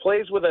 and he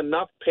plays with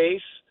enough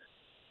pace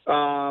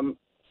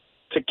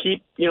to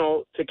keep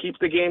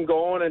the game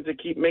going and to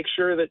make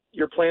sure that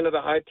you're playing at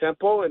a high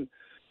tempo and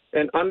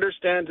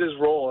understands his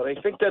role. And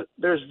I think that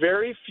there's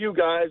very few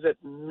guys that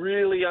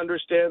really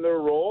understand their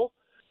role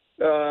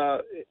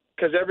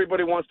because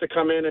everybody wants to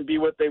come in and be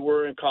what they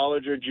were in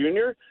college or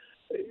junior.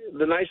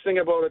 The nice thing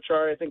about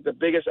Achari, I think the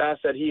biggest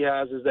asset he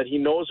has is that he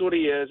knows what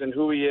he is and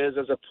who he is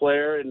as a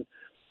player, and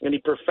he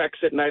perfects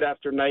it night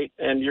after night,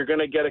 and you're going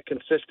to get a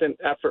consistent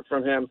effort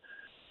from him.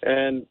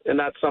 And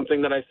that's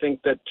something that I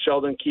think that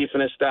Sheldon Keefe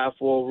and his staff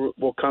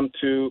will come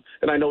to,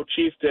 and I know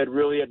Chief did,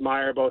 really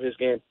admire about his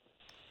game.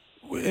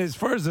 As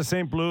far as the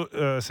St.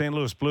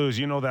 Louis Blues,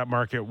 you know that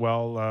market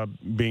well,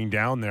 being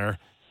down there.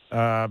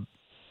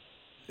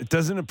 It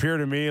doesn't appear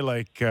to me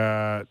like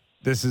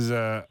this is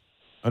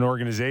an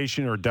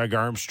organization, or Doug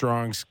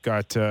Armstrong's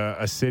got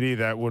a city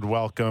that would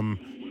welcome,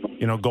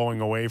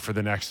 going away for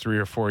the next 3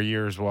 or 4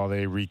 years while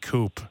they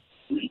recoup.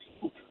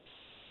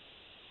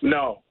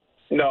 No,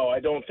 I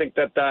don't think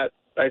that.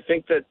 I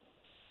think that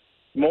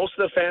most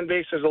of the fan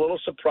base is a little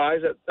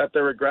surprised at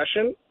the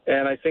regression,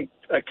 and I think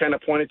I kind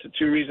of pointed to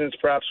 2 reasons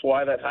perhaps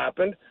why that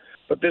happened,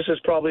 but this is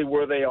probably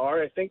where they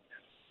are. I think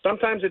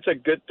sometimes it's a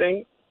good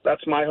thing.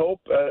 That's my hope,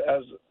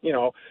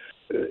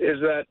 is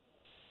that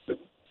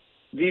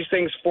these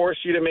things force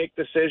you to make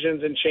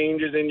decisions and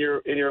changes in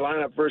your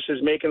lineup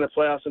versus making the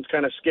playoffs and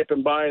kind of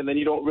skipping by, and then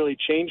you don't really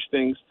change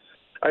things.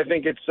 I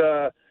think it's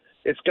going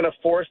to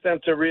force them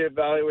to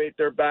reevaluate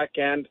their back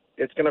end.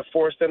 It's going to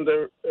force them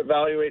to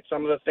evaluate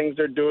some of the things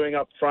they're doing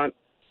up front.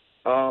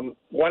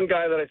 One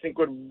guy that I think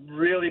would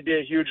really be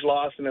a huge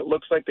loss, and it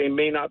looks like they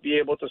may not be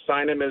able to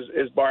sign him,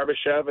 is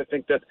Barbashev. I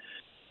think that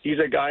he's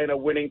a guy in a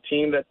winning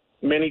team that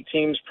many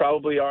teams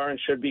probably are and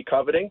should be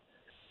coveting.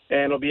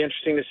 And it'll be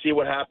interesting to see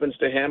what happens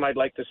to him. I'd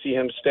like to see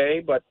him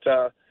stay, but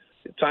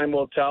time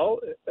will tell.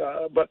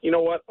 But you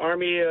know what?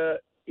 Army,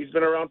 he's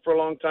been around for a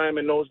long time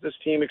and knows this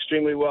team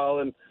extremely well,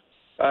 and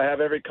I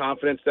have every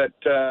confidence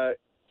that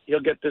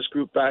he'll get this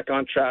group back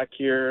on track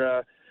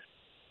here.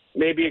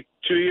 Maybe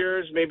 2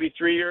 years, maybe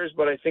 3 years,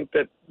 but I think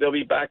that they'll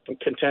be back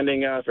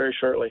contending very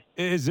shortly.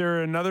 Is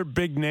there another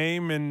big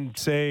name in,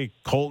 say,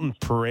 Colton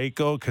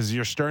Parayko? Because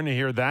you're starting to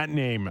hear that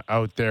name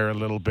out there a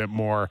little bit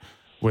more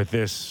with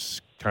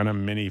this kind of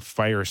mini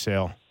fire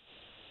sale.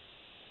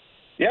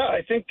 Yeah,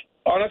 I think,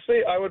 honestly,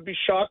 I would be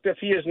shocked if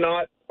he is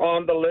not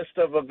on the list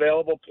of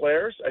available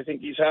players. I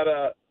think he's had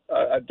a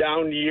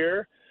down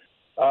year.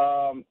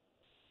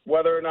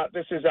 Whether or not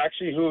this is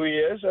actually who he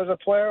is as a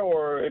player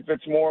or if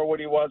it's more what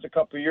he was a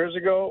couple of years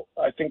ago,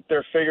 I think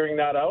they're figuring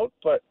that out.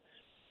 But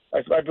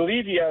I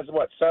believe he has,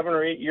 7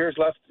 or 8 years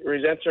left, or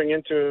he's entering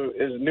into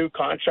his new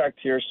contract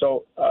here.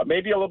 So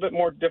maybe a little bit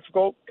more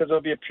difficult because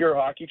it'll be a pure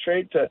hockey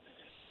trade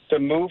to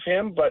move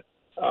him. But,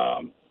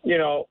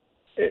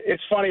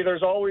 it's funny.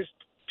 There's always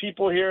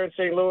people here in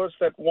St. Louis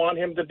that want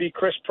him to be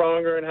Chris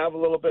Pronger and have a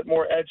little bit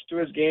more edge to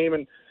his game.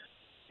 And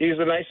he's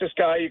the nicest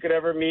guy you could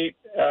ever meet.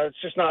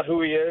 It's just not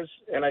who he is.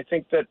 And I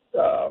think that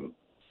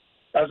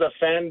as a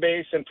fan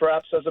base and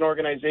perhaps as an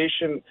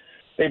organization,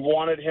 they've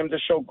wanted him to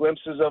show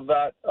glimpses of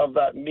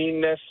that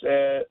meanness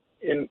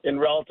in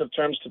relative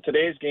terms to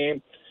today's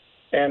game.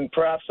 And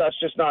perhaps that's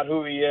just not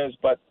who he is.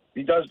 But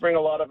he does bring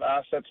a lot of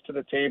assets to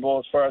the table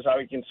as far as how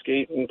he can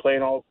skate and play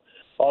in all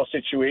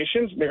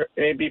situations.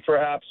 Maybe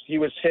perhaps he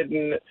was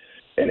hidden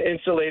and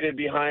insulated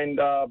behind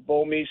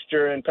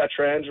Bouwmeester and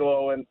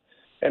Pietrangelo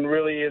and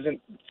really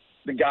isn't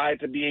the guy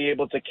to be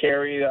able to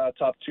carry the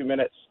top 2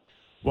 minutes.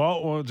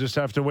 Well, we'll just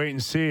have to wait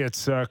and see.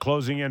 It's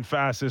closing in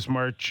fast this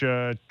March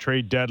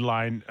trade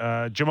deadline.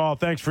 Jamal,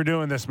 thanks for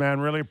doing this, man.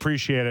 Really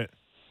appreciate it.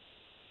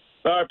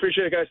 I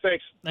appreciate it, guys.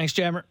 Thanks. Thanks,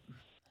 Jammer.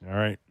 All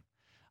right.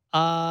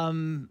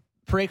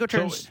 Parayko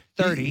turns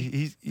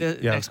 30.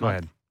 Yes, go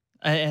ahead.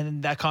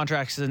 And that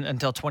contract's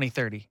until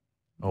 2030.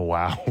 Oh,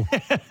 wow.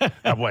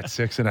 At what,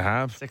 6.5?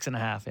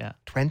 6.5, yeah.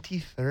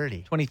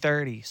 2030.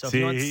 2030. So if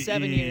you want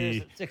 7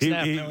 years,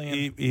 $6.5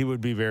 million. He would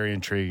be very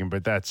intriguing,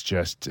 but that's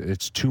just,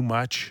 it's too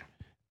much.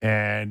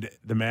 And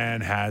the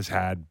man has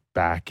had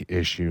back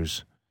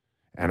issues.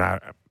 And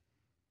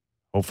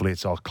hopefully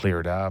it's all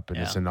cleared up and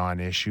it's a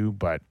non-issue,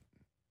 but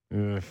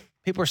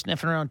people are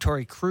sniffing around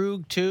Torrey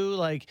Krug too.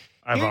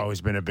 I've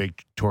always been a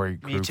big Torrey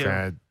Krug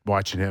fan.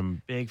 Watching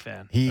him, big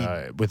fan.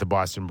 With the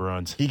Boston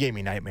Bruins. He gave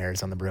me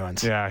nightmares on the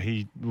Bruins. Yeah,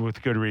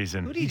 with good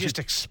reason. Who did he just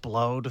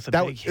explode with a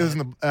big hit? It was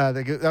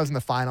that was in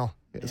the final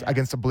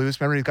against the Blues.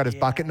 Remember, he got his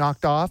bucket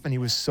knocked off, and he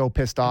was so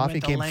pissed off.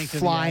 He came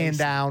flying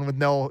down with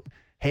no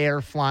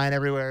hair flying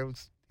everywhere.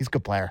 He's a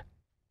good player.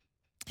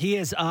 He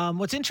is.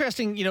 What's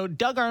interesting,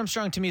 Doug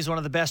Armstrong to me is one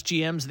of the best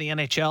GMs in the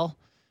NHL.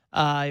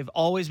 I've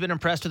always been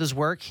impressed with his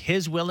work.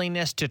 His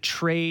willingness to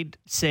trade,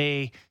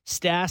 say,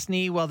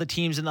 Stastny while the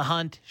team's in the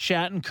hunt,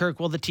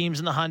 Shattenkirk while the team's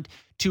in the hunt,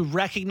 to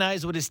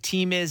recognize what his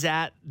team is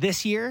at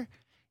this year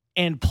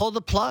and pull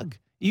the plug.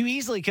 You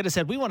easily could have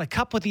said, we want to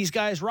cup with these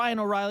guys. Ryan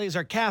O'Reilly is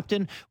our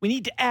captain. We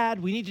need to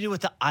add. We need to do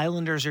what the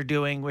Islanders are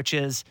doing, which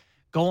is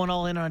going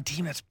all in on a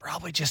team that's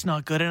probably just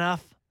not good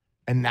enough.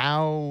 And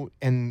now,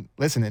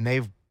 listen,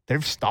 they've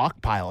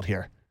stockpiled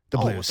here. The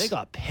Blues. They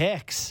got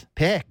picks.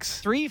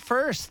 3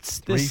 firsts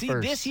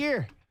this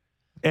year.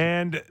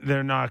 And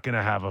they're not going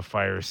to have a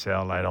fire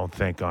sale, I don't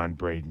think, on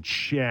Braden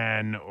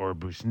Shen or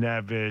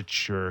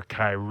Busnevich or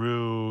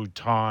Kyrou,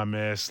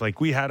 Thomas.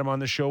 We had him on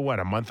the show,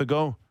 a month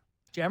ago?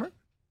 Jammer?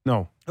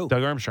 No,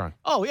 Doug Armstrong.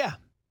 Oh, yeah,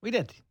 we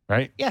did.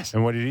 Right? Yes.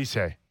 And what did he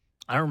say?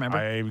 I remember.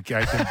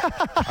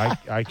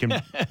 I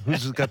can.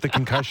 Who's got the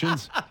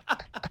concussions?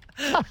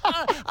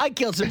 I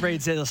killed some brain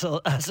cells too,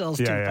 pal.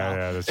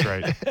 Yeah, that's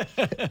right.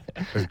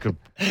 It's good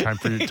time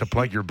for you to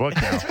plug your book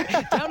now.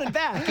 Down and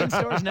back in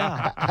stores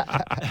now.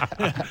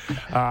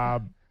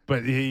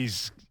 But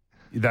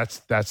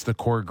that's the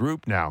core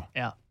group now.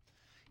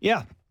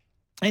 Yeah.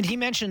 And he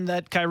mentioned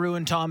that Kyrou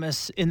and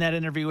Thomas in that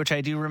interview, which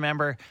I do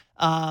remember.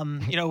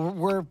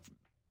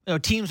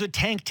 Teams would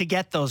tank to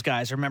get those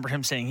guys. I remember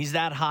him saying he's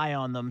that high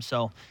on them.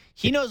 So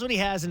he knows what he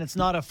has, and it's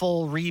not a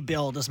full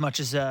rebuild as much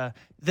as the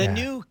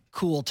new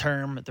cool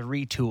term, the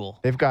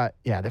retool. They've got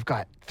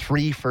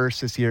 3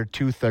 firsts this year,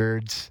 2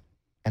 thirds,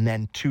 and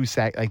then 2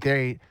 sec. Like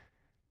they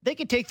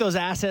could take those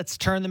assets,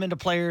 turn them into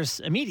players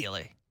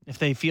immediately if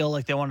they feel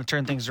like they want to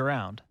turn things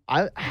around.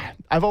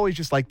 I've always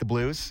just liked the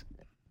Blues.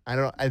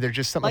 They're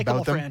just something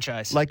about them.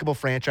 Likable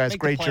franchise,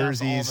 great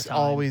jerseys,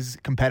 always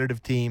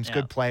competitive teams,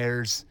 good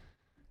players.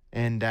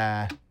 And,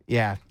 I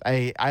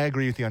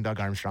agree with you on Doug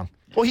Armstrong.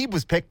 Well, he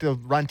was picked to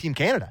run Team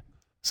Canada.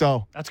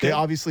 So they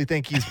obviously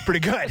think he's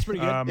pretty good. That's pretty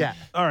good. Yeah.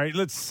 All right,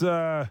 let's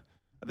I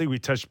think we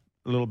touched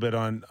a little bit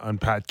on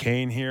Pat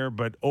Kane here,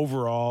 but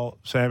overall,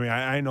 Sammy,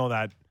 I know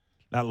that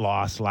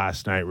loss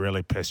last night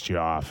really pissed you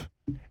off.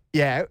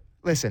 Yeah,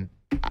 listen.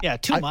 Yeah,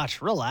 too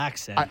much.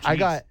 Relax.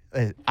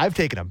 I've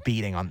taken a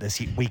beating on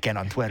this weekend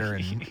on Twitter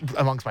and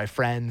amongst my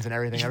friends and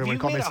everything. Everyone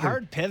called me a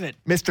hard pivot,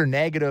 Mr.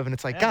 Negative, and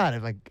it's like,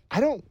 God, I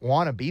don't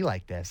want to be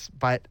like this,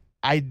 but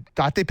I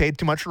thought they paid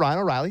too much for Ryan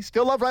O'Reilly.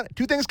 Still love Ryan.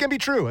 2 things can be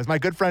true, as my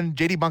good friend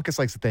JD Bunkus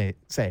likes to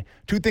say.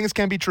 2 things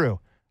can be true.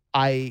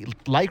 I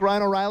like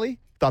Ryan O'Reilly.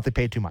 Thought they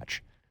paid too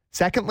much.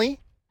 Secondly,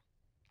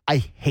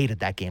 I hated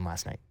that game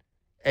last night,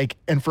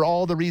 and for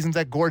all the reasons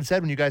that Gord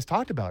said when you guys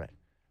talked about it.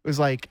 It was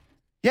like,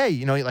 yeah,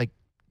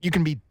 you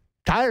can be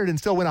tired and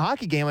still win a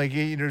hockey game.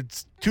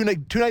 It's 2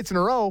 nights in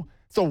a row.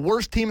 It's the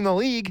worst team in the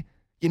league.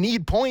 You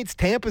need points.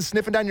 Tampa's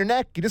sniffing down your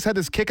neck. You just had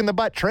this kick in the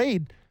butt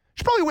trade. You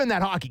should probably win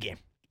that hockey game.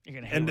 You're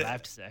going to hate what I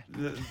have to say.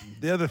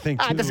 The other thing,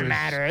 too, it doesn't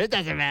matter. It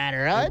doesn't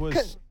matter. It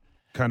was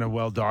kind of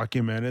well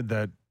documented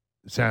that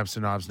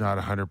Samsonov's not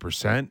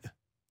 100%.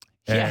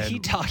 Yeah, he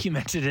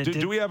documented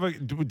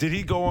it. Did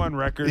he go on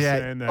record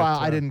saying that? Well,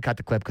 I didn't cut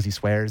the clip because he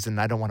swears, and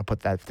I don't want to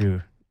put that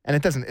through. And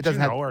it doesn't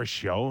have our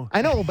show.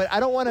 I know, but I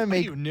don't want to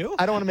make you knew?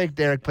 I don't want to make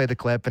Derek play the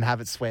clip and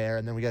have it swear,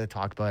 and then we got to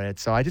talk about it.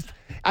 So I think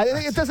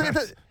it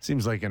doesn't.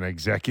 Seems like an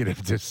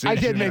executive decision. I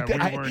did make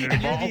that. You're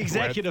the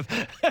executive.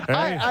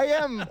 I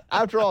am.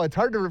 After all, it's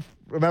hard to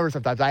remember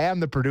sometimes. I am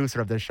the producer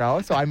of this show,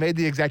 so I made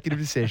the executive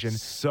decision.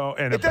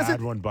 And a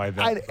bad one by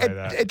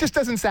that. It just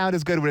doesn't sound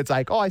as good when it's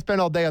like, I spent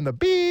all day on the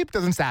beep.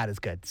 Doesn't sound as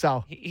good.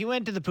 So he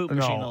went to the poop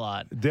machine a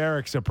lot.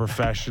 Derek's a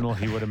professional.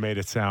 He would have made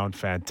it sound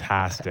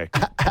fantastic.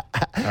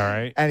 All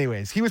right.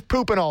 Anyways, he was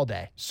pooping all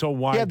day. So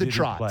why did he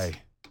play?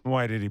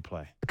 Why did he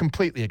play? I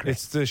completely agree.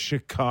 It's the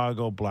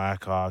Chicago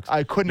Blackhawks.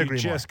 I couldn't agree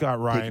more. You just got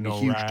Ryan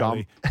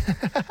O'Reilly.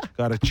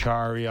 Got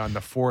Achari on the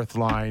 4th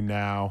line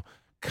now.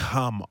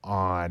 Come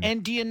on.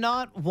 And do you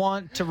not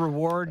want to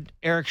reward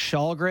Eric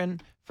Källgren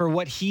for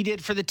what he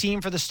did for the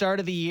team for the start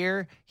of the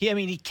year?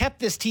 He kept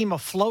this team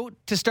afloat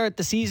to start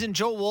the season.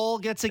 Joe Woll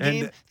gets a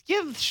game.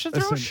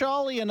 Throw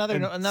Shawley another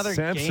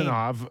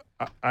Samsonov,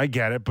 game. I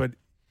get it, but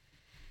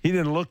he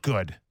didn't look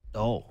good.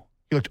 Oh.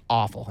 He looked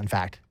awful, in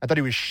fact. I thought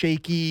he was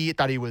shaky. I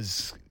thought he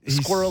was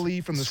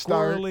squirrely from the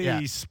start. Yeah.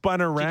 He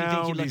spun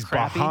around. He's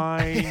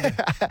behind. He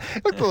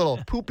looked a little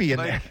poopy in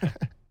there.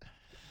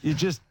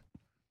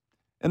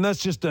 And that's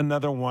just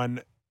another one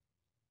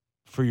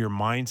for your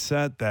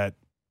mindset that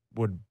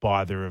would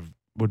bother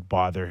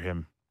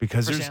him.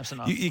 Because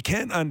you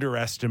can't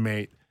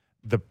underestimate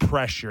the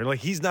pressure. Like,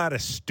 he's not a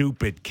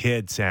stupid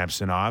kid,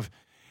 Samsonov.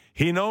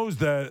 He knows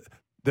the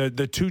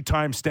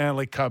 2-time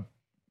Stanley Cup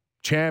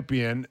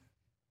champion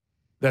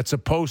that's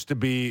supposed to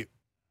be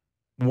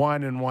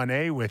 1 and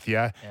 1A with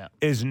you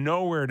is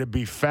nowhere to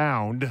be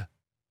found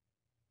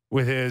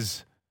with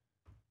his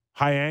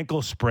high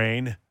ankle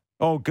sprain.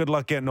 Oh, good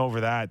luck getting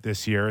over that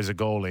this year as a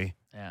goalie.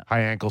 Yeah.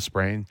 High ankle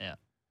sprain. Yeah.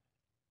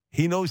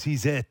 He knows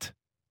he's it.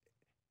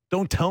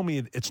 Don't tell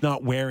me it's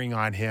not wearing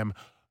on him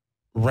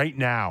right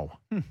now.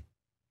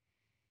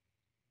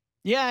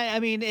 Yeah,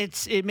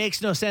 it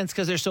makes no sense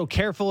because they're so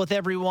careful with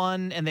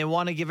everyone and they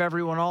want to give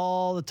everyone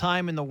all the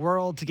time in the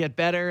world to get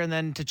better, and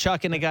then to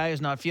chuck in a guy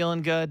who's not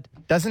feeling good.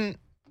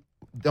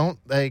 Don't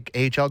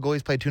AHL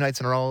goalies play 2 nights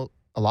in a row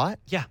a lot?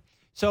 Yeah.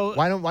 So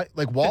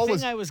Wall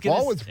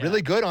was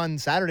really good on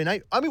Saturday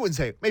night. I wouldn't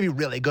say maybe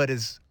really good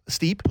is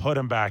steep. Put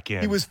him back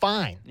in. He was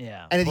fine.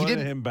 Yeah. And put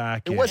him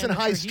back in. It wasn't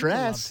high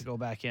stress. To go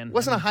back in. It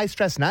wasn't a high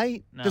stress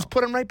night. No. Just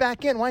put him right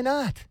back in. Why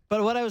not?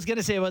 But what I was going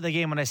to say about the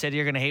game when I said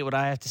you're going to hate what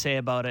I have to say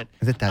about it.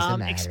 It doesn't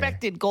matter.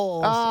 Expected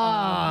goals.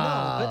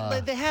 No,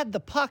 but they had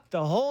the puck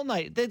the whole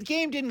night. The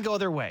game didn't go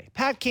their way.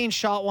 Pat Kane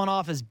shot one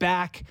off his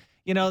back.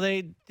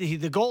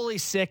 The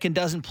goalie's sick and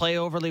doesn't play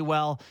overly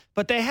well,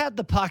 but they had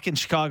the puck in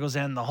Chicago's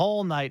end the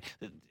whole night.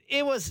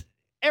 It was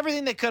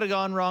everything that could have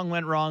gone wrong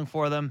went wrong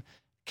for them.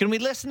 Can we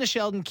listen to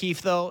Sheldon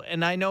Keefe, though?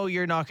 And I know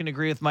you're not going to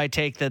agree with my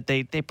take that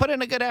they put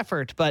in a good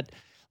effort, but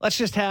let's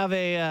just have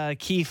a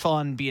Keefe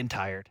on being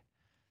tired.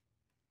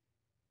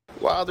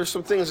 Well, there's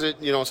some things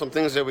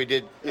that we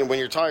did. When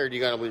you're tired, you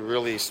got to be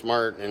really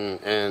smart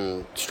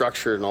and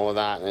structured and all of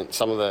that. And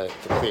some of the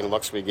clean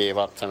looks we gave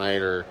up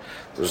tonight are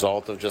the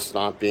result of just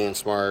not being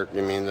smart.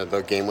 I mean,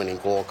 the game-winning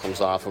goal comes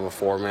off of a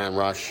 4-man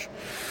rush.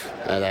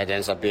 That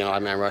ends up being an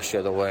 5-man rush the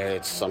other way.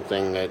 It's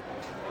something that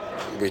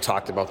we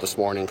talked about this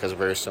morning because a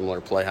very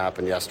similar play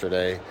happened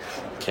yesterday.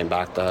 Came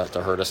back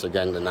to hurt us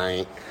again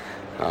tonight.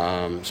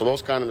 So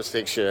those kind of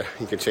mistakes you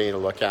continue to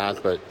look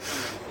at, but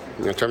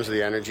in terms of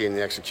the energy and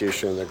the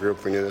execution of the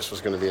group, we knew this was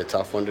going to be a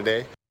tough one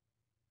today.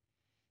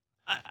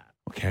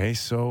 Okay,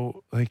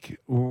 so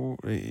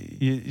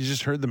you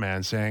just heard the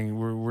man saying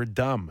we're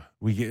dumb.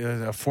 We get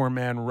a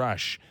 4-man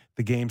rush.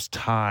 The game's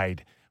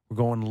tied. We're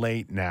going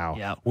late now.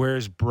 Yep.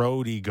 Where's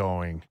Brody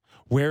going?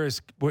 Where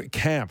is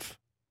Kampf?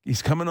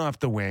 He's coming off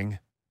the wing.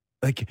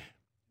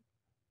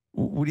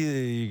 What are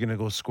you going to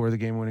go score the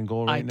game-winning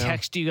goal right now? I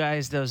text you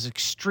guys. That was an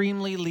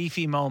extremely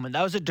leafy moment.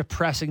 That was a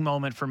depressing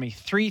moment for me.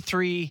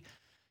 3-3.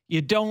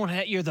 You're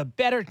the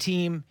better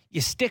team. You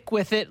stick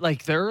with it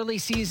like the early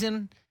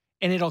season,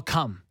 and it'll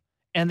come.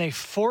 And they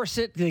force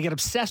it. They get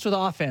obsessed with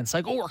offense.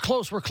 Like, we're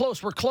close.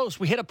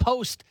 We hit a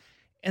post.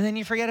 And then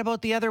you forget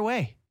about the other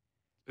way.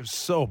 It was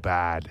so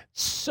bad.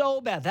 So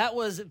bad. That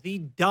was the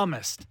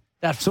dumbest.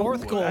 That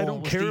fourth goal. I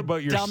don't care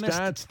about your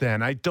stats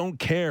then. I don't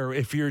care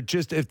if you're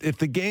just if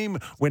the game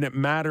when it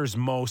matters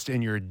most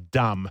and you're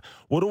dumb.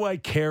 What do I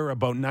care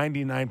about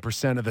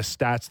 99% of the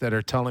stats that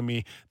are telling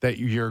me that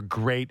you're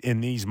great in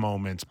these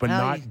moments, but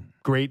not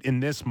great in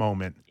this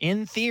moment?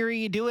 In theory,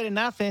 you do it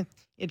enough.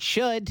 It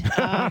should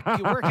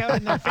work out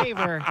in their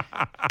favor.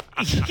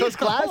 Those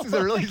glasses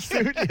are really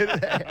suiting you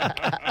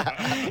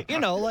today.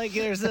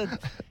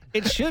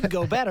 It should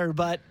go better,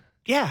 but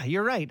yeah,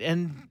 you're right.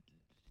 And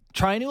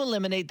trying to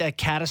eliminate that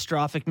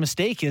catastrophic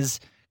mistake is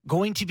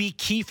going to be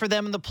key for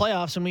them in the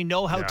playoffs, and we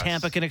know how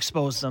Tampa can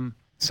expose them.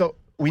 So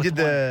we did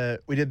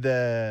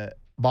the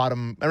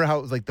bottom. Remember how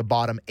it was like the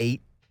bottom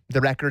 8,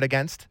 the record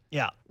against?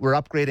 Yeah, we're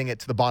upgrading it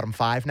to the bottom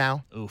 5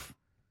 now. Oof.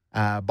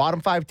 Bottom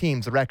 5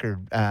 teams, the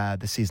record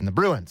this season. The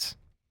Bruins,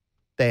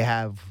 they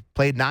have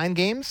played 9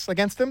 games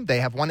against them. They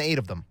have won 8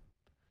 of them.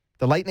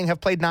 The Lightning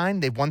have played 9.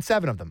 They've won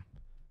 7 of them.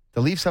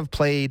 The Leafs have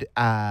played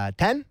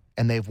 10,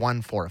 and they've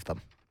won 4 of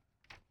them.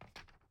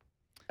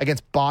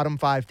 Against bottom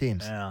 5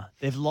 teams. Yeah,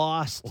 they've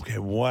lost. Okay,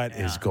 what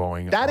is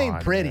going on? That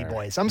ain't pretty, there?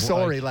 boys. I'm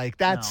sorry.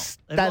 That's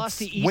lost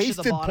to each wasted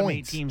of the bottom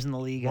points. 8 teams in the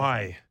league.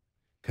 Why?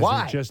 Because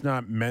they're just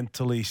not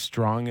mentally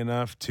strong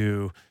enough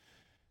to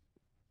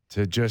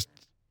just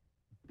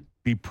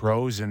be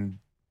pros and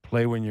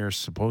play when you're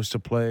supposed to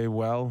play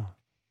well.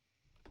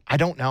 I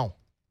don't know.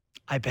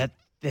 I bet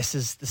this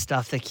is the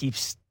stuff that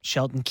keeps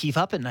Sheldon Keefe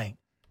up at night.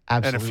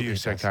 Absolutely, and a few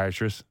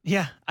psychiatrists.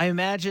 Yeah, I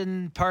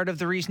imagine part of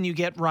the reason you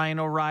get Ryan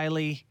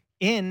O'Reilly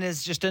in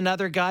is just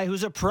another guy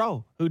who's a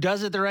pro, who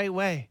does it the right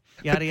way.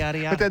 Yada, yada,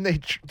 yada. But then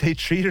they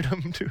treated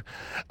him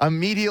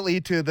immediately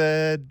to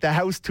the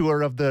house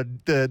tour of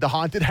the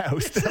haunted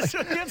house.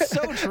 It's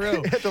so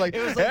true. They're like,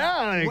 it was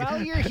like,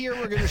 while you're here,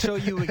 we're going to show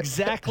you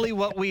exactly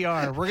what we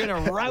are. We're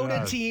going to rout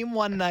a team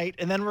one night,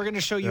 and then we're going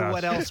to show you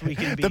what else we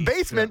can be. The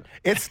basement,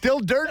 it's still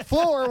dirt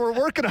floor. We're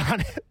working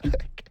on it.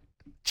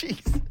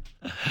 Jeez.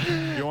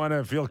 You want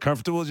to feel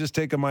comfortable? Just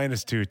take a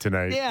 -2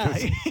 tonight. Yeah,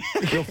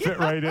 you'll fit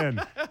right in.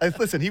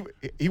 Listen,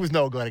 he was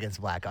no good against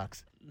the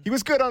Blackhawks. He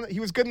was good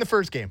in the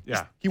first game.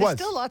 Yeah, There's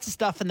still lots of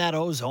stuff in that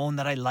ozone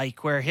that I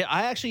like. Where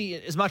I actually,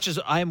 as much as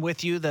I am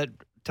with you that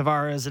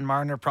Tavares and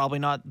Martin are probably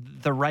not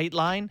the right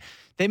line,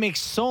 they make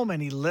so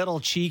many little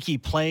cheeky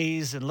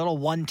plays and little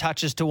one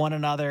touches to one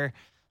another.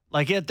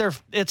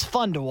 It's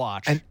fun to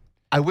watch. And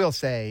I will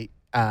say,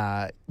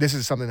 this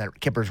is something that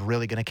Kipper's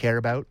really going to care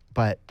about,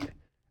 but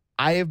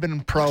I have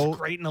been pro. Looks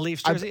great in the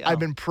Leafs jersey. I've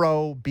been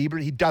pro Bieber.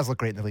 He does look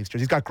great in the Leafs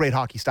jersey. He's got great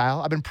hockey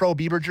style. I've been pro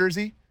Bieber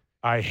jersey.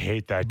 I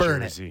hate that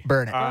jersey.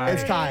 Burn it.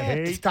 It's time.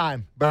 It's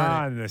time.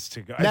 Burn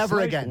it. Never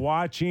it's again.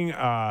 Watching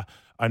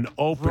an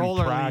open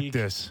Roller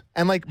practice. league.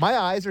 And my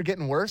eyes are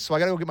getting worse, so I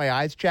got to go get my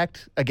eyes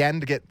checked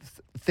again to get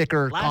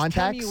thicker Last contacts.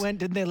 time you went,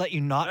 didn't they let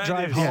you not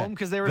drive home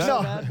because they were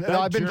so bad?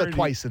 No, I've been there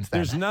twice since then.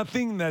 There's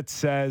nothing that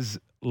says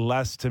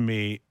less to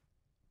me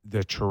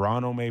the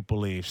Toronto Maple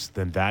Leafs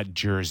than that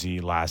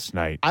jersey last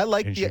night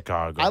in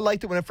Chicago. I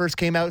liked it when it first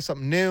came out,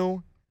 something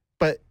new,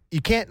 but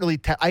you can't really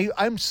tell.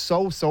 I'm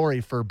so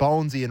sorry for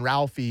Bonesy and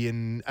Ralphie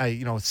and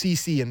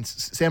CC and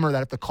Simmer that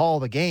have to call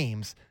the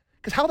games.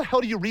 Because how the hell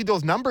do you read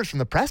those numbers from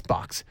the press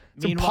box?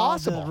 It's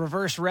impossible. The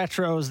reverse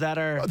retros that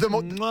are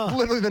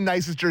literally the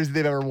nicest jersey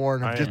they've ever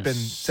worn have just been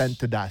sent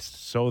to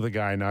dust. So the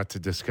guy not to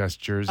discuss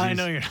jerseys. I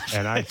know you're not.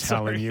 And I'm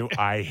telling you,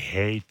 I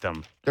hate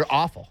them. They're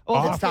awful.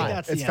 Well, it's time.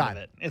 That's it's the time. End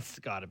of it. It's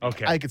got to be.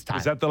 Okay. I think it's time.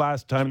 Is that the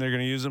last time they're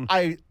going to use them?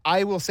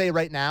 I will say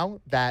right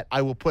now that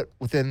I'll put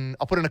in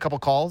a couple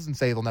calls and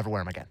say they'll never wear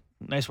them again.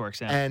 Nice work,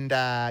 Sam. And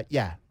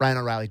Ryan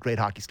O'Reilly, great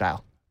hockey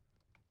style.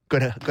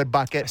 Good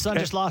bucket. My son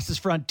just lost his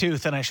front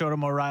tooth, and I showed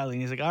him O'Reilly,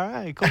 and he's like, all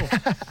right, cool.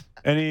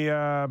 Any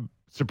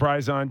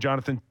surprise on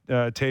Jonathan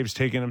Toews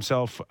taking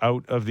himself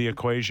out of the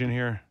equation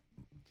here?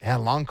 Yeah,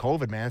 long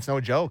COVID, man. It's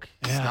no joke.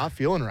 He's not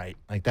feeling right.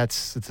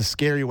 It's a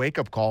scary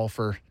wake-up call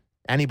for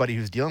anybody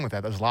who's dealing with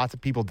that. There's lots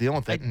of people dealing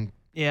with it. And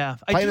I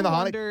playing do in the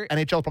wonder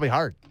NHL is probably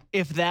hard.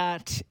 if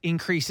that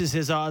increases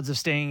his odds of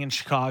staying in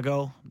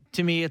Chicago.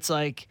 To me, it's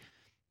like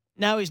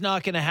now he's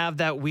not going to have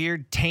that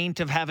weird taint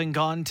of having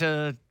gone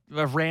to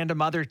a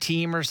random other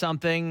team or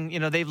something. You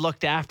know, they've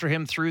looked after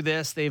him through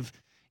this.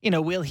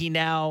 Will he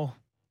now?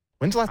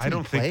 When's the last time I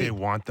don't think played? they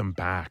want them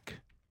back.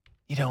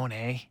 You don't,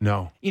 eh?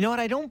 No. You know what?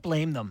 I don't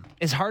blame them.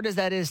 As hard as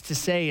that is to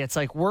say, it's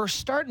like we're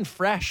starting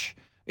fresh.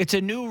 It's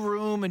a new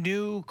room, a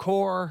new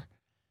core.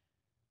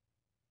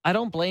 I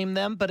don't blame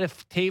them, but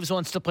if Taves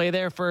wants to play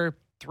there for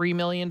 $3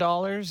 million,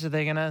 are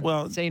they going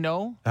to say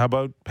no? How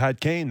about Pat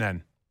Kane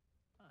then?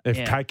 If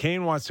Yeah. Pat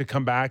Kane wants to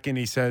come back and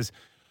he says,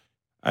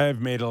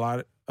 I've made a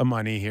lot of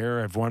money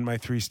here. I've won my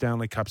 3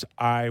 Stanley Cups.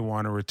 I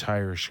want to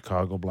retire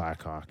Chicago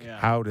Blackhawk. Yeah.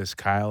 How does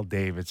Kyle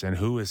Davidson,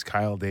 who is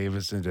Kyle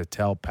Davidson to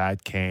tell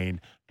Pat Kane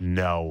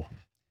no?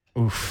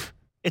 Oof.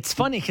 It's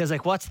funny because,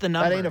 like, what's the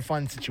number? That ain't a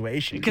fun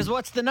situation. Because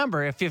what's the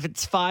number? If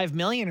it's $5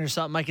 million or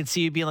something, I could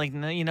see you being like,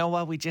 no, you know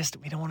what? We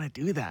don't want to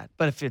do that.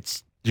 But if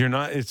it's You're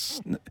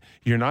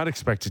not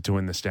expected to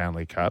win the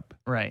Stanley Cup.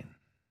 right,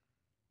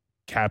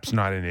 Cap's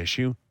not an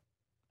issue.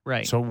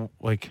 right. So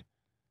like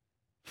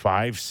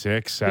 5,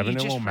 6, But 7, you it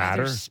just won't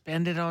rather matter.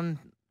 spend it on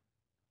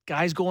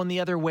guys going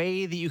the other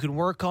way that you can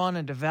work on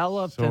and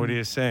develop. So what and- are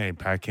you saying?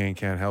 Pat Kane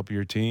can't help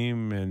your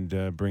team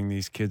and bring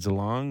these kids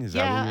along? Is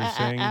that what you're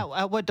saying?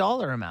 At what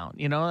dollar amount?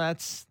 You know,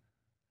 that's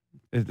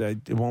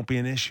It won't be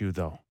an issue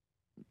though.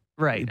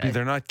 right.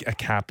 They're not a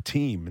cap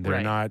team.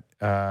 They're Right.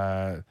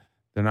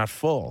 They're not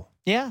full.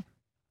 Yeah.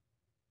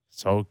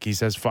 So he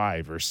says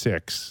 5 or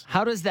 6.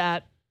 How does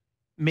that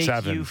make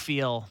 7. you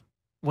feel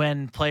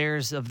when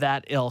players of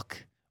that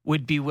ilk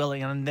would be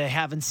willing, and they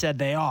haven't said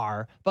they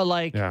are, but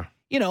like, Yeah.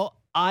 you know,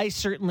 I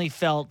certainly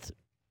felt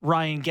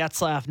Ryan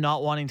Getzlaf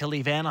not wanting to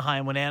leave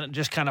Anaheim when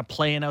just kind of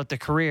playing out the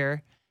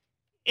career.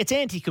 It's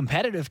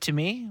anti-competitive to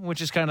me,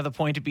 which is kind of the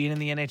point of being in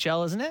the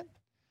NHL, isn't it?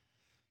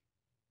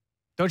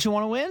 Don't you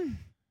want to win?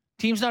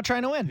 Team's not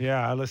trying to win.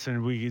 Yeah,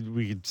 listen,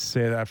 we could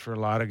say that for a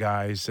lot of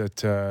guys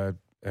that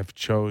have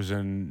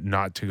chosen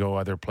not to go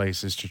other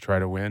places to try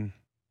to win.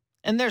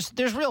 And there's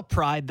real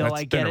pride, though. That's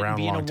I been get it, around a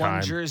being a long time.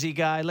 one jersey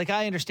guy. Like,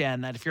 I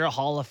understand that if you're a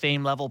Hall of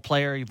Fame level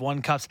player, you've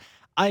won cups.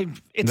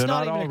 It's They're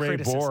not all even a Ray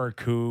criticism.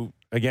 Bork, who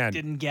again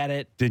Didn't get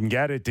it. didn't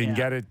get it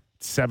Yeah.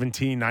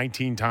 17,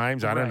 19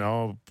 times. I Right. don't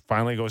know.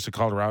 Finally goes to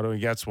Colorado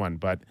and gets one.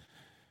 But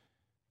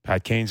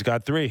Pat Kane's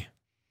got 3.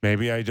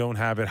 Maybe I don't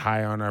have it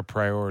high on our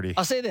priority.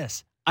 I'll say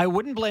this. I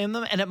wouldn't blame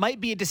them, and it might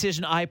be a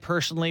decision I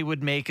personally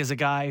would make as a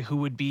guy who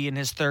would be in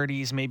his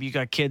 30s. Maybe you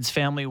got kids,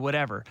 family,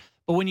 whatever.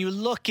 But when you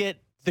look at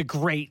the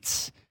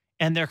greats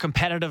and their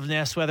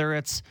competitiveness, whether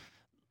it's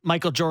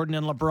Michael Jordan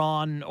and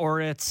LeBron or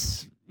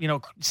it's, you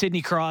know,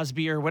 Sidney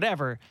Crosby or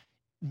whatever,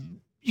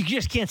 you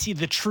just can't see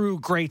the true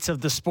greats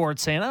of the sport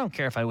saying, I don't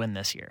care if I win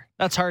this year.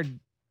 That's hard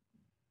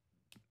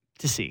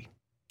to see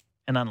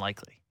and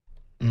unlikely.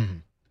 Mm-hmm.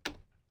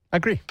 I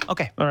agree.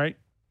 Okay. All right.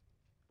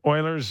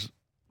 Oilers,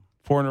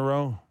 4 in a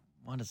row.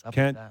 What is up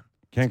Can't with that?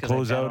 Can't 'cause I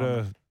close bet out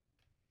on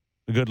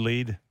a good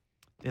lead.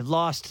 They've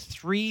lost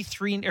 2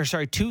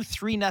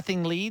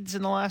 3-0 leads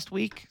in the last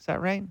week. Is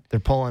that right? They're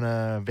pulling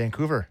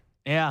Vancouver.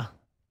 Yeah.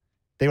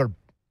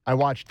 I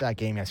watched that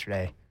game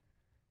yesterday.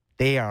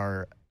 They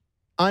are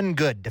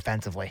ungood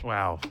defensively.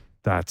 Wow,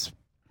 that's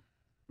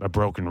a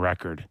broken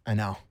record. I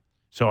know.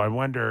 So I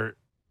wonder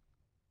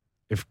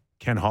if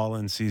Ken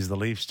Holland sees the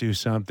Leafs do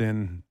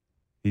something.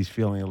 He's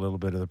feeling a little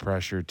bit of the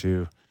pressure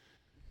too.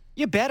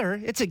 You better.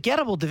 It's a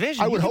gettable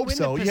division. I You would can hope win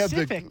so. the You have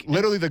Pacific.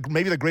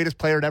 maybe the greatest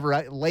player to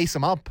ever lace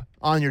them up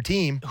on your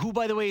team. Who,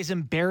 by the way, is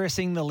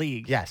embarrassing the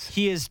league. Yes.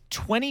 He is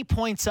 20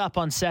 points up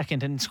on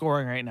second in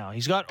scoring right now.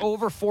 He's got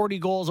over 40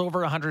 goals,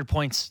 over 100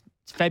 points.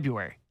 It's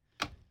February.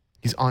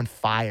 He's on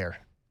fire.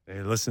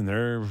 Hey, listen,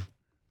 they're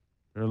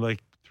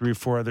like 3 or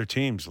 4 other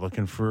teams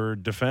looking for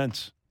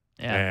defense.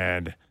 Yeah.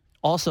 And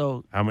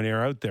Also, how many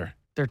are out there?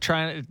 they're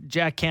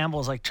Jack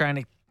Campbell's like trying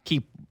to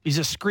he's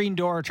a screen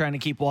door trying to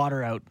keep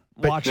water out.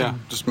 Watching.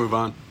 just move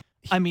on.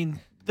 I mean,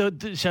 I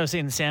was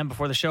saying to Sam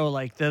before the show,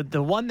 like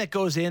the one that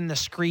goes in, the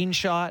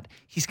screenshot,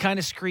 he's kind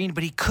of screened,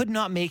 but he could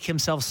not make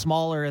himself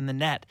smaller in the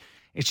net.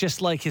 It's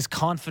just like his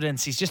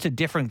confidence. He's just a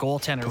different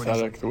goaltender.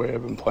 Pathetic the way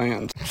I've been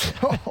playing.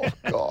 Oh,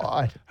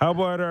 God. How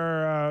about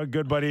our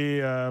good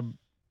buddy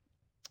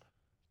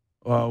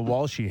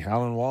Walshy?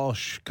 Alan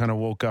Walsh kind of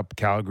woke up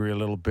Calgary a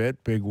little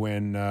bit. Big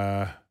win.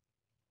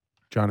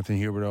 Jonathan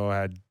Huberdeau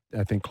had,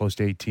 I think, close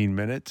to 18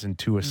 minutes and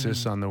 2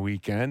 assists on the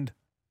weekend.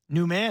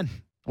 New man.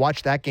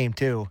 Watch that game,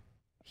 too.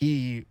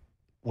 He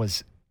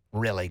was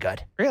really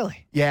good.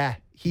 Really? Yeah.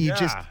 He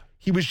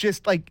was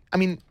just like, I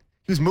mean,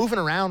 he was moving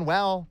around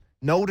well,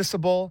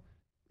 noticeable,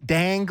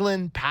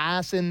 dangling,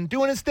 passing,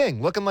 doing his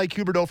thing, looking like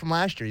Huberdeau from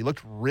last year. He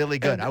looked really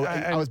good.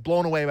 I was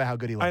blown away by how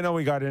good he looked. I know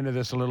we got into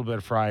this a little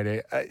bit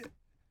Friday.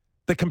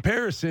 The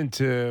comparison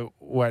to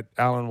what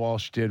Alan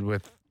Walsh did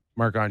with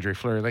Marc-Andre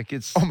Fleury, like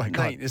it's oh my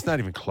God, it's not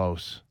even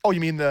close. Oh, you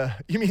mean the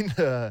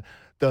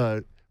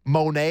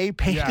Monet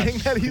painting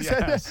that he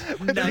said.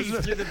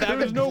 There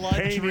was no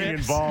painting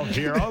involved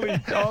here.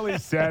 All he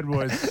said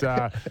was,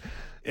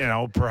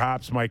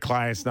 perhaps my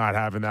client's not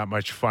having that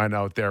much fun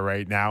out there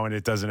right now, and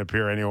it doesn't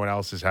appear anyone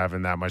else is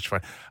having that much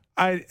fun.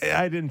 I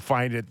didn't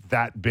find it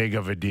that big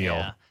of a deal.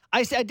 Yeah.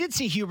 I did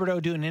see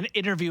Huberdeau doing an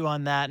interview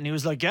on that, and he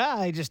was like, "Yeah,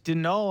 I just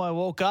didn't know. I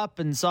woke up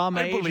and saw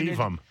my agent." I believe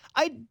him.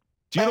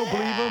 Do you don't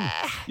believe him?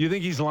 You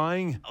think he's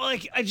lying?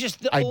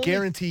 I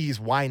guarantee he's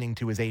whining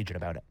to his agent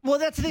about it. Well,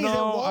 that's the thing. No, is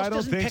that Walsh I don't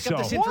doesn't think pick up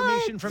this so.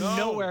 information from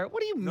nowhere.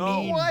 What do you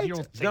mean? What? You don't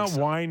He's think not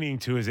so? whining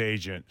to his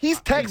agent. He's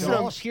texting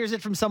him. Walsh hears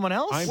it from someone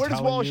else. I'm Where does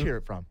telling Walsh you. hear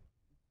it from?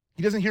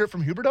 He doesn't hear it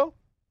from Huberdeau?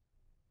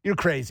 You're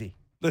crazy.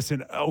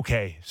 Listen,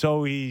 okay,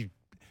 so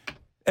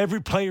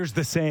every player's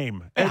the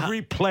same.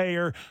 Every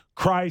player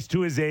cries to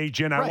his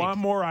agent, I want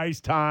more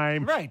ice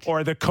time. Right.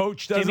 Or the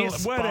coach doesn't, Give me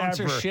a whatever.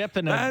 sponsorship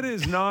and that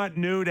is not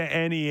new to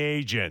any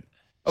agent.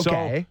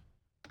 Okay.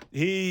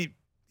 So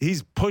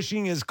he's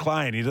pushing his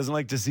client. He doesn't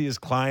like to see his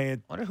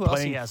client Wonder who else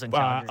playing he has in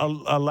Calgary.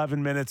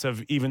 11 minutes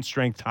of even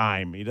strength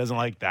time. He doesn't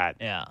like that.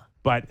 Yeah.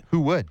 But Who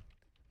would?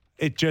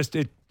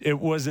 it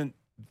wasn't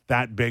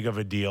that big of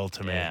a deal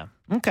to me. Yeah.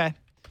 Okay.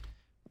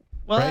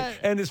 Well, Right?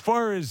 And as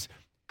far as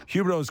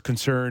Huberdeau is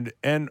concerned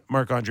and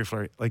Marc-Andre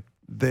Fleury,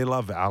 they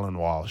love Alan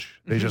Walsh.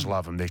 They just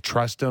love him. They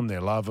trust him. They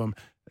love him.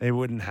 They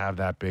wouldn't have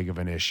that big of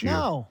an issue.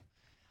 no.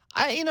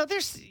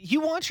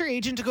 You want your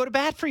agent to go to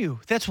bat for you.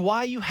 That's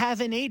why you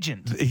have an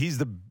agent. He's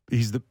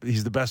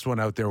the best one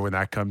out there when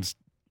that comes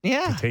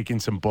Yeah. to taking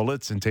some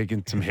bullets and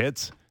taking some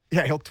hits.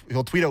 Yeah,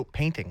 he'll tweet out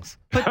paintings.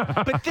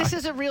 But this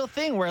is a real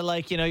thing where,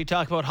 you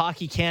talk about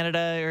Hockey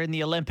Canada or in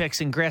the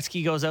Olympics, and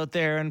Gretzky goes out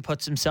there and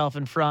puts himself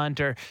in front.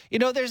 Or,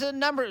 there's a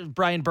number.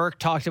 Brian Burke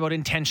talked about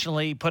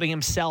intentionally putting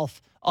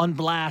himself on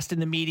blast in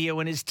the media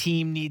when his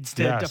team needs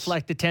to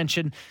deflect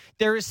attention.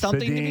 There is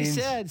something to be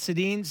said,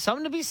 Sedin,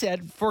 something to be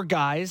said for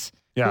guys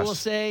who will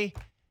say,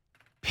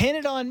 pin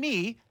it on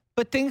me,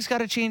 but things got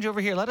to change over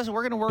here. We're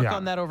going to work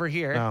on that over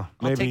here. Well,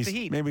 I'll take the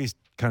heat. Maybe he's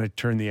kind of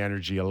turned the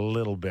energy a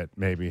little bit,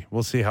 maybe.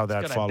 We'll see how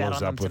that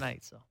follows up with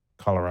tonight, so.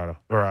 Colorado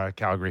or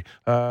Calgary.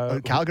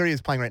 Calgary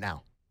is playing right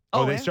now.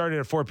 They started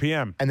at 4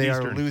 p.m. And they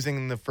Eastern. are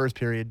losing the first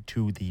period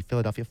to the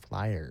Philadelphia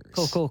Flyers.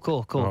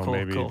 Cool.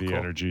 Maybe the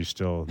energy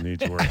still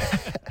needs work.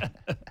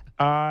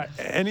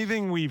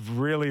 Anything we've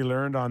really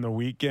learned on the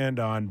weekend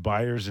on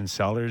buyers and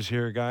sellers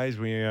here, guys?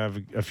 We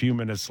have a few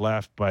minutes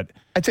left, but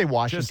I'd say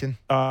Washington.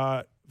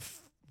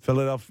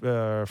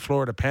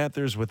 Florida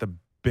Panthers with a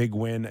big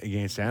win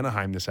against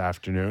Anaheim this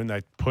afternoon.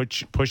 That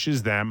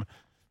pushes them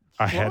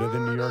ahead of the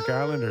New York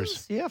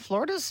Islanders. Yeah,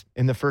 Florida's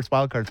in the first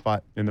wild card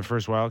spot.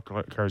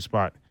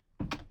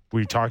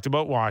 We talked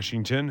about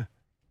Washington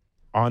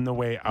on the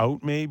way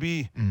out,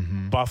 maybe.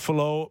 Mm-hmm.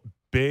 Buffalo,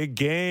 big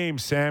game,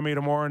 Sammy,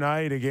 tomorrow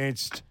night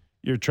against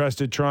your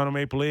trusted Toronto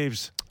Maple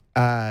Leafs.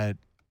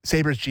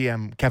 Sabres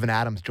GM Kevin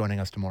Adams joining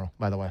us tomorrow,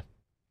 by the way.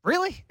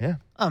 Really? Yeah.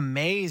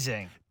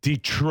 Amazing.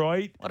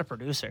 Detroit. What a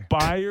producer.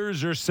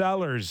 Buyers or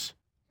sellers?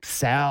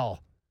 Sell,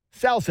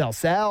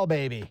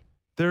 baby.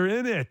 They're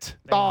in it.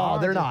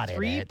 They're not in it.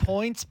 3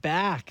 points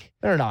back.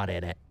 They're not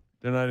in it.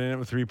 They're not in it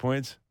with 3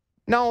 points?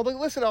 No,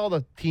 listen to all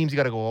the teams you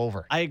got to go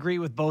over. I agree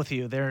with both of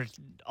you. They're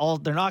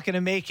not going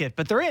to make it,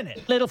 but they're in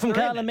it. Little from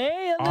column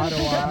A, a little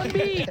from column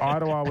B.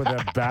 Ottawa with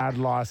a bad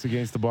loss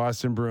against the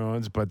Boston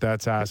Bruins, but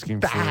that's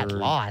asking bad for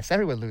loss.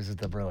 Everyone loses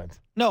the Bruins.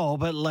 No,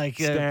 but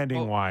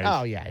standing wise.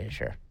 Oh yeah,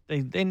 sure.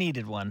 They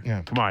needed one.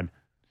 Yeah. Come on.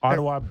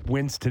 Ottawa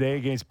wins today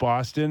against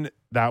Boston.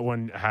 That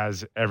one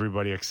has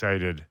everybody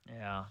excited.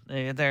 Yeah,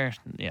 they're.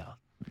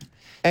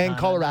 And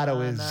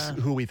Colorado is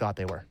who we thought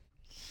they were.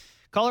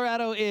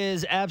 Colorado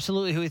is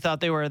absolutely who we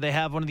thought they were. They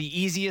have one of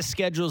the easiest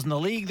schedules in the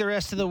league the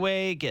rest of the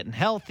way, getting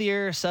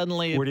healthier.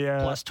 Suddenly,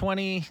 plus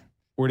 20.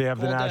 Where do you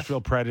have the Nashville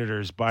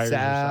Predators? Buyers or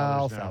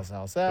sellers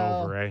now?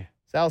 Sell. Over, eh?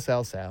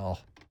 Sell.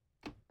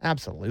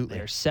 Absolutely.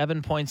 They're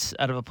 7 points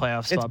out of a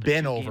playoff spot. It's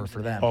been over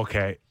for them.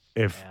 Okay.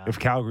 If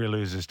Calgary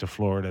loses to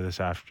Florida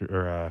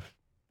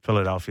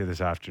Philadelphia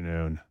this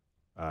afternoon,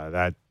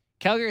 that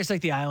Calgary is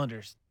like the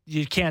Islanders.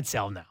 You can't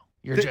sell now.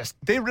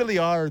 They really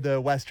are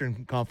the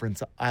Western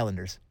Conference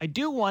Islanders. I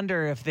do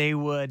wonder if they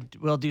will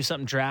do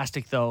something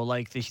drastic though,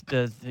 like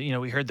the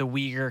we heard the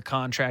Weegar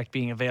contract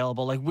being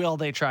available. Like, will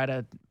they try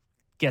to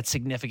get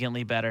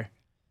significantly better?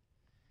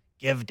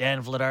 Give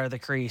Dan Vladar the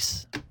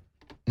crease.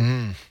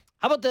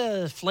 How about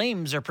the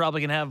Flames are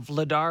probably going to have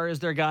Vladar as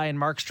their guy and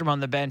Markstrom on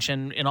the bench,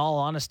 and in all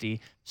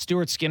honesty,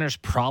 Stuart Skinner's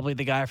probably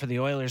the guy for the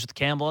Oilers with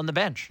Campbell on the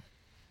bench.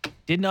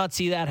 Did not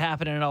see that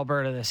happen in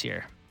Alberta this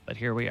year, but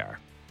here we are.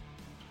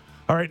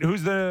 All right,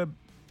 who's the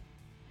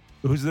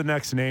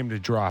next name to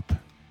drop?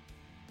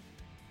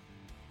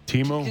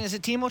 Timo? Is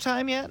it Timo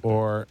time yet?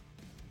 Or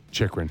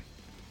Chychrun?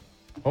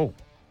 Oh,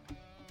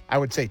 I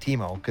would say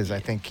Timo because I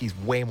think he's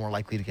way more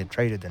likely to get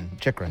traded than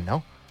Chychrun.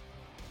 No,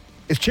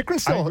 is Chychrun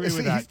still?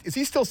 Is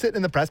he still sitting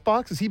in the press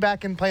box? Is he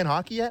back in playing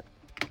hockey yet?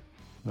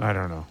 I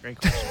don't know.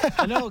 Great question.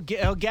 I know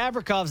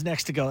Gavrikov's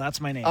next to go. That's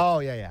my name. Oh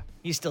yeah.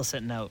 He's still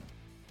sitting out.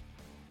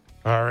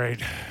 All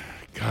right.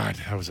 God,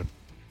 that was a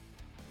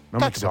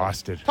I'm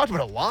exhausted. Talked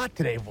about a lot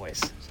today,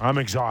 boys. I'm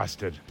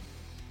exhausted.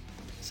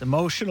 It's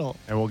emotional.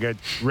 And we'll get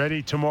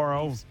ready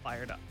tomorrow.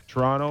 Fired up.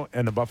 Toronto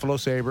and the Buffalo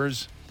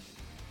Sabres.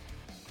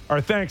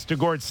 Our thanks to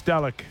Gord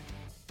Stellick,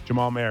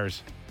 Jamal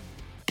Mayers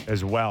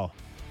as well.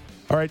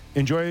 All right,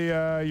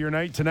 enjoy your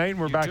night tonight.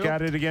 We're back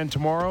at it again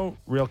tomorrow.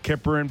 Real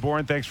Kipper and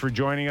Bourne, thanks for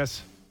joining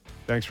us.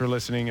 Thanks for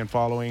listening and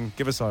following.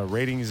 Give us a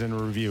ratings and a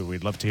review.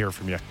 We'd love to hear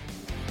from you.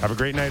 Have a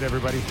great night,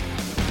 everybody.